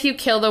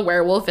the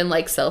werewolf in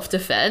like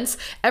self-defense,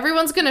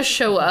 everyone's gonna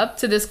show up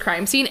to this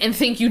crime scene and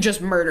think you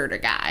just murdered a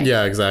guy.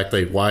 Yeah,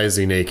 exactly. Why is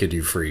he naked,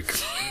 you freak?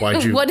 What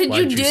did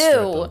you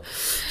do?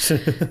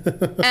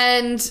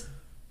 And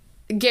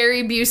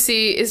Gary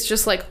Busey is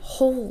just like,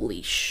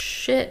 holy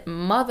shit,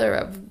 mother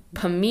of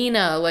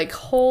Pamina, like,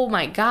 oh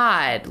my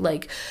god,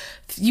 like,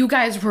 you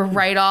guys were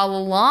right all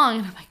along.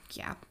 And I'm like,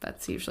 yeah,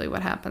 that's usually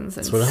what happens.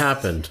 That's what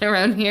happened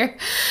around here.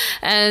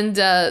 And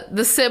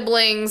the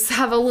siblings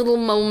have a little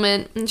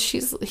moment, and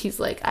he's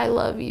like, I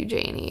love you,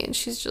 Janie. And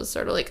she's just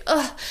sort of like,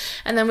 ugh.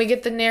 And then we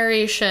get the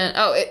narration.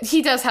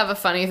 He does have a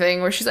funny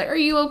thing where she's like, are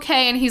you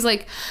okay? And he's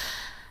like,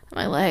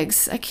 my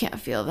legs, I can't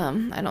feel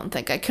them. I don't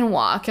think I can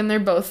walk. And they're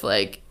both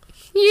like,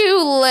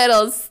 you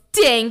little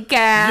stinker.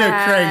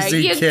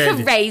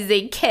 You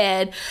crazy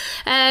kid.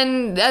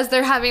 And as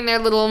they're having their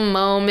little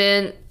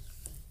moment,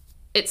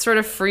 it sort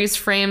of freeze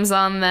frames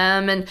on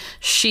them, and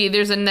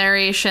there's a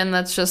narration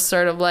that's just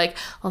sort of like,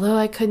 although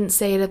I couldn't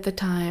say it at the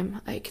time,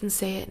 I can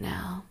say it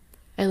now.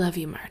 I love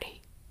you,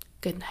 Marty.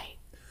 Good night.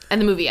 And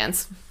the movie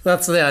ends.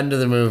 That's the end of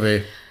the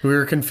movie. We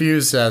were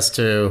confused as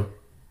to,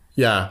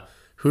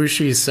 who's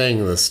she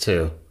saying this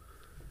to?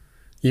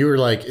 You were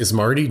like, is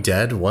Marty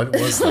dead? What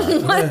was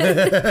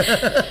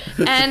that?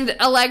 And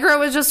Allegra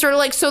was just sort of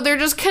like, so they're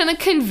just kind of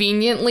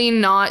conveniently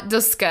not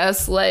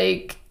discuss,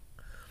 like,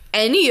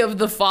 any of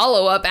the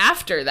follow-up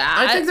after that.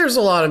 I think there's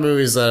a lot of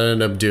movies that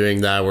end up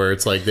doing that, where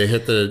it's like they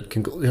hit the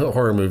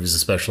horror movies,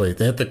 especially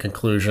they hit the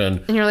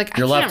conclusion, and you're like,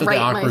 you're left with the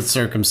awkward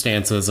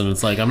circumstances, and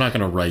it's like, I'm not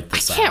going to write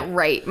this. I can't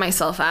write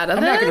myself out of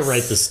this. I'm not going to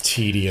write this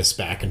tedious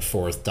back and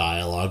forth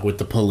dialogue with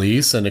the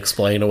police and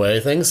explain away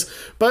things.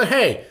 But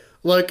hey,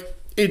 look,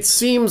 it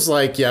seems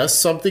like, yes,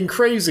 something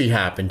crazy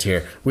happened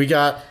here. We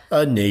got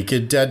a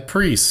naked dead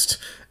priest,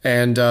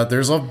 and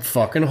there's a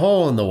fucking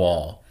hole in the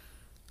wall.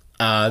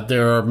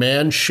 There are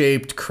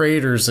man-shaped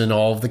craters in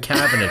all of the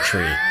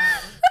cabinetry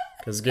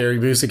because Gary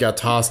Busey got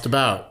tossed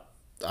about.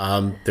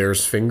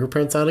 There's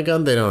fingerprints on a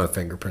gun. They don't have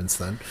fingerprints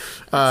then.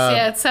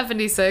 It's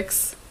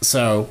 76.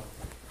 So,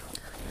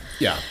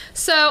 yeah.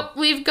 So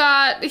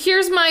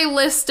here's my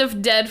list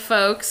of dead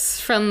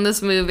folks from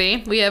this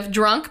movie. We have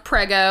Drunk,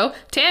 Prego,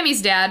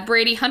 Tammy's dad,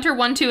 Brady, Hunter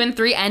 1, 2, and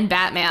 3, and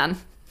Batman.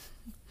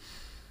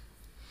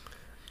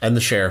 And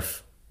the sheriff.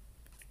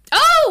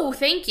 Oh,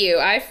 thank you.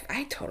 I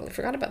totally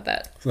forgot about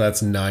that. So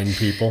that's 9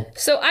 people.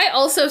 So I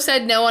also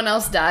said no one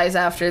else dies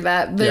after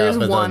that. There's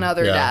but one then-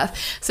 other yeah.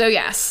 death. So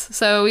yes.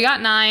 So we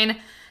got 9,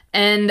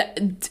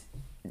 and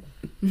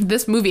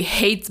this movie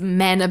hates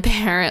men.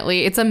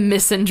 Apparently, it's a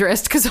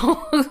misandrist because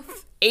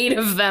 8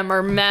 of them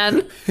are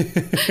men. 8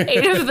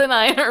 of the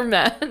 9 are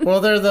men.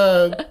 Well, they're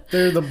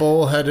the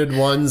bullheaded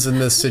ones in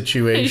this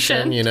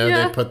situation. You know,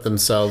 Yeah. they put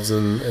themselves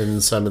in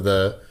some of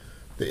the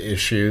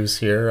issues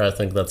here. I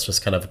think that's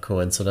just kind of a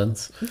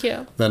coincidence.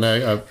 Yeah.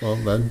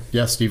 Then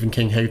Stephen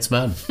King hates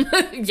men.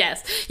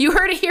 Yes. You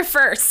heard it here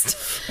first.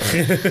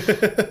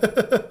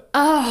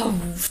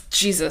 Oh,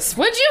 Jesus.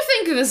 What'd you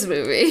think of this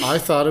movie? I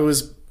thought it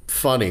was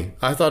funny.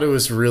 I thought it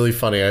was really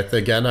funny. I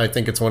think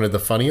it's one of the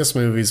funniest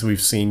movies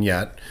we've seen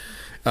yet.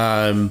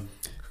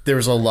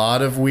 There's a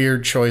lot of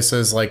weird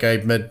choices. Like I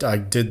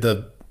did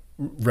the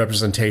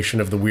representation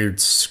of the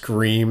weird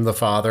scream the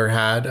father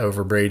had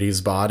over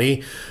Brady's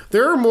body.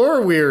 There are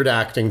more weird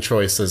acting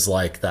choices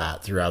like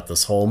that throughout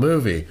this whole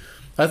movie.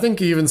 I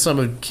think even some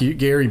of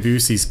Gary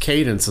Busey's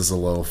cadence is a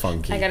little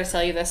funky. I gotta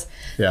tell you this.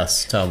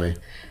 Yes, tell me.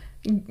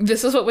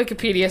 This is what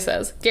Wikipedia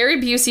says. Gary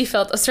Busey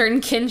felt a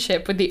certain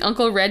kinship with the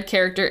Uncle Red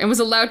character and was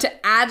allowed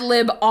to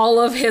ad-lib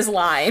all of his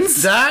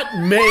lines. That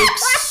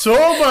makes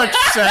so much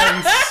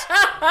sense.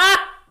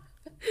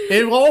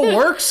 It all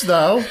works,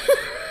 though.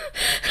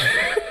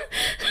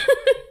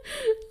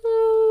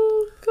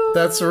 Oh, God.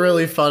 That's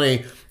really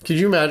funny. Could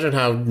you imagine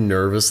how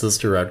nervous this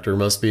director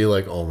must be?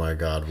 Like, oh my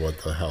God, what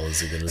the hell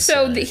is he going to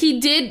So say?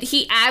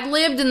 he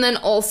ad-libbed and then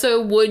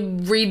also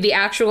would read the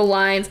actual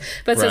lines.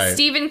 But so Right.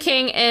 Stephen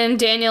King and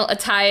Daniel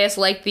Attias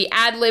liked the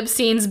ad-lib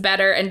scenes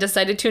better and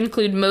decided to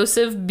include most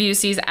of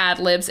Busey's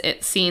ad-libs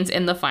scenes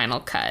in the final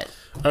cut.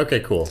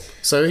 Okay, cool.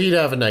 So he'd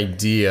have an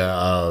idea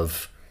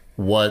of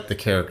what the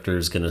character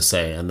is going to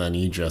say, and then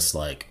he just,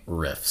 like,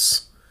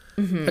 riffs.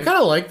 Mm-hmm. I kind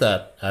of like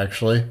that,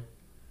 actually.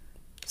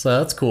 So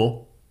that's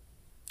cool.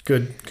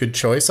 Good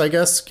choice, I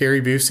guess,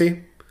 Gary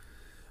Busey.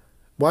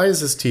 Why does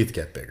his teeth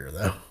get bigger,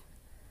 though?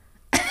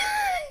 I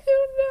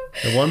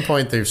don't know. At one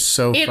point, they're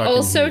so It fucking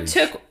also huge.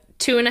 took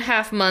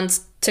 2.5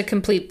 months to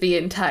complete the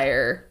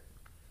entire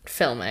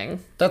filming.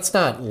 That's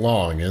not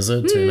long, is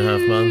it?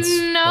 2.5 months?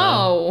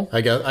 No.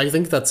 I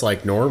think that's,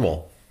 like,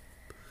 normal.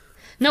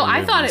 No,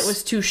 I thought it movies.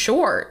 was too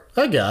short.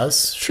 I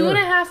guess. Sure.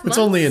 2.5 months? It's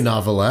only a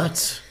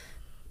novelette.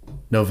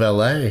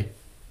 Novelle.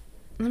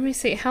 Let me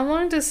see. How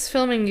long does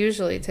filming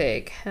usually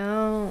take?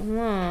 How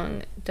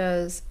long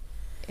does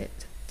it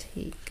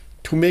take?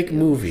 To make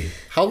movie.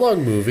 How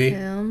long movie?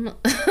 Film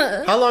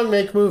How long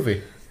make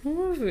movie?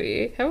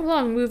 movie. How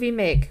long movie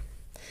make?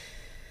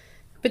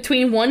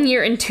 Between 1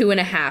 year and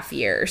 2.5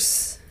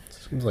 years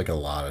Seems like a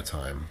lot of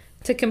time.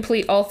 to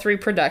complete all 3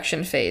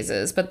 production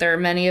phases, but there are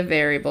many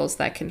variables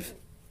that can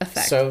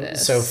affect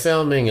this. So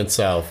filming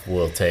itself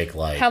will take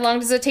like... How long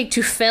does it take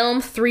to film?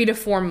 3 to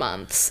 4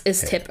 months is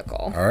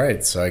typical. All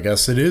right, so I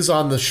guess it is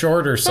on the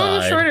shorter side.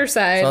 On the shorter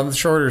side. It's on the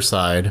shorter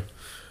side.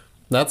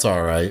 That's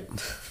all right.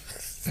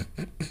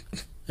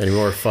 Any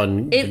more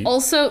fun? It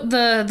also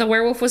the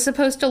werewolf was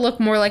supposed to look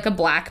more like a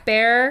black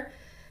bear,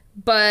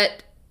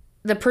 but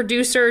the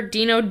producer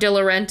Dino De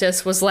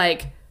Laurentiis was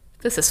like,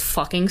 "This is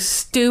fucking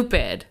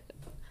stupid.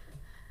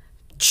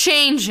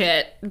 Change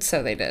it."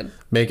 So they did.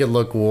 Make it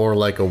look more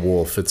like a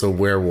wolf. It's a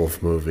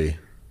werewolf movie.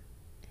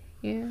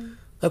 Yeah.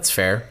 That's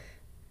fair.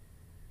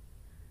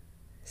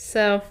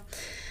 So,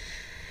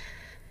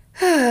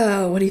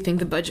 what do you think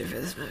the budget for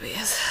this movie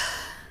is?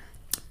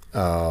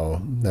 Oh,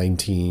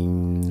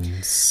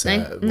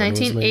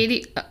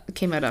 1980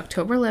 came out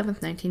October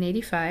 11th,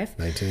 1985.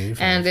 1985.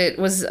 And it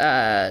was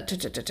I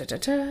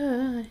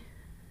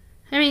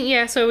mean,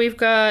 yeah, so we've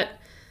got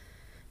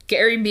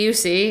Gary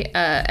Busey,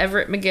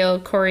 Everett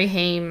McGill, Corey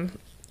Haim.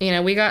 You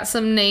know, we got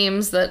some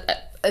names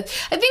that I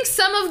think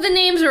some of the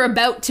names are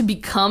about to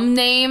become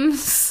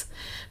names,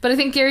 but I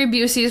think Gary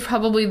Busey is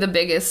probably the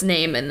biggest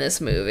name in this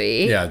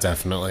movie. Yeah,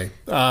 definitely.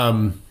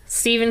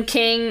 Stephen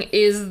King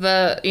is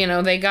the, you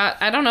know, they got,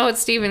 I don't know what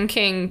Stephen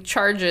King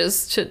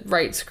charges to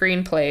write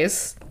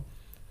screenplays,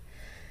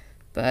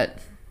 but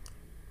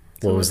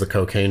What was the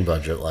cocaine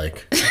budget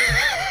like?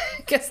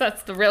 I guess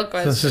that's the real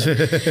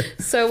question.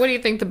 So what do you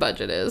think the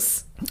budget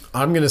is?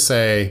 I'm going to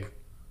say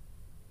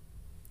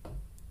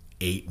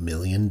 $8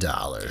 million.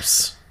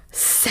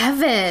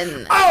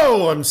 7.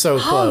 Oh, I'm so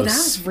close. Oh, that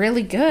was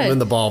really good. I'm in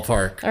the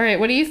ballpark. All right,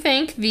 what do you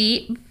think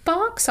the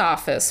box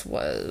office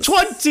was?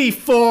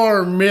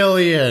 24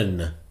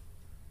 million.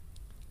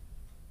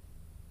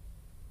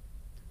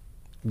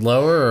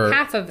 Lower or...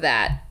 Half of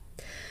that.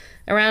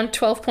 Around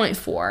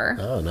 12.4.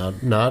 Oh,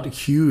 not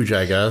huge,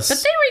 I guess.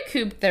 But they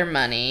recouped their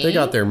money. They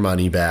got their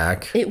money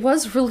back. It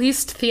was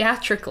released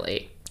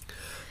theatrically,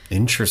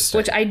 Interesting.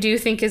 which I do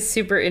think is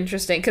super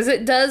interesting because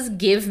it does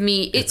give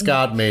me It's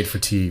got made for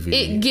TV.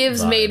 it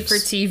gives vibes. made for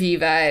TV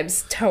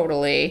vibes,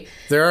 totally.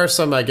 There are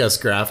some, I guess,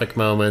 graphic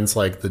moments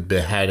like the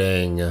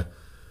beheading,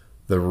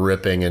 the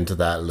ripping into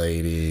that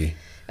lady.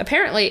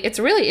 Apparently, it's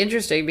really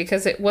interesting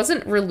because it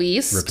wasn't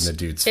released. Ripping a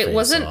dude's it face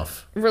wasn't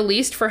off.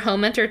 released for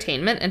home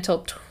entertainment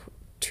until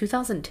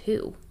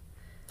 2002.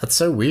 That's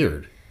so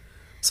weird.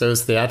 So it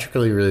was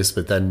theatrically released,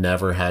 but then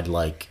never had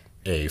like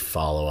a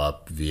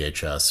follow-up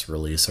VHS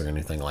release or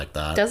anything like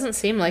that. Doesn't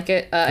seem like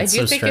it. I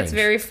do think it's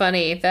very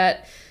funny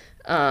that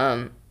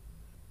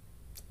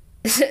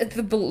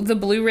the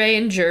Blu-ray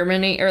in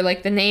Germany, or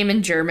like the name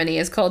in Germany,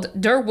 is called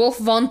Der Wolf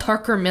von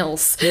Tarker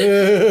Mills.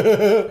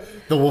 The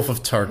Wolf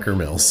of Tarker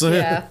Mills.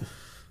 Yeah.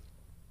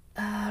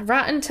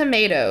 Rotten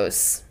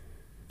Tomatoes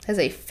has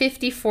a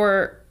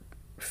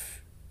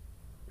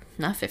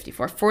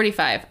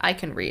 45. I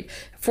can read.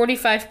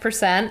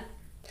 45%.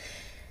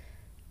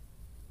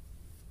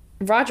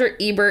 Roger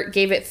Ebert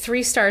gave it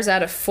 3 stars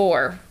out of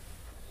 4.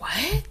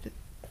 What?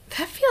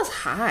 That feels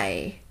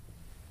high.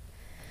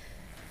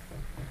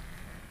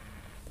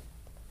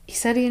 He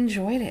said he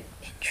enjoyed it.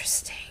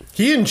 Interesting.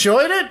 He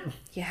enjoyed it?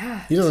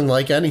 Yeah. He doesn't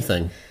like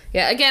anything.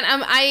 Yeah, again,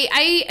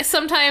 I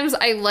sometimes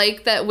I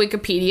like that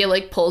Wikipedia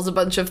like pulls a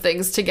bunch of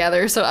things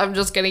together, so I'm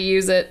just gonna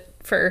use it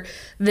for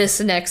this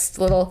next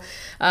little.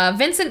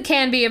 Vincent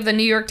Canby of the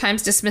New York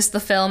Times dismissed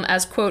the film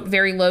as, quote,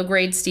 very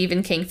low-grade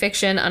Stephen King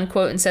fiction,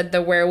 unquote, and said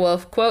the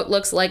werewolf, quote,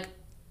 looks like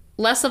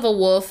less of a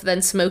wolf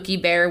than Smokey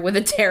Bear with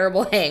a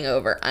terrible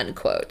hangover,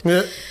 unquote.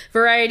 Yeah.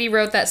 Variety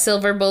wrote that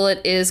Silver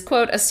Bullet is,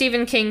 quote, a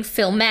Stephen King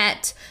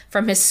filmette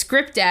from his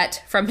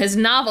scriptette, from his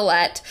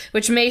novelette,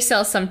 which may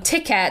sell some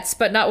tickets,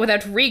 but not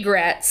without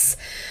regrets.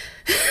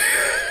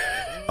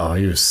 Oh,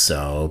 he was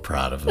so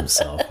proud of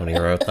himself when he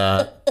wrote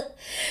that.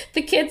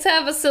 The kids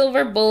have a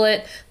silver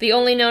bullet, the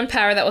only known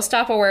power that will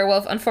stop a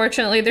werewolf.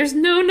 Unfortunately, there's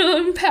no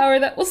known power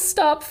that will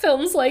stop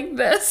films like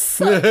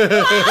this. Oh,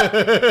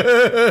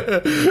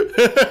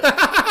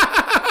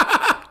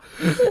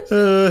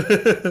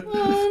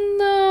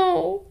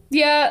 no.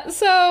 Yeah,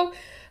 so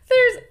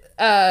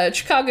there's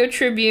Chicago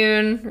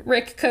Tribune.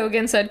 Rick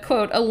Cogan said,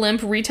 quote, a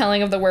limp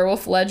retelling of the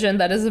werewolf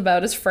legend that is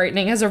about as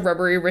frightening as a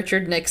rubbery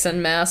Richard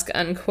Nixon mask,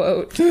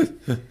 unquote.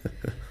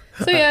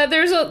 So yeah,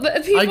 there's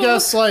people. I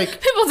guess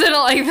like people didn't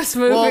like this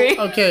movie.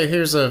 Well, okay,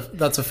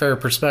 that's a fair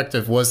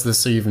perspective. Was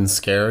this even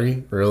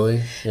scary?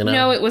 Really? You know?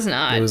 No, it was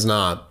not. It was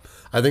not.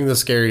 I think the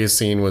scariest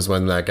scene was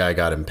when that guy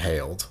got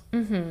impaled.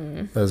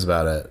 Mm-hmm. That was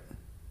about it.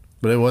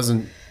 But it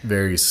wasn't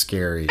very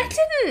scary. I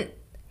didn't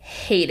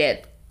hate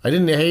it. I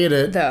didn't hate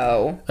it.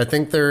 Though. I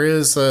think there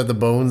is the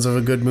bones of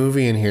a good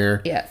movie in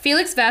here. Yeah.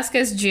 Felix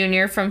Vasquez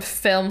Jr. from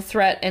Film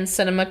Threat and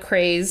Cinema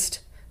Crazed.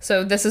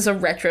 So this is a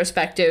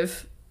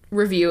retrospective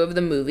review of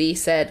the movie,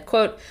 said,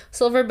 quote,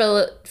 Silver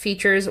Bullet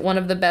features one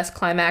of the best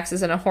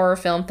climaxes in a horror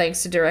film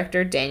thanks to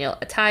director Daniel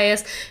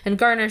Attias, and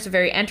garners a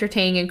very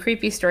entertaining and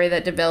creepy story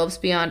that develops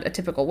beyond a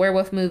typical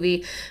werewolf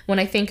movie. When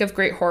I think of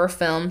great horror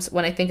films,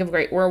 when I think of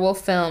great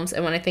werewolf films,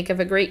 and when I think of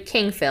a great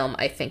King film,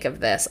 I think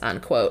of this,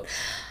 unquote.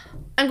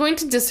 I'm going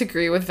to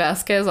disagree with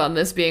Vasquez on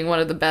this being one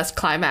of the best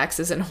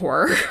climaxes in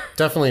horror.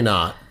 Definitely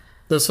not.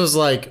 This was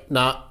like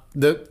not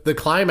the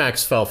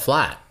climax fell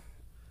flat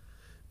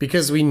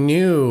because we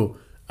knew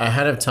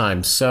ahead of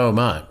time so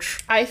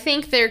much. I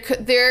think there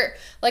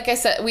like I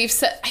said, I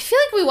feel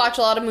like we watch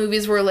a lot of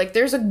movies where like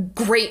there's a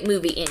great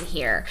movie in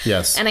here.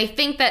 Yes. And I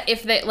think that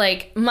if they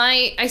like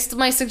my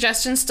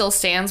suggestion still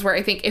stands where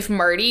I think if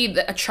Marty,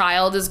 a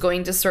child, is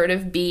going to sort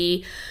of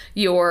be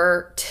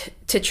your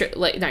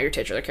not your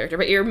titular character,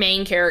 but your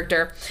main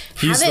character.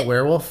 He's the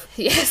werewolf?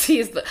 Yes,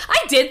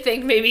 I did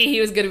think maybe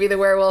he was going to be the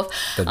werewolf.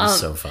 That'd be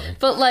so funny.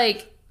 But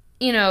like,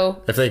 you know,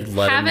 if they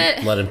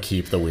let him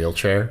keep the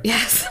wheelchair.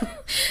 Yes.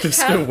 There's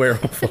no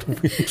werewolf on a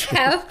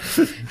wheelchair.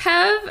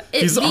 Have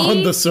it He's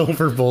on the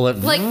silver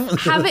bullet. Like,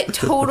 have it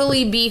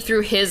totally be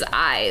through his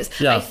eyes.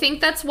 Yeah. I think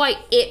that's why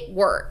it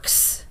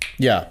works.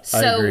 Yeah,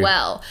 so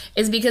well,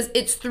 is because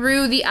it's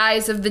through the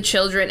eyes of the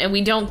children, and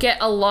we don't get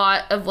a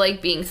lot of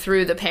like being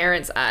through the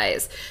parents'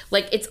 eyes.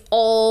 Like, it's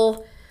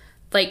all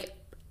like,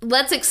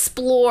 let's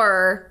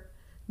explore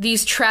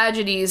these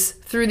tragedies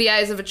through the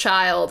eyes of a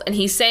child, and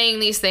he's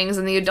saying these things,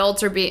 and the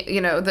adults are being, you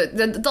know,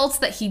 the adults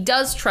that he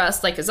does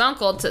trust, like his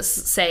uncle, to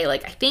say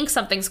like, I think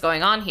something's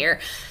going on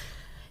here.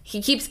 He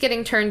keeps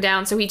getting turned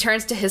down, so he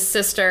turns to his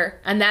sister,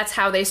 and that's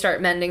how they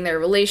start mending their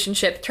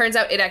relationship. Turns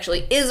out it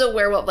actually is a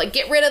werewolf. Like,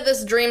 get rid of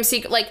this dream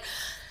secret. Like,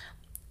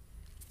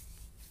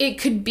 it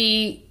could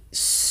be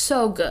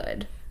so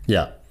good.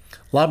 Yeah.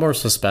 A lot more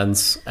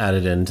suspense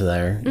added into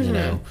there, you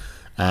know.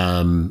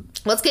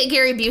 Let's get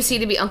Gary Busey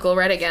to be Uncle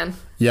Red again.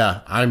 Yeah,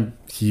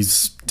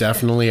 he's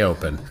definitely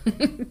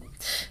open.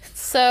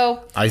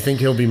 So I think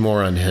he'll be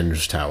more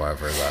unhinged,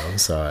 however, though.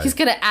 So he's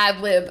gonna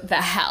ad-lib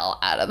the hell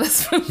out of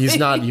this movie. He's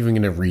not even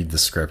gonna read the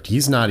script.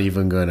 He's not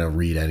even gonna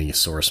read any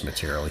source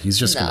material. He's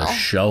just gonna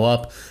show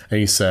up and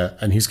he's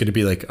gonna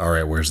be like, "All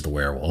right, where's the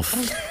werewolf?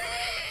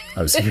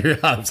 I was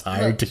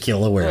hired to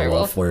kill a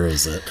werewolf. Where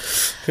is it?"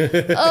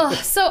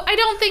 So I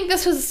don't think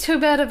this was too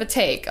bad of a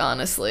take,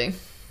 honestly.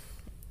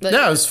 Like,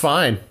 no, it was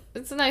fine.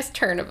 It's a nice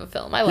turn of a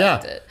film. I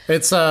liked it.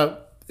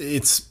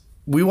 It's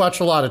we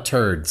watch a lot of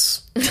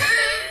turds.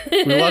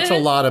 We watch a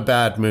lot of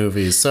bad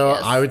movies. So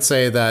yes. I would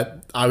say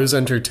that I was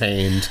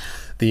entertained.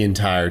 the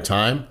entire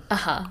time.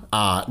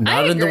 Not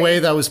in the agree. way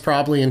that was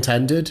probably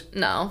intended.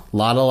 No. A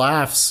lot of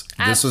laughs.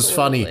 This was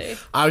funny.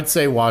 Absolutely. I would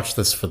say watch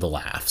this for the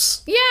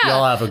laughs. Yeah.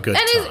 You'll have a good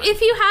and time.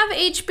 if you have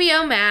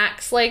HBO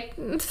Max, like,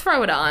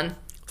 throw it on.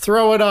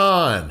 Throw it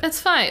on.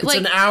 It's fine. It's like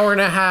an hour and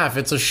a half.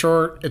 It's a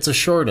shorten.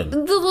 the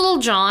little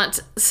jaunt.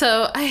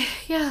 So I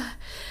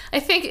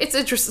think it's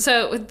interesting.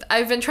 So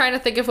I've been trying to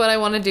think of what I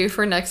want to do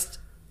for next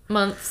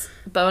month's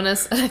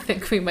bonus, and I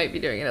think we might be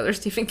doing another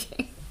Stephen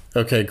King.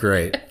 Okay,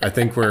 great. I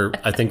think we're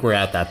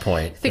at that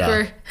point. I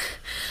think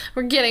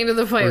we're getting to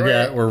the point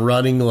where we're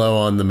running low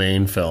on the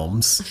main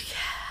films.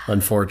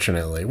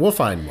 Unfortunately, we'll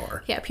find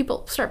more. yeah,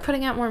 people start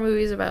putting out more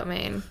movies about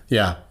Maine.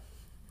 Yeah,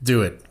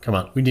 do it. Come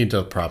on, we need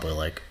to probably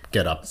like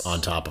get up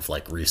on top of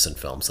like recent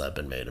films that have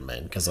been made in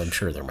Maine, because I'm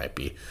sure there might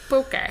be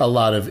Okay. a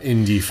lot of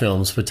indie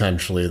films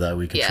potentially that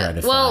we could try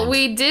to Well, find.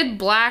 we did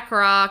Black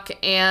Rock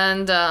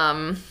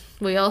and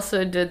we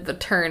also did The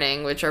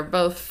Turning, which are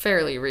both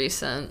fairly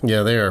recent.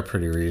 Yeah, they are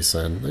pretty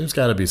recent. There's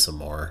got to be some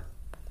more.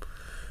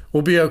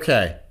 We'll be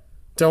okay.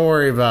 Don't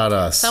worry about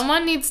us.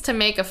 Someone needs to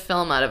make a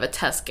film out of a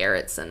Tess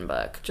Gerritsen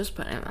book. Just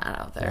putting that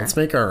out there. Let's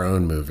make our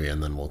own movie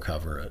and then we'll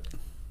cover it.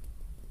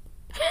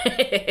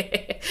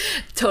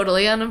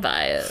 Totally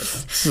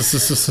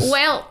unbiased.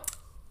 Well,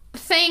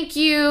 thank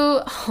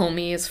you,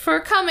 homies, for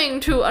coming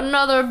to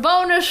another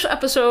bonus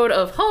episode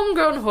of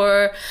Homegrown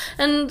Horror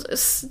and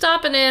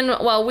stopping in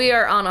while we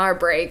are on our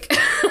break.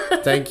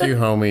 Thank you,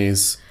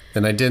 homies.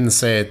 And I didn't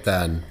say it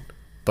then,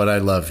 but I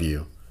love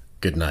you.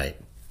 Good night.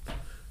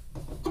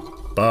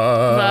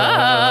 Bye.